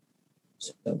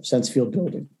 So Sensefield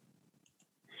Building.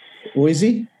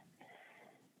 Oisey?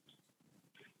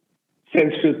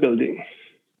 Sensefield Building.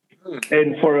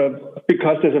 And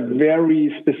because there's a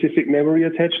very specific memory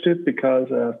attached to it, because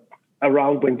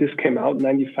around when this came out,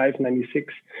 95,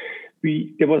 96,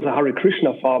 there was a Hare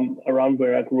Krishna farm around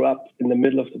where I grew up in the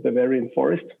middle of the Bavarian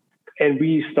forest. And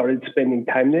we started spending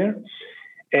time there.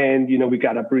 And, we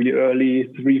got up really early,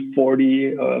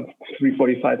 3:40,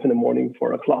 3:45 in the morning,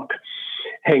 4 o'clock.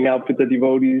 Hang out with the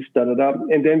devotees,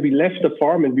 And then we left the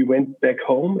farm and we went back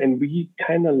home, and we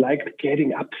kind of liked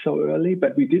getting up so early,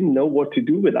 but we didn't know what to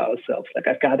do with ourselves. Like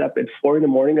I got up at 4 in the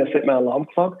morning, I set my alarm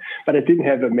clock, but I didn't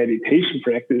have a meditation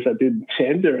practice. I didn't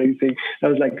chant or anything. I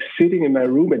was like sitting in my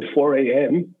room at 4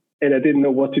 a.m. and I didn't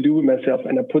know what to do with myself.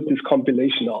 And I put this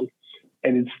compilation on,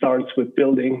 and it starts with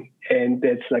Building. And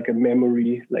that's like a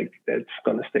memory, like that's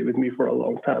going to stay with me for a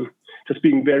long time. Just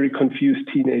being very confused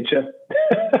teenager.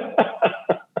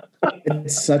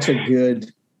 It's such a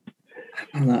good,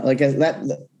 like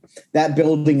that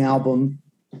Building album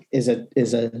is a,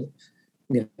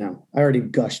 I already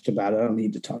gushed about it. I don't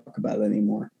need to talk about it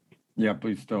anymore. Yeah,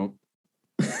 please don't.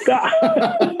 Just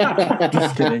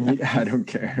kidding. I don't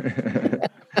care.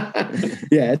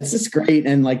 Yeah, it's just great.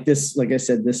 And like this, like I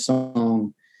said, this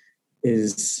song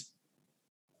is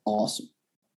awesome.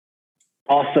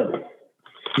 Awesome.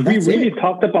 We really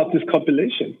talked about this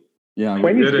compilation. Yeah.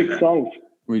 26 songs.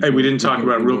 We didn't talk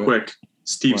about real quick.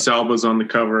 Steve Salba's on the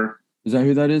cover. Is that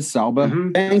who that is? Salba?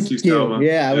 Mm-hmm. Thank Steve you. Salba.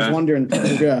 Yeah, I was wondering.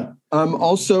 Yeah.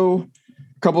 Also,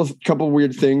 couple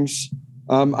weird things.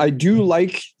 I do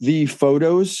like the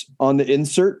photos on the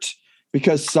insert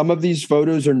because some of these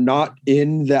photos are not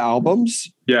in the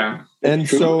albums. Yeah. And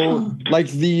so like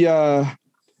the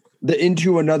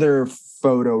Into Another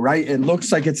photo, right? It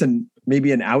looks like it's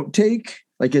maybe an outtake.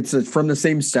 like it's from the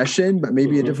same session, but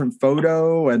maybe a different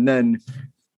photo. And then,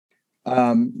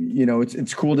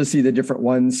 it's cool to see the different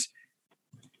ones.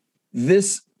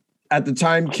 This at the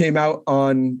time came out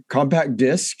on compact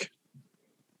disc,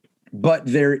 but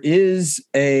there is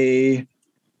a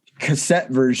cassette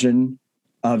version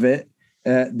of it.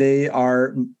 They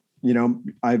are,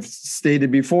 I've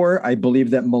stated before, I believe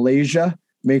that Malaysia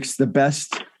makes the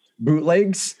best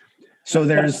bootlegs. So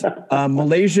there's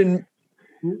Malaysian.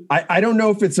 I don't know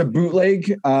if it's a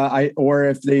bootleg or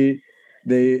if they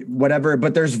whatever,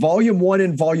 but there's volume 1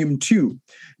 and volume 2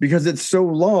 because it's so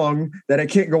long that it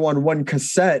can't go on one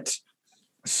cassette.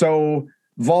 So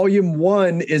volume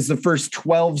 1 is the first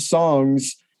 12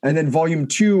 songs, and then volume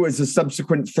 2 is the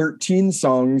subsequent 13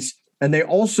 songs. And they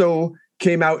also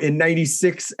came out in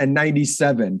 96 and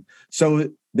 97. So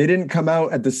they didn't come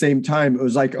out at the same time. It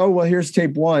was like, oh, well, here's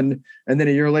tape 1. And then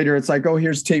a year later, it's like, oh,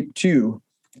 here's tape 2.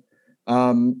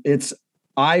 It's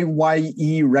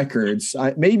IYE Records.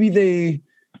 Maybe they,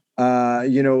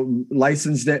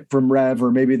 licensed it from Rev,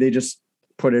 or maybe they just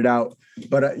put it out.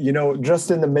 But, just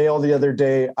in the mail the other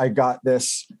day, I got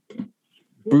this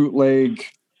bootleg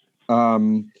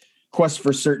Quest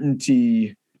for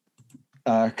Certainty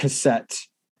cassette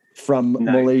from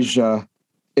Malaysia.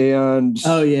 And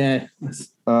oh yeah,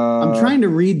 I'm trying to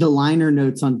read the liner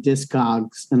notes on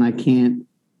Discogs and I can't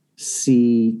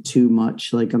see too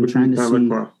much. Like I'm trying to see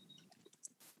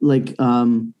like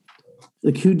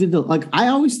who did the, like I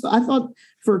thought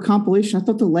for a compilation, I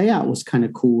thought the layout was kind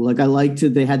of cool. Like I liked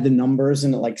it. They had the numbers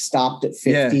and it like stopped at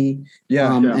 50.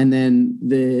 Yeah. And then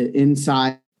the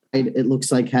inside, it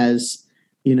looks like has,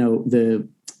 the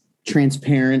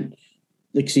transparent,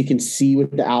 like so you can see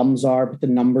what the albums are, but the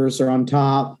numbers are on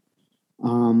top.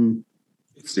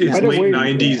 It's late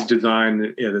 90s design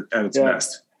at its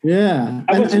best. Yeah.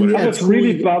 I was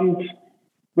really bummed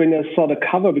when I saw the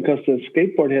cover because the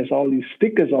skateboard has all these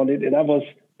stickers on it. And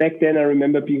back then I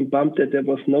remember being bummed that there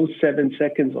was no 7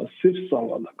 Seconds or Sif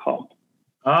song on the comp.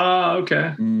 Ah,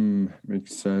 okay.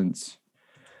 Makes sense.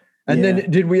 And then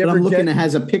did we ever it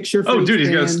has a picture for he's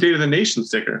got a State of the Nation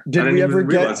sticker. Did we ever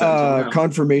get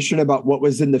confirmation about what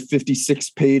was in the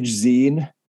 56-page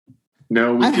zine?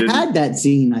 No, we didn't. I had that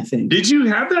zine, I think. Did you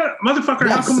have that? Motherfucker,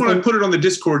 yes. How come when I put it on the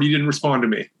Discord, you didn't respond to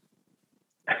me?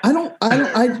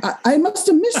 I must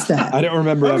have missed that. I don't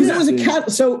remember. Because it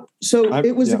was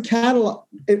it was a catalog.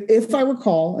 If I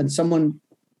recall, and someone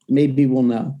maybe will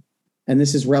know, and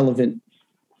this is relevant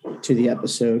to the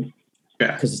episode.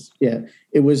 Yeah. Because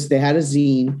they had a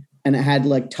zine and it had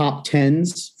like top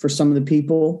 10s for some of the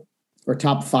people or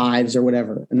top 5s or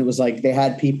whatever. And it was like they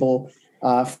had people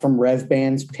from Rev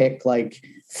bands pick like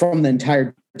from the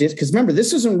entire disc. Because remember,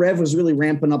 this was when Rev was really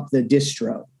ramping up the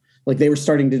distro. Like they were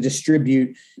starting to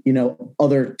distribute,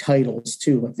 other titles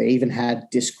too. Like they even had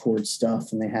Discord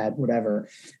stuff and they had whatever.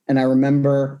 And I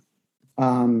remember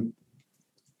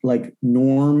like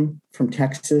Norm from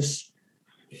Texas,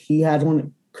 he had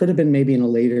one. Could have been maybe in a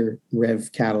later Rev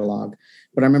catalog,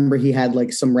 but I remember he had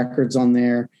like some records on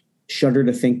there. Shudder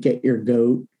to Think, Get Your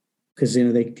Goat, because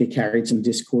they carried some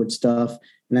Discord stuff.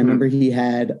 And I remember he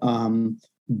had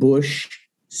Bush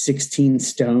 16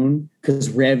 Stone because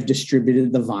Rev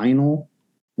distributed the vinyl.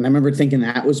 And I remember thinking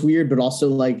that was weird, but also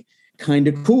like kind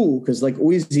of cool because like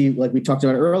Oizy, like we talked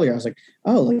about earlier, I was like,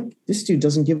 oh, like this dude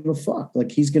doesn't give a fuck.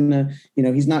 Like he's gonna,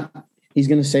 he's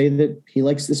going to say that he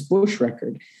likes this Bush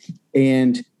record.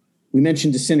 And we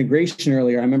mentioned Disintegration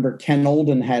earlier. I remember Ken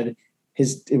Olden had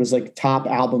it was like top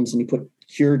albums and he put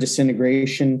Cure,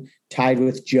 Disintegration tied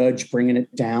with Judge, Bringing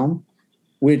It Down,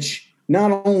 which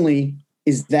not only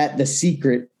is that the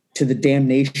secret to the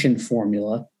Damnation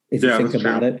formula, if you think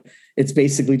about it, it's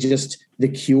basically just the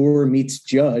Cure meets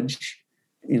Judge,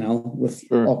 with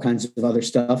all kinds of other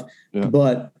stuff. Yeah.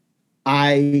 But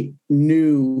I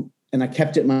knew, and I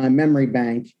kept it in my memory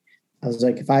bank. I was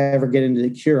like, if I ever get into the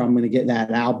Cure, I'm going to get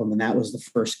that album. And that was the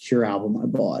first Cure album I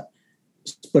bought.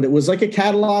 But it was like a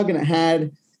catalog and it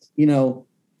had,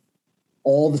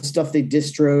 all the stuff they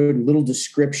distroed, little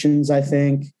descriptions, I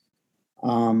think.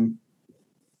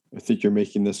 I think you're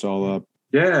making this all up.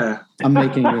 Yeah. I'm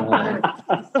making it all up.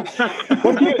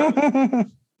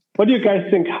 What do you guys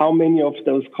think? How many of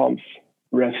those comps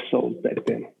Rev sold back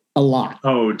then? A lot.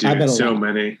 Oh, dude, so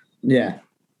many. Yeah.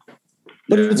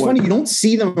 But it's funny, you don't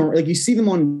see them, like you see them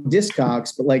on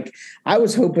Discogs, but like I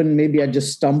was hoping maybe I'd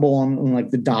just stumble on like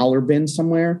the dollar bin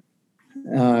somewhere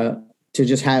to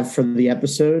just have for the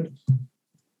episode.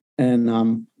 And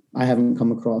I haven't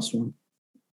come across one.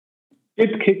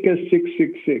 It's Kicker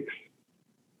 666.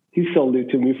 He sold it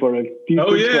to me for a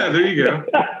Oh yeah, there you go.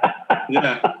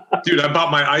 Yeah. Dude, I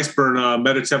bought my Iceburn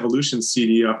Medit Evolution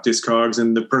CD off Discogs,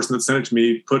 and the person that sent it to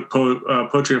me put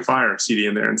Poetry of Fire CD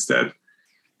in there instead.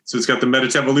 So it's got the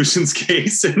Medit Evolutions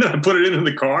case, and I put it in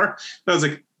the car. And I was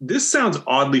like, this sounds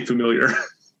oddly familiar.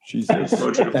 Jesus.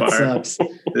 Poetry of Fire. Sucks.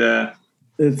 Yeah.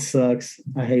 It sucks.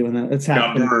 I hate when that's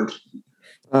happening. Got burned.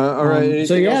 All right.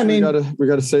 So yeah, I mean, we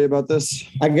got to say about this.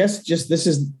 I guess just this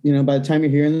is, by the time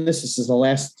you're hearing this is the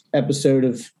last episode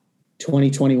of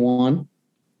 2021.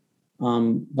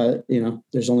 But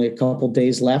there's only a couple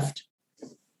days left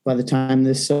by the time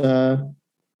this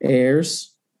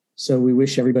airs. So we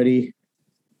wish everybody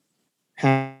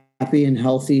happy and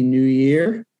healthy New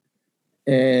Year,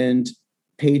 and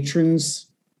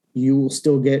patrons, you will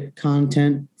still get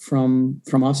content from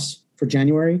us for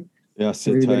January. Yes.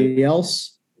 Everybody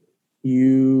else,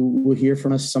 you will hear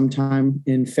from us sometime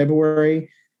in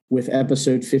February with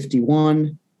episode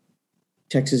 51.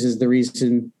 Texas is the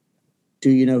reason. Do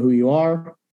you know who you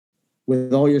are?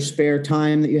 With all your spare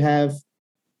time that you have,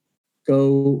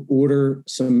 go order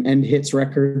some End Hits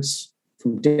records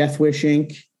from Death Wish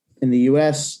Inc. in the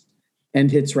US,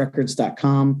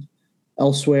 endhitsrecords.com,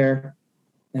 elsewhere.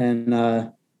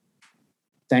 And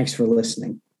thanks for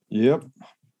listening. Yep.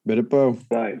 Bit of Bo.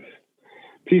 Nice.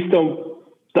 Please don't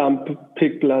dump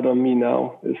pig blood on me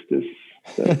now. Is this?